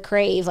crave,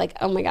 like,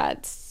 oh my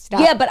God,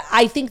 stop. Yeah, but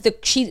I think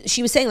that she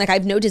was saying like, I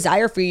have no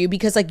desire for you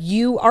because like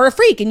you are a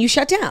freak and you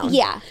shut down.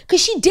 Yeah.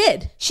 Because she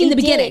did in the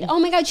beginning. Oh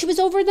my God, she was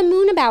over the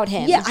moon about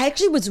him. Yeah, I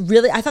actually was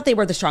I thought they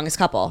were the strongest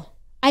couple.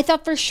 I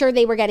thought for sure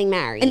they were getting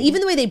married. And even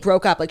the way they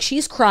broke up, like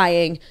she's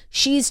crying,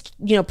 she's,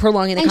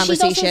 prolonging the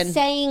conversation. She's also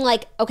saying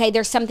like, okay,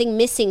 there's something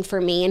missing for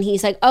me. And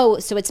he's like, oh,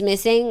 so it's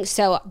missing.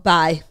 So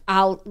bye.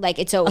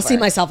 it's over. I'll see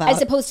myself out.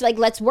 As opposed to like,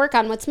 let's work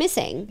on what's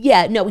missing.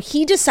 Yeah, no,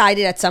 he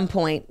decided at some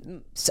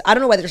point, I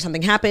don't know whether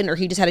something happened or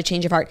he just had a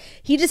change of heart.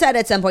 He decided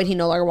at some point he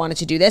no longer wanted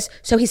to do this.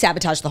 So he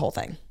sabotaged the whole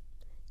thing.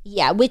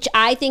 Yeah, which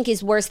I think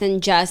is worse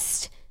than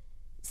just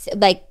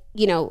like,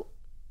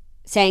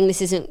 saying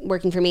this isn't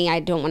working for me, I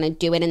don't want to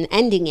do it, and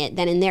ending it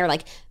then and there,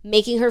 like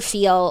making her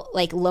feel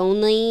like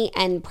lonely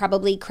and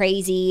probably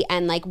crazy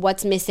and like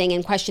what's missing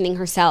and questioning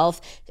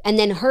herself, and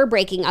then her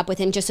breaking up with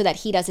him just so that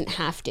he doesn't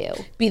have to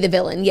be the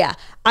villain. Yeah,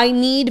 I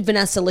need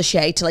Vanessa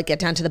Lachey to like get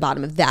down to the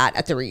bottom of that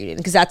at the reunion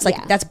because that's like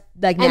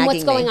and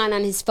what's going on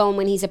his phone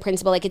when he's a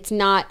principal. Like it's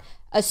not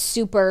a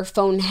super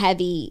phone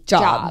heavy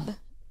job.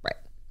 Right.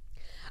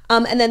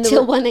 And then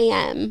till 1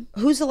 a.m.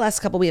 Who's the last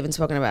couple we haven't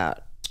spoken about?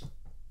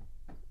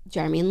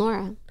 Jeremy and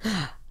Laura,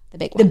 the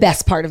big one. The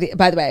best part of it,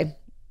 by the way,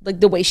 like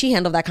the way she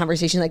handled that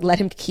conversation, like let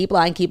him keep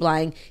lying.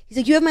 He's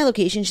like, you have my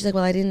location. She's like,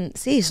 well, I didn't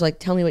see. So like,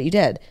 tell me what you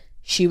did.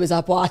 She was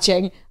up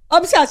watching,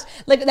 obsessed.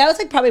 Like that was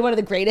like probably one of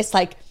the greatest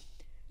like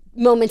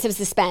moments of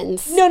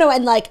suspense. No,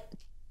 and like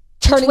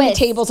turning Twist,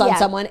 the tables on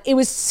someone. It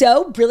was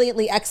so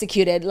brilliantly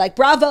executed. Like,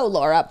 bravo,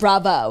 Laura,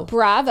 bravo.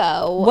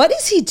 What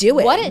is he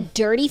doing? What a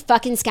dirty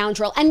fucking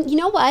scoundrel. And you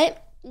know what?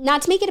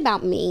 Not to make it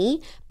about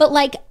me, but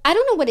like, I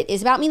don't know what it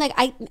is about me. Like,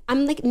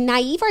 I'm like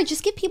naive, or I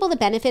just give people the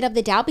benefit of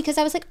the doubt because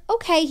I was like,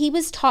 okay, he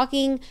was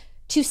talking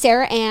to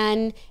Sarah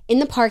Ann in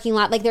the parking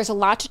lot. Like, there's a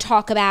lot to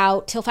talk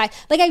about till 5.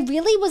 Like, I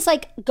really was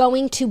like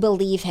going to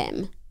believe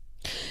him.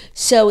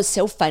 So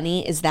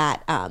funny is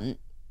that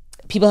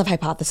people have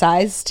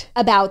hypothesized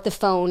about the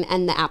phone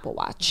and the Apple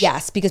Watch.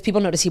 Yes, because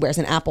people notice he wears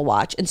an Apple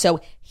Watch. And so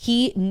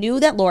he knew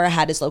that Laura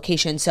had his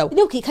location. So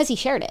no, because he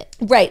shared it.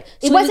 Right.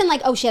 It wasn't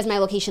like, oh, she has my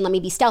location, let me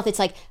be stealth. It's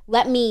like,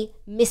 let me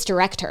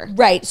misdirect her.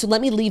 Right. So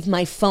let me leave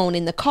my phone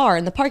in the car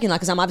in the parking lot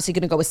because I'm obviously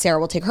going to go with Sarah.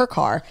 We'll take her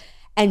car.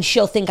 And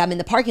she'll think I'm in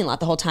the parking lot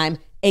the whole time,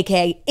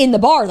 aka in the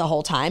bar the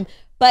whole time.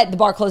 But the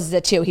bar closes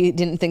at 2. He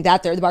didn't think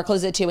that there. The bar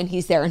closes at 2 and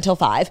he's there until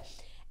 5.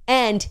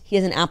 And he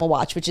has an Apple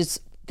Watch, which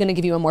is going to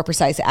give you a more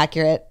precise,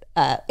 accurate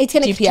it's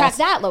going to GPS. track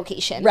that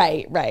location.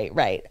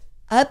 Right.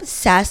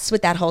 Obsessed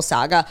with that whole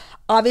saga.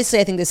 Obviously,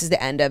 I think this is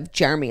the end of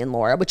Jeremy and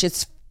Laura, which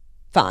is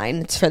fine.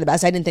 It's for the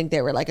best. I didn't think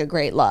they were like a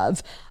great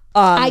love.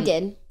 I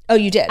did. Oh,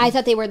 you did? I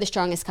thought they were the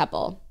strongest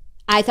couple.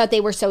 I thought they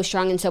were so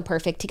strong and so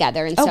perfect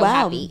together and so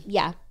happy.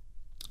 Yeah.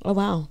 Oh,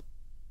 wow.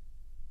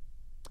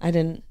 I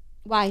didn't.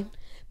 Why?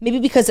 Maybe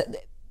because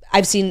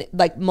I've seen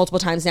like multiple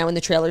times now in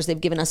the trailers they've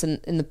given us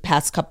in the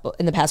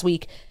past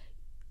week,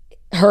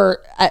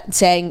 her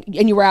saying,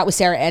 and you were out with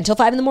Sarah Ann till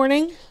 5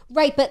 a.m.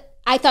 Right, but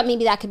I thought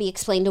maybe that could be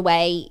explained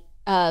away.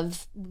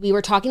 We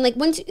were talking like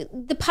once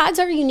the pods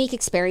are a unique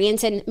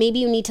experience, and maybe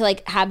you need to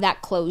like have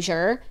that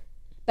closure.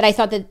 But I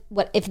thought that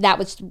if that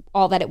was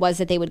all that it was,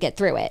 that they would get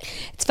through it.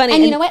 It's funny,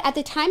 and you know what? At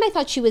the time, I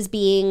thought she was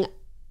being,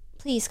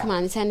 please come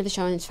on, it's the end of the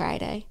show and it's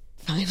Friday.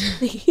 Fine.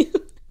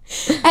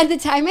 At the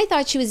time, I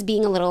thought she was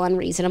being a little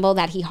unreasonable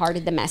that he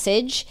hearted the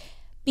message.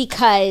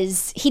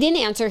 Because he didn't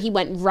answer, he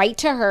went right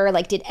to her,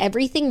 like did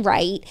everything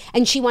right,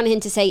 and she wanted him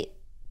to say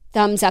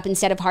thumbs up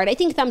instead of heart. I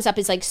think thumbs up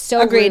is like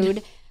so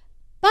rude.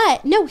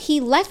 But no, he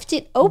left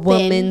it open.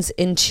 Woman's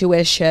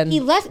intuition.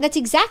 That's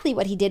exactly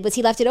what he did, was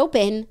he left it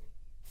open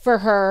for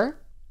her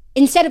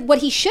instead of what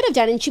he should have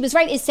done, and she was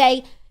right, is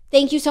say,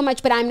 thank you so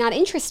much, but I'm not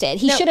interested.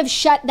 He should have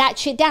shut that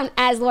shit down,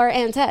 as Laura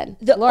Ann said.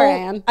 Laura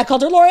Ann. I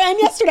called her Laura Ann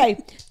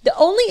yesterday. The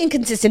only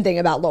inconsistent thing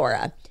about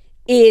Laura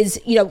is,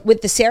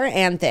 with the Sarah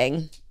Ann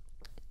thing,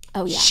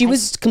 oh yeah, she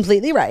was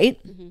completely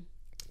right. Mm-hmm.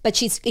 But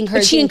she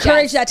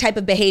encouraged that type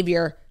of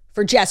behavior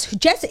for Jess.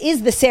 Jess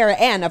is the Sarah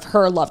Ann of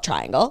her love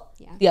triangle,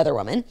 the other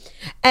woman.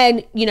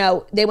 And,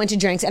 they went to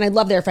drinks, and I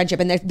love their friendship,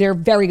 and they're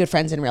very good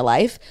friends in real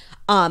life.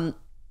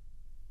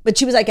 But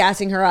she was like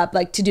gassing her up,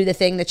 like to do the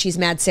thing that she's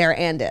mad Sarah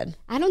Ann did.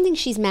 I don't think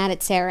she's mad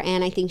at Sarah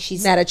Ann. I think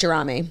she's mad at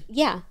Jeremy.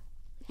 Yeah.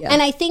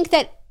 And I think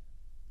that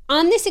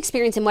on this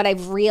experience, and what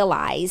I've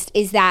realized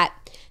is that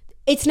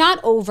it's not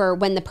over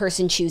when the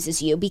person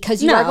chooses you,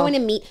 because you are going to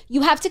meet,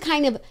 you have to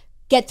kind of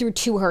get through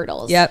 2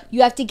 hurdles. Yep.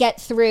 You have to get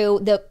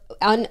through the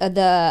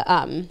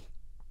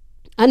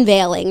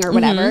unveiling or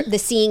whatever, the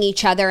seeing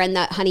each other and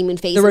the honeymoon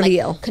phase, The and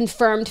reveal. like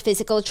confirmed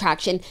physical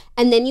attraction,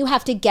 and then you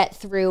have to get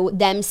through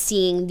them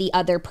seeing the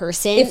other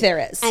person, If there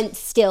is. and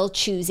still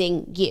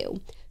choosing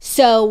you.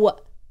 So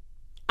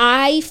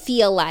I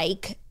feel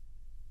like,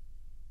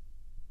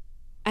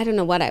 I don't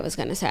know what I was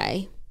gonna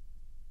say.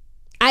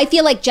 I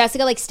feel like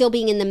Jessica like still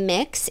being in the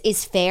mix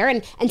is fair,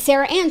 and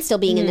Sarah Ann still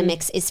being in the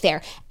mix is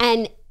fair.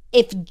 And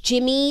if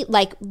Jimmy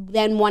like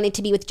then wanted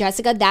to be with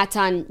Jessica, that's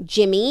on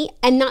Jimmy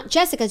and not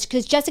Jessica,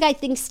 because Jessica I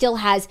think still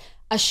has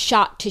a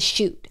shot to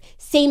shoot.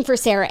 Same for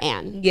Sarah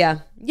Ann. Yeah.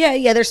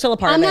 They're still a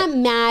part I'm of it. not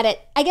mad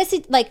at, I guess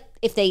it like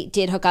if they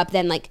did hook up,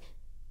 then like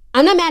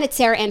I'm not mad at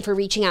Sarah Ann for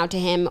reaching out to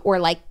him or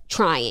like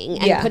trying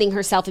and putting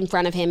herself in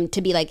front of him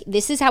to be like,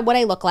 this is what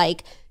I look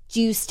like.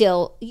 He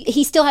still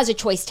has a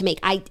choice to make.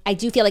 I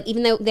do feel like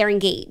even though they're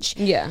engaged,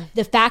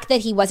 the fact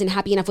that he wasn't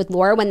happy enough with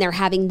Laura when they're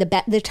having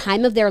the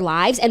time of their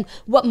lives, and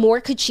what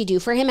more could she do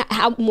for him?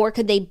 How more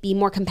could they be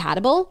more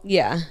compatible?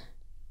 Yeah.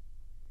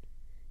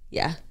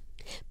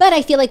 But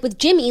I feel like with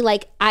Jimmy,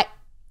 like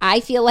I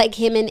feel like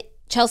him and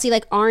Chelsea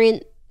like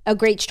aren't a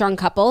great strong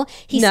couple.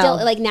 He's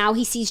still like, now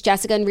he sees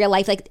Jessica in real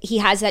life, like he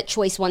has that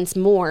choice once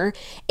more.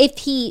 If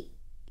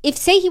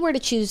say he were to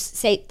choose,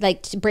 say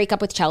like to break up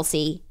with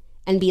Chelsea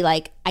and be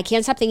like, I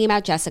can't stop thinking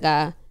about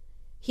Jessica.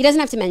 He doesn't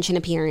have to mention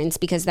appearance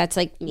because that's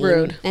like mean.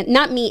 Rude. And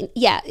not mean.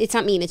 Yeah, it's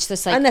not mean. It's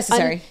just like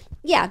unnecessary.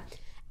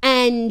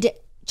 And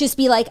just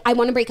be like, I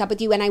want to break up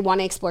with you and I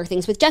want to explore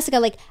things with Jessica.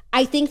 Like,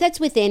 I think that's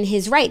within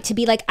his right to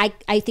be like,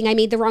 I think I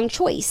made the wrong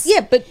choice. Yeah,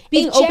 but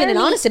being If open and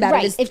honest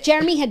about it is... If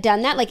Jeremy had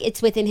done that, like,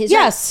 it's within his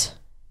right.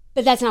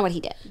 But that's not what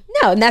he did.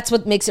 No, and that's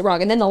what makes it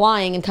wrong. And then the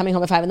lying and coming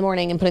home at 5 a.m.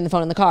 and putting the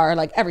phone in the car,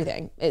 like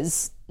everything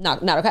is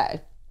not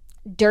okay.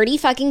 Dirty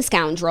fucking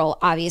scoundrel.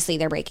 Obviously,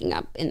 they're breaking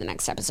up in the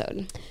next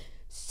episode.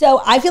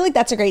 So I feel like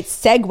that's a great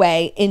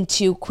segue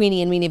into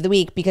Queenie and Weenie of the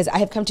Week, because I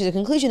have come to the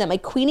conclusion that my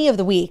Queenie of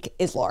the Week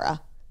is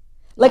Laura.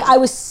 Like, I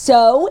was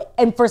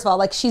and first of all,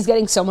 like, she's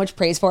getting so much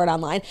praise for it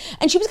online.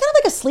 And she was kind of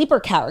like a sleeper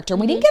character.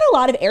 We didn't get a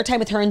lot of airtime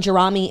with her and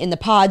Jeremy in the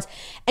pods.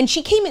 And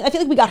she came in, I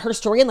feel like we got her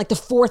story in like the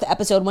 4th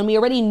episode when we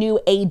already knew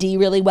AD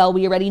really well.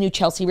 We already knew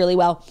Chelsea really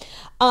well.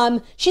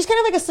 She's kind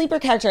of like a sleeper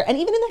character. And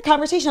even in that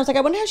conversation, I was like,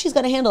 I wonder how she's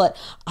going to handle it.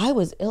 I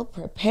was ill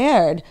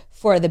prepared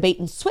for the bait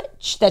and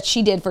switch that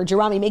she did for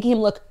Jeremy, making him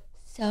look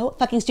so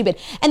fucking stupid.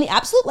 And the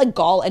absolute like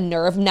gall and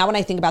nerve, now when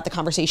I think about the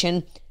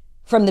conversation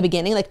from the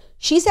beginning, like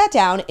she sat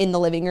down in the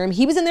living room.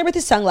 He was in there with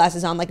his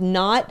sunglasses on, like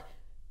not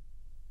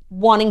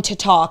wanting to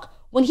talk,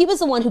 when he was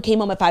the one who came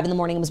home at 5 a.m.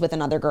 and was with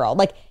another girl.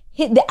 Like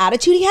the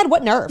attitude he had,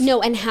 what nerve?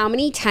 No, and how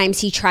many times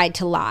he tried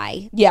to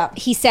lie. Yeah.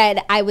 He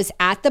said, I was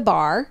at the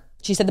bar.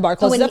 She said the bar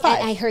closes at 5.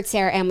 And I heard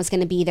Sarah Ann was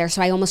going to be there,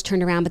 so I almost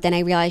turned around, but then I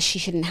realized she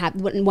shouldn't have,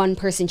 one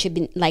person should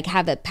be like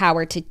have the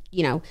power to,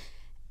 you know,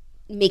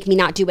 make me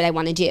not do what I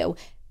want to do.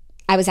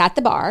 I was at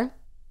the bar.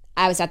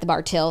 I was at the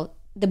bar till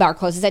the bar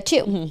closes at 2.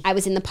 Mm-hmm. I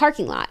was in the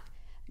parking lot.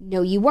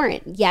 No, you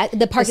weren't. Yeah,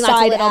 the parking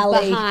lot's a little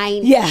alley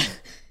behind. Yeah.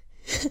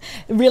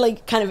 Really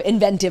kind of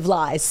inventive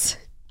lies.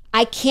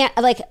 I can't,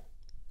 like,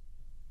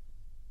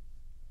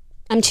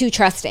 I'm too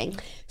trusting.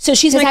 So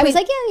she's I was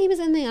like, yeah, he was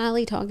in the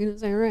alley talking to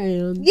Sarah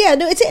Ann. Yeah,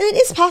 no, it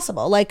is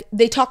possible. Like,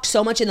 they talked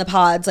so much in the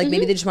pods, like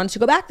maybe they just wanted to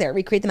go back there,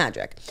 recreate the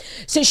magic.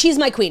 So she's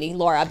my Queenie,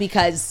 Laura,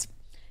 because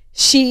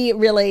she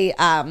really,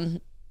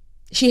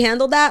 she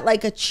handled that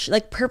like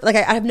perfect. Like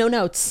I have no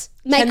notes.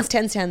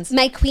 Tens.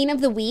 My Queen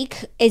of the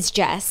Week is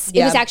Jess.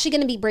 Yeah. It was actually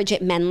going to be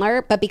Bridget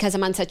Mendler, but because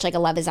I'm on such like a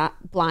Love is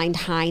Blind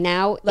high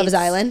now. Love is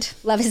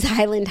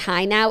Island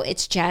high now.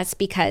 It's Jess,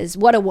 because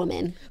what a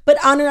woman.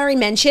 But honorary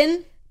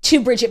mention to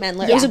Bridget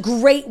Mendler. Yeah. It was a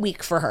great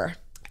week for her.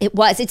 It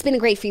was. It's been a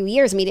great few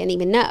years and we didn't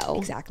even know.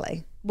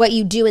 Exactly. What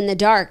you do in the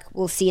dark,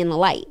 we'll see in the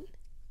light.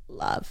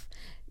 Love.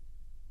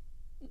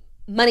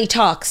 Money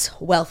talks,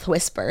 wealth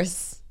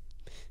whispers.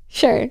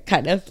 Sure.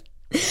 Kind of.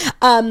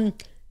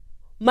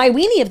 My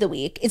weenie of the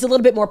week is a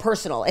little bit more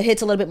personal. It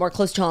hits a little bit more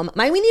close to home.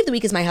 My weenie of the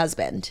week is my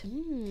husband.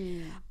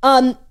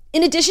 In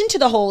addition to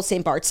the whole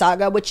St. Bart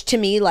saga, which to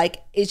me,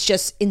 like, it's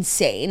just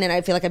insane. And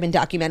I feel like I've been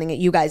documenting it.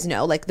 You guys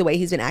know, like, the way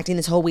he's been acting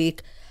this whole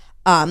week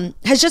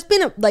has just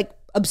been, like,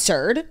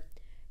 absurd.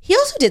 He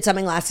also did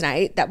something last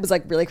night that was,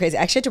 like, really crazy.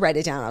 I actually had to write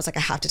it down. I was like,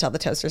 I have to tell the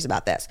toasters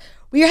about this.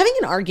 We were having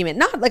an argument,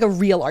 not, like, a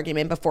real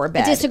argument before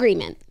bed. A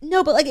disagreement.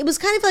 No, but, like, it was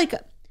kind of like,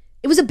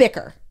 it was a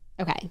bicker.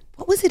 Okay.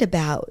 What was it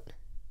about?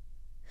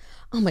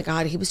 Oh my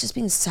God, he was just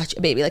being such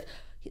a baby.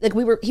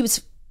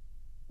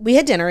 We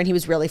had dinner and he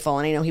was really full,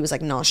 and I know he was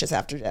like nauseous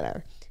after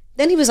dinner.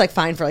 Then he was like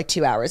fine for like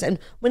 2 hours. And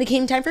when it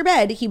came time for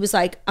bed, he was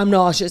like, I'm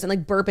nauseous and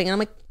like burping. And I'm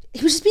like,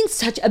 he was just being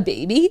such a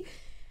baby.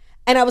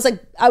 And I was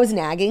like, I was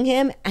nagging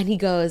him, and he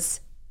goes,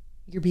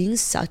 you're being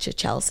such a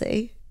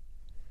Chelsea.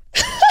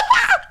 Can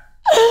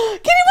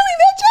you believe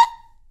that,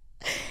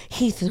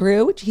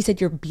 Jen? He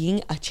said, you're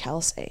being a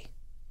Chelsea.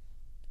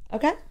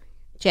 Okay.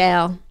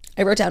 Jail.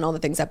 I wrote down all the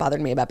things that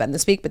bothered me about Ben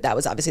this week, but that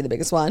was obviously the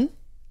biggest one.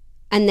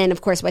 And then,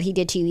 of course, what he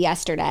did to you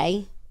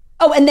yesterday.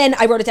 Oh, and then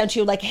I wrote it down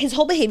too, like his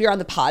whole behavior on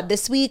the pod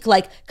this week,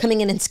 like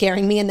coming in and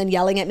scaring me and then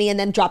yelling at me and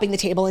then dropping the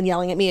table and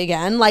yelling at me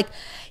again. Like,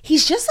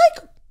 he's just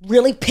like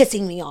really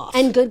pissing me off.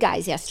 And Good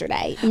Guys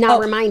yesterday, not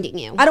reminding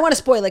you. I don't want to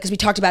spoil it because we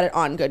talked about it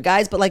on Good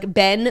Guys, but like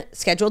Ben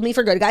scheduled me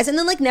for Good Guys and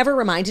then like never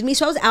reminded me.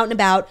 So I was out and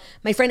about.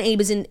 My friend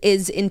Abe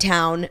is in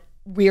town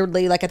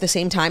weirdly like at the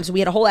same time. So we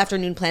had a whole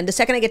afternoon planned. The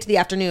second I get to the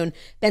afternoon,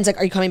 Ben's like,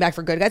 "Are you coming back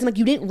for Good Guys?" I'm like,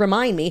 "You didn't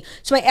remind me."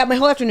 So my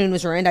whole afternoon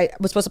was ruined. I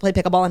was supposed to play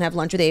pickleball and have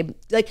lunch with Abe.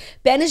 Like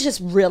Ben has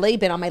just really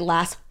been on my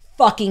last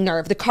fucking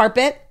nerve. The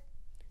carpet,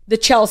 the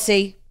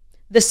Chelsea,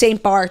 the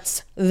St.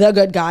 Bart's, the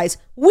Good Guys,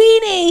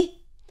 weenie.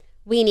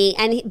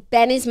 And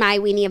Ben is my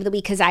weenie of the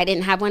week because I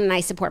didn't have one and I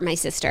support my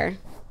sister.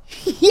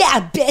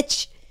 Yeah,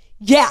 bitch.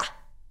 Yeah.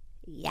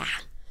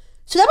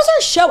 So that was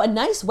our show. A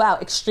nice,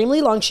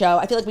 extremely long show.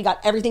 I feel like we got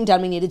everything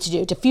done we needed to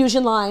do.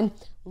 Diffusion line,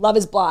 Love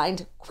is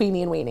Blind,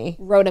 Queenie and Weenie.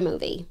 Rhoda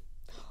movie.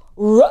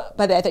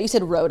 By the way, I thought you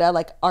said Rhoda,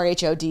 like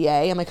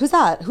RHODA. I'm like, who's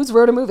that? Who's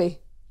Rhoda movie?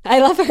 I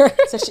love her.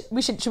 So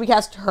should we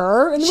cast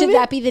her in the movie? Should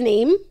that be the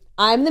name?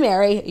 I'm the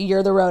Mary,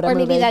 you're the Rhoda Or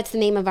movie. maybe that's the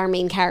name of our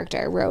main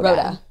character,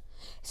 Rhoda.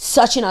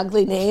 Such an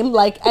ugly name.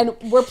 Like, and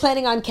we're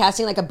planning on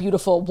casting like a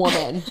beautiful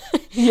woman.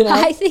 You know?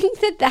 I think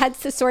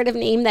that's the sort of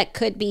name that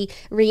could be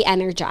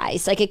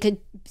re-energized. Like it could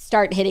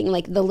start hitting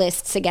like the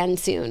lists again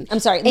soon. I'm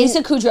sorry.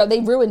 Lisa Kudrow,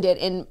 they ruined it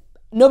and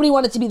nobody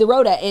wanted to be the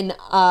Rhoda in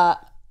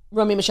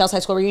Romeo and Michelle's high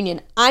school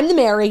reunion. I'm the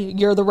Mary,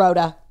 you're the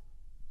Rhoda.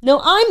 No,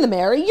 I'm the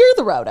Mary, you're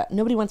the Rhoda.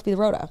 Nobody wants to be the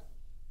Rhoda.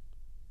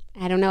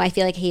 I don't know. I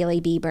feel like Hailey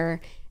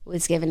Bieber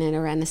was given it a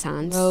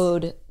renaissance.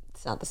 Rhoda.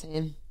 It's not the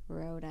same.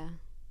 Rhoda.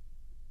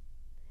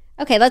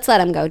 Okay, let's let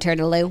him go,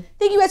 Turtaloo.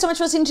 Thank you guys so much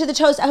for listening to The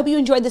Toast. I hope you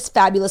enjoyed this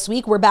fabulous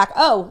week. We're back.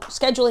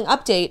 Scheduling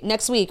update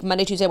next week,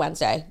 Monday, Tuesday,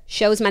 Wednesday.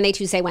 Shows Monday,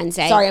 Tuesday,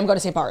 Wednesday. Sorry, I'm going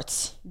to St.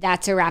 Bart's.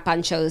 That's a wrap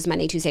on shows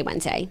Monday, Tuesday,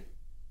 Wednesday.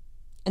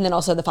 And then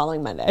also the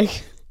following Monday.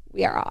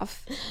 We are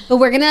off. But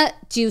we're going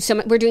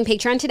to we're doing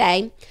Patreon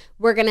today.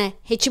 We're going to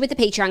hit you with the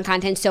Patreon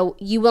content so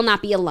you will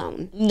not be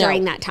alone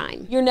during that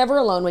time. You're never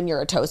alone when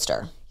you're a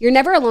toaster. You're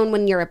never alone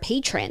when you're a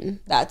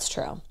patron. That's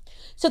true.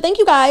 So thank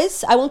you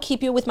guys. I won't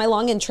keep you with my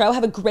long intro.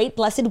 Have a great,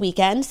 blessed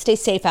weekend. Stay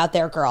safe out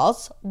there,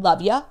 girls.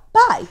 Love ya.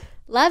 Bye.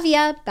 Love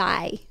ya.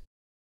 Bye.